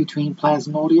distinguish between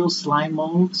plasmodial slime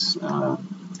molds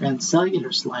and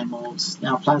cellular slime molds.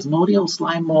 Now, plasmodial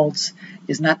slime molds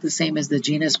is not the same as the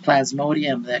genus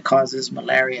Plasmodium that causes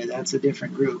malaria. That's a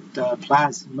different group. The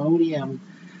Plasmodium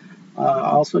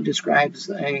also describes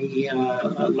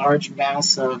a large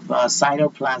mass of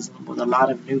cytoplasm with a lot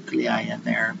of nuclei in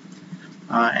there.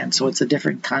 And so it's a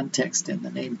different context, and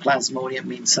the name Plasmodium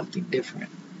means something different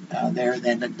there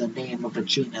than the name of a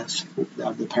genus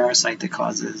of the parasite that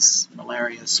causes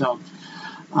malaria. So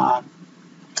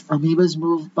amoebas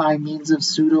move by means of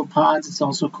pseudopods. It's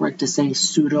also correct to say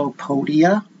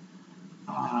pseudopodia.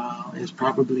 Is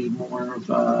probably more of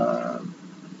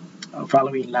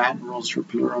following Latin rules for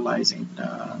pluralizing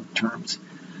terms.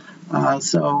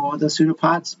 So the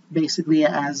pseudopods basically,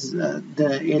 as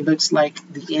it looks like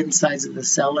the insides of the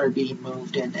cell are being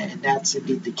moved, and that's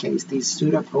indeed the case. These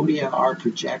pseudopodia are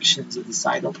projections of the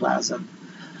cytoplasm.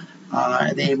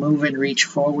 They move and reach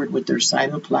forward with their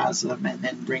cytoplasm and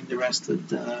then bring the rest of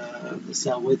the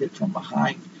cell with it from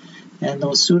behind. And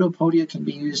those pseudopodia can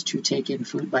be used to take in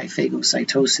food by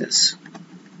phagocytosis.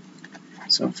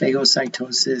 So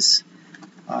phagocytosis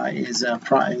is a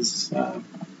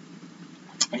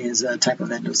type of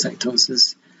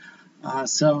endocytosis.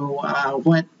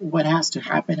 What has to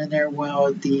happen in there?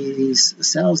 Well, these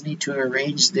cells need to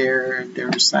arrange their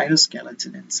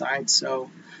cytoskeleton inside. So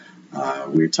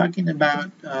we're talking about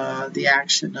the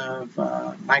action of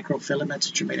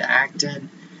microfilaments, which are made of actin,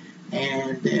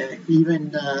 and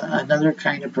even another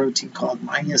kind of protein called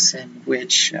myosin,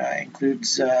 which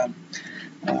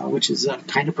is a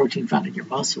kind of protein found in your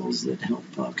muscles that help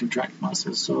contract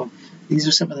muscles. So these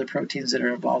are some of the proteins that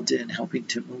are involved in helping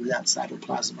to move that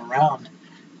cytoplasm around,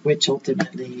 which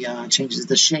ultimately changes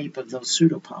the shape of those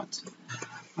pseudopods.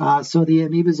 So the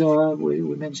Amoebozoa, we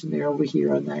mentioned there over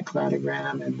here on that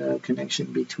cladogram, and the connection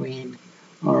between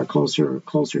our closer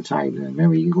type. And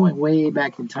remember, you're going way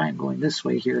back in time, going this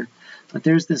way here. But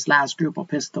there's this last group,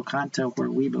 Opisthokonta, where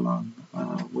we belong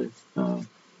with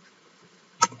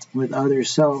others.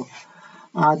 So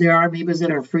there are amoebas that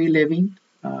are free living,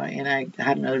 and I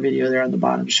had another video there on the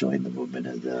bottom showing the movement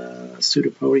of the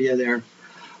pseudopodia there.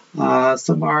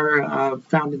 Some are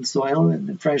found in soil and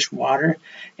in fresh water,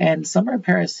 and some are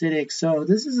parasitic. So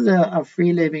this is a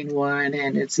free-living one,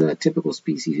 and it's a typical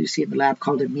species you see in the lab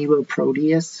called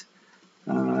Amoebozoa.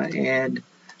 And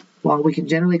while we can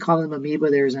generally call them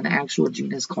amoeba, there's an actual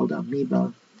genus called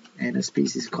amoeba and a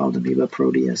species called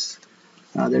Amoebozoa.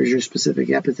 There's your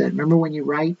specific epithet. Remember, when you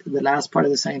write the last part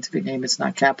of the scientific name, it's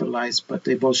not capitalized, but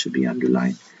they both should be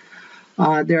underlined.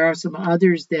 There are some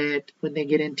others that, when they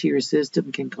get into your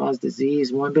system, can cause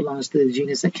disease. One belongs to the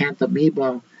genus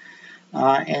Acanthamoeba,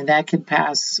 and that can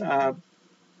pass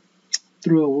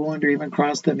through a wound or even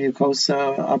cross the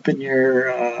mucosa up in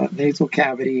your nasal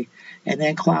cavity, and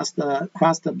then cross the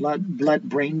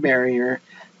blood-brain barrier,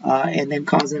 and then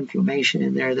cause inflammation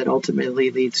in there that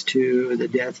ultimately leads to the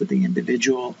death of the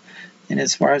individual. And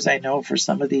as far as I know, for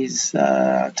some of these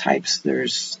types,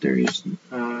 there's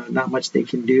not much they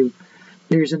can do.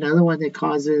 There's another one that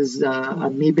causes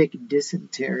amoebic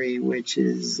dysentery, which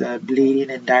is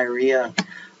bleeding and diarrhea.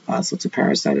 So it's a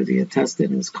parasite of the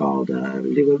intestine. It's called,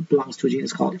 it belongs to a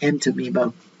genus called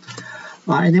Entamoeba.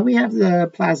 And then we have the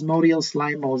plasmodial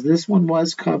slime molds. This one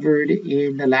was covered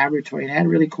in the laboratory, and I had a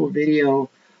really cool video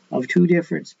of two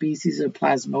different species of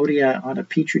plasmodia on a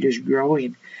petri dish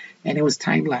growing, and it was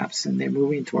time-lapse, and they're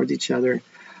moving towards each other.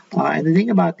 And the thing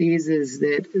about these is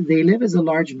that they live as a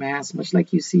large mass, much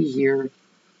like you see here.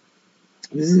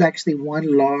 This is actually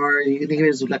one large, you can think of it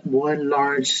as like one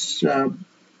large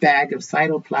bag of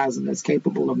cytoplasm that's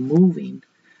capable of moving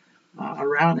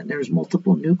around, and there's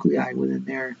multiple nuclei within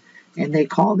there. And they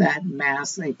call that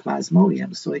mass a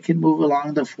plasmodium. So it can move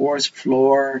along the forest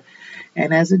floor,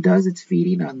 and as it does, it's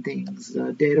feeding on things,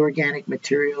 dead organic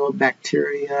material,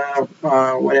 bacteria,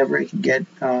 whatever it can get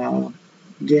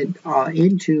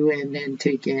into and then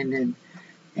take in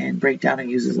and break down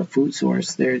and use as a food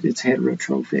source. It's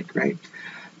heterotrophic, right?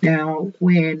 Now,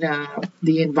 when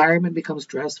the environment becomes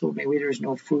stressful, maybe there's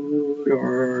no food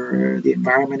or the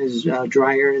environment is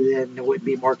drier than it would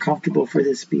be more comfortable for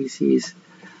this species,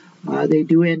 they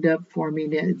do end up forming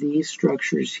these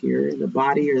structures here. The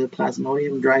body or the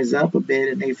plasmodium dries up a bit,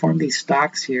 and they form these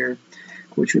stalks here,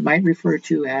 which we might refer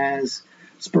to as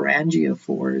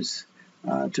sporangiophores.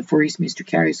 To phores means to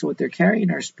carry. So what they're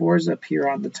carrying are spores up here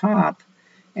on the top,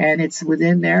 and it's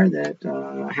within there that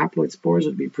haploid spores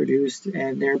would be produced,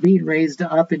 and they're being raised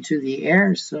up into the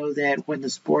air so that when the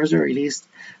spores are released,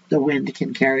 the wind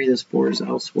can carry the spores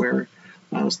elsewhere,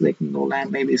 so they can go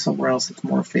land maybe somewhere else that's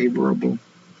more favorable.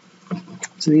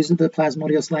 So these are the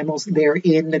plasmodial slime molds. They're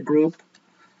in the group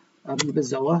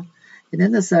Amoebozoa. And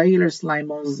then the cellular slime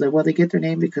molds, well, they get their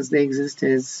name because they exist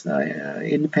as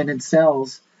independent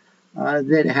cells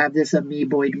that have this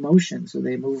amoeboid motion. So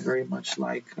they move very much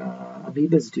like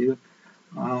amoebas do.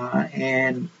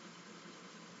 And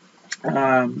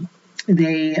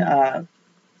They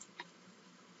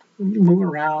move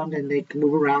around, and they can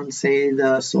move around, say,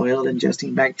 the soil,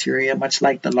 ingesting bacteria, much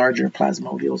like the larger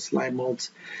plasmodial slime molds.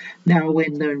 Now,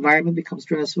 when the environment becomes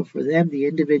stressful for them, the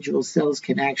individual cells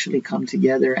can actually come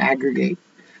together, aggregate,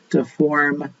 to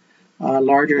form a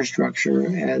larger structure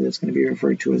that's going to be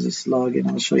referred to as a slug, and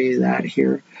I'll show you that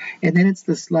here. And then it's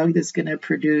the slug that's going to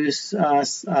produce a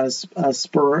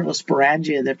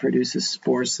sporangia that produces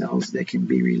spore cells that can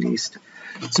be released.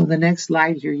 So the next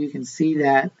slide here, you can see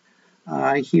that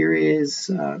here is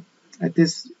in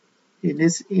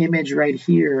this image right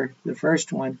here, the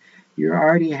first one, you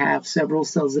already have several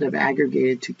cells that have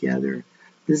aggregated together.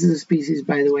 This is a species,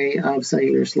 by the way, of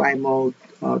cellular slime mold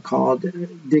called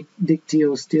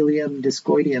Dictyostelium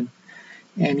discoideum.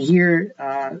 And here,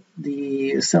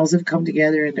 the cells have come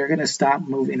together, and they're going to stop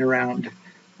moving around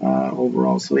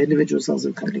overall. So individual cells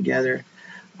have come together,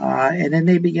 and then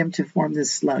they begin to form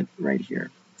this slug right here.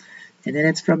 And then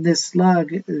it's from this slug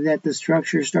that the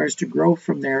structure starts to grow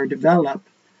from there, develop,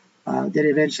 that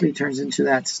eventually turns into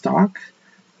that stalk,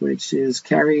 which is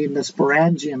carrying the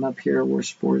sporangium up here where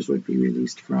spores would be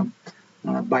released from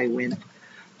by wind.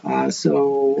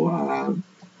 So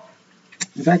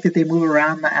the fact that they move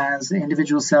around as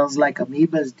individual cells like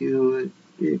amoebas do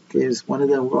is one of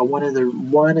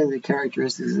the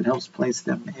characteristics that helps place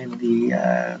them in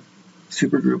the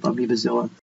supergroup Amoebozoa.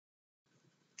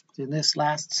 In this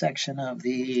last section of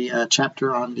the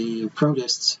chapter on the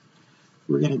protists,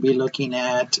 we're going to be looking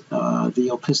at the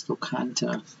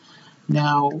Opisthokonta.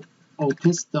 Now,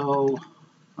 opistho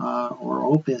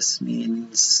or opis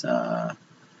means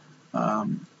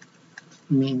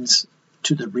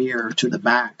to the rear, to the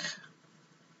back,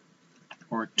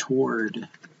 or toward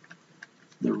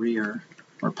the rear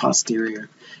or posterior,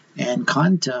 and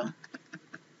kanta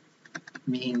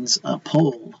means a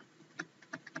pole,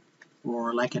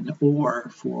 or like an oar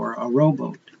for a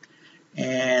rowboat.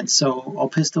 And so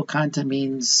Opisthokonta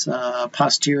means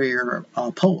posterior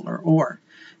pole or oar.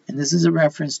 And this is a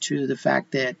reference to the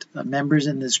fact that members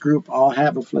in this group all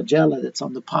have a flagella that's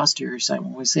on the posterior side.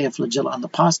 When we say a flagella on the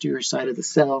posterior side of the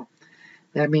cell,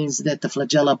 that means that the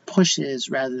flagella pushes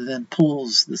rather than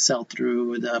pulls the cell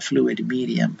through the fluid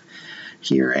medium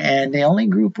here. And the only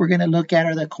group we're going to look at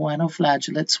are the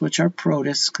choanoflagellates, which are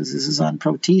protists, because this is on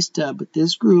Protista. But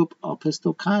this group,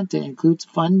 Opisthokonta, includes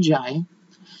fungi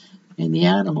in the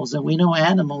animals. And we know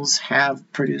animals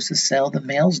produce a cell, the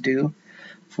males do,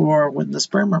 for when the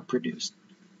sperm are produced.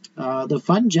 The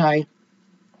fungi,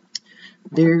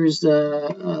 there's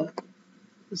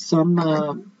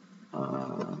some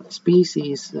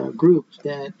species, groups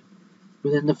that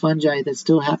within the fungi that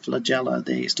still have flagella.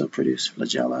 They still produce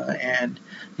flagella, and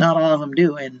not all of them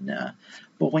do.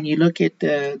 But when you look at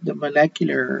the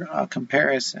molecular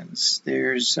comparisons,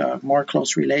 there's a more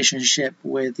close relationship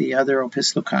with the other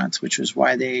Opisthokonts, which is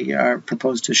why they are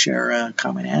proposed to share a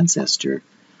common ancestor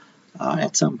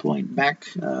at some point back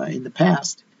in the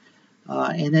past.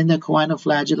 And then the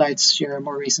choanoflagellates share a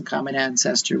more recent common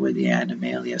ancestor with the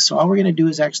Animalia. So all we're going to do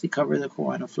is actually cover the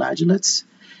choanoflagellates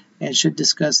and should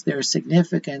discuss their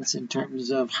significance in terms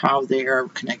of how they are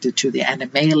connected to the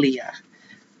Animalia,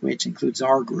 which includes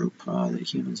our group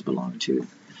that humans belong to.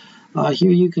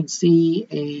 Here you can see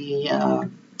a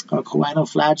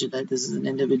choanoflagellate. This is an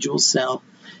individual cell,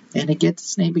 and it gets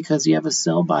its name because you have a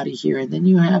cell body here, and then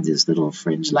you have these little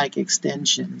fringe-like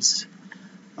extensions.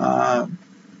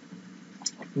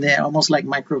 They're almost like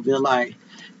microvilli,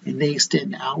 and they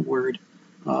extend outward,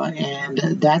 and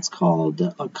that's called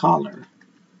a collar.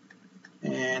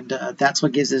 And that's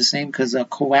what gives it its name, because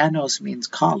choanos means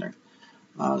collar.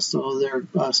 So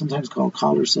they're sometimes called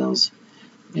collar cells.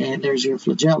 And there's your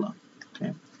flagella,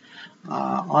 okay,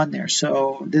 on there.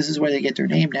 So this is where they get their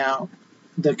name. Now,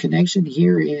 the connection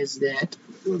here is that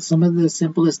some of the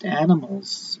simplest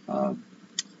animals that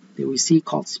we see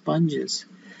called sponges,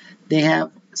 they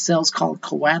have cells called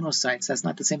choanocytes. That's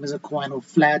not the same as a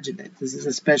choanoflagellate. This is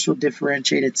a special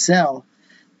differentiated cell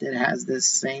that has this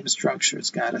same structure. It's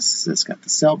got the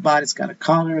cell body, it's got a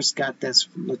collar, it's got this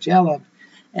flagella,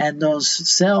 and those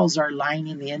cells are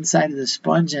lining the inside of the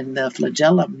sponge, and the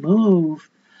flagella move,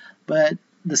 but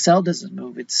the cell doesn't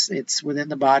move. It's within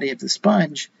the body of the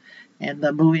sponge, and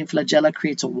the moving flagella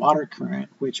creates a water current,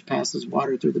 which passes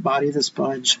water through the body of the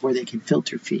sponge where they can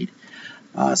filter feed.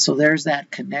 So there's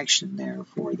that connection there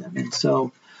for them. And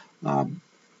so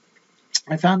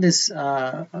I found this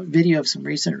video of some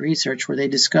recent research where they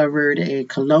discovered a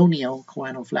colonial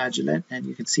choanoflagellate, and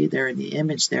you can see there in the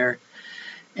image there.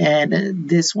 And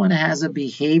this one has a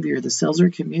behavior. The cells are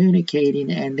communicating,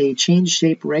 and they change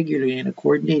shape regularly in a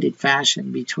coordinated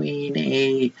fashion between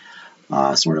a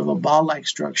sort of a ball-like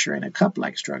structure and a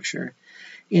cup-like structure.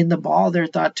 In the ball, they're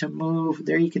thought to move.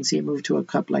 There you can see it move to a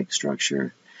cup-like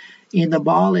structure. In the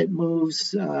ball, it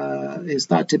moves, is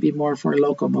thought to be more for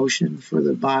locomotion for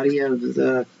the body of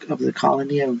the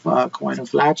colony of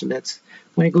choanoflagellates.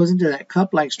 When it goes into that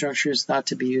cup-like structure, it's thought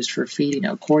to be used for feeding,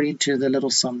 according to the little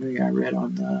summary I read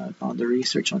on the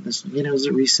research on this. You know, it was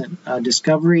a recent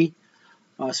discovery,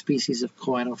 species of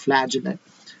choanoflagellate.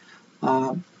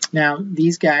 Now,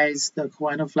 these guys, the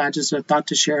choanoflagellates, are thought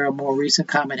to share a more recent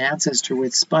common ancestor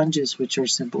with sponges, which are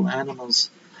simple animals.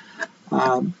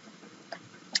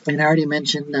 And I already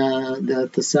mentioned the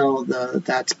cell,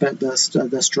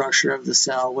 the structure of the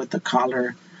cell with the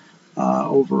collar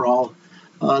overall.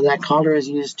 That collar is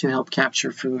used to help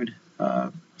capture food.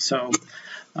 Here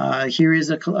is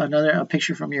another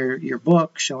picture from your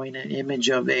book showing an image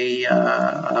of a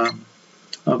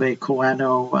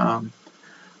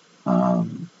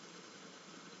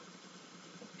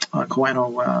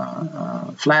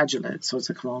choanoflagellate, so it's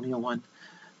a colonial one,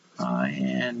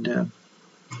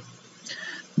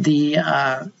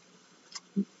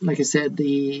 like I said,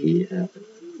 the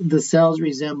cells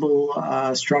resemble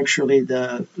structurally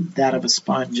that of a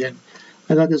sponge, and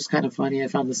I thought this was kind of funny. I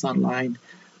found this online.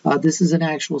 This is an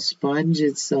actual sponge.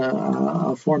 It's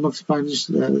a form of sponge.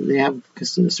 They have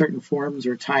certain forms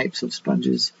or types of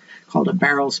sponges called a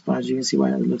barrel sponge. You can see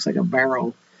why it looks like a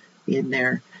barrel in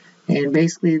there. And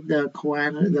basically, the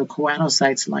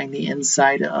choanocytes line the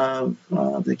inside of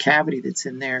the cavity that's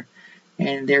in there,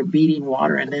 and they're beating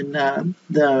water. And then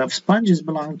the sponges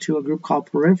belong to a group called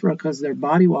porifera because their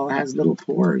body wall has little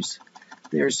pores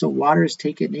there, so water is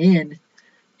taken in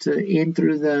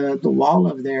through the wall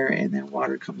of there, and then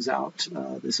water comes out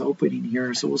this opening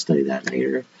here. So we'll study that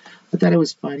later. I thought it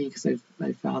was funny because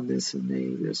I found this, and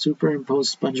they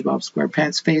superimposed SpongeBob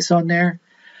SquarePants face on there.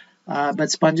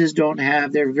 But sponges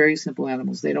they're very simple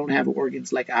animals. They don't have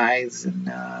organs like eyes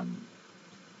and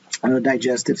a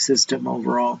digestive system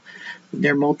overall.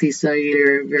 They're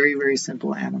multicellular, very, very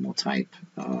simple animal type.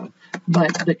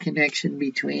 But the connection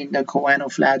between the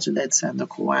choanoflagellates and the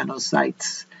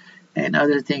choanocytes and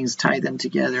other things tie them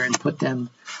together and put them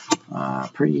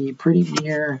pretty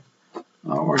near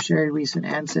or shared recent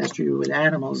ancestry with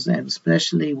animals, and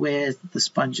especially with the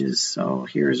sponges. So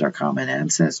here's our common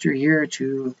ancestor here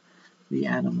to the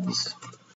animals.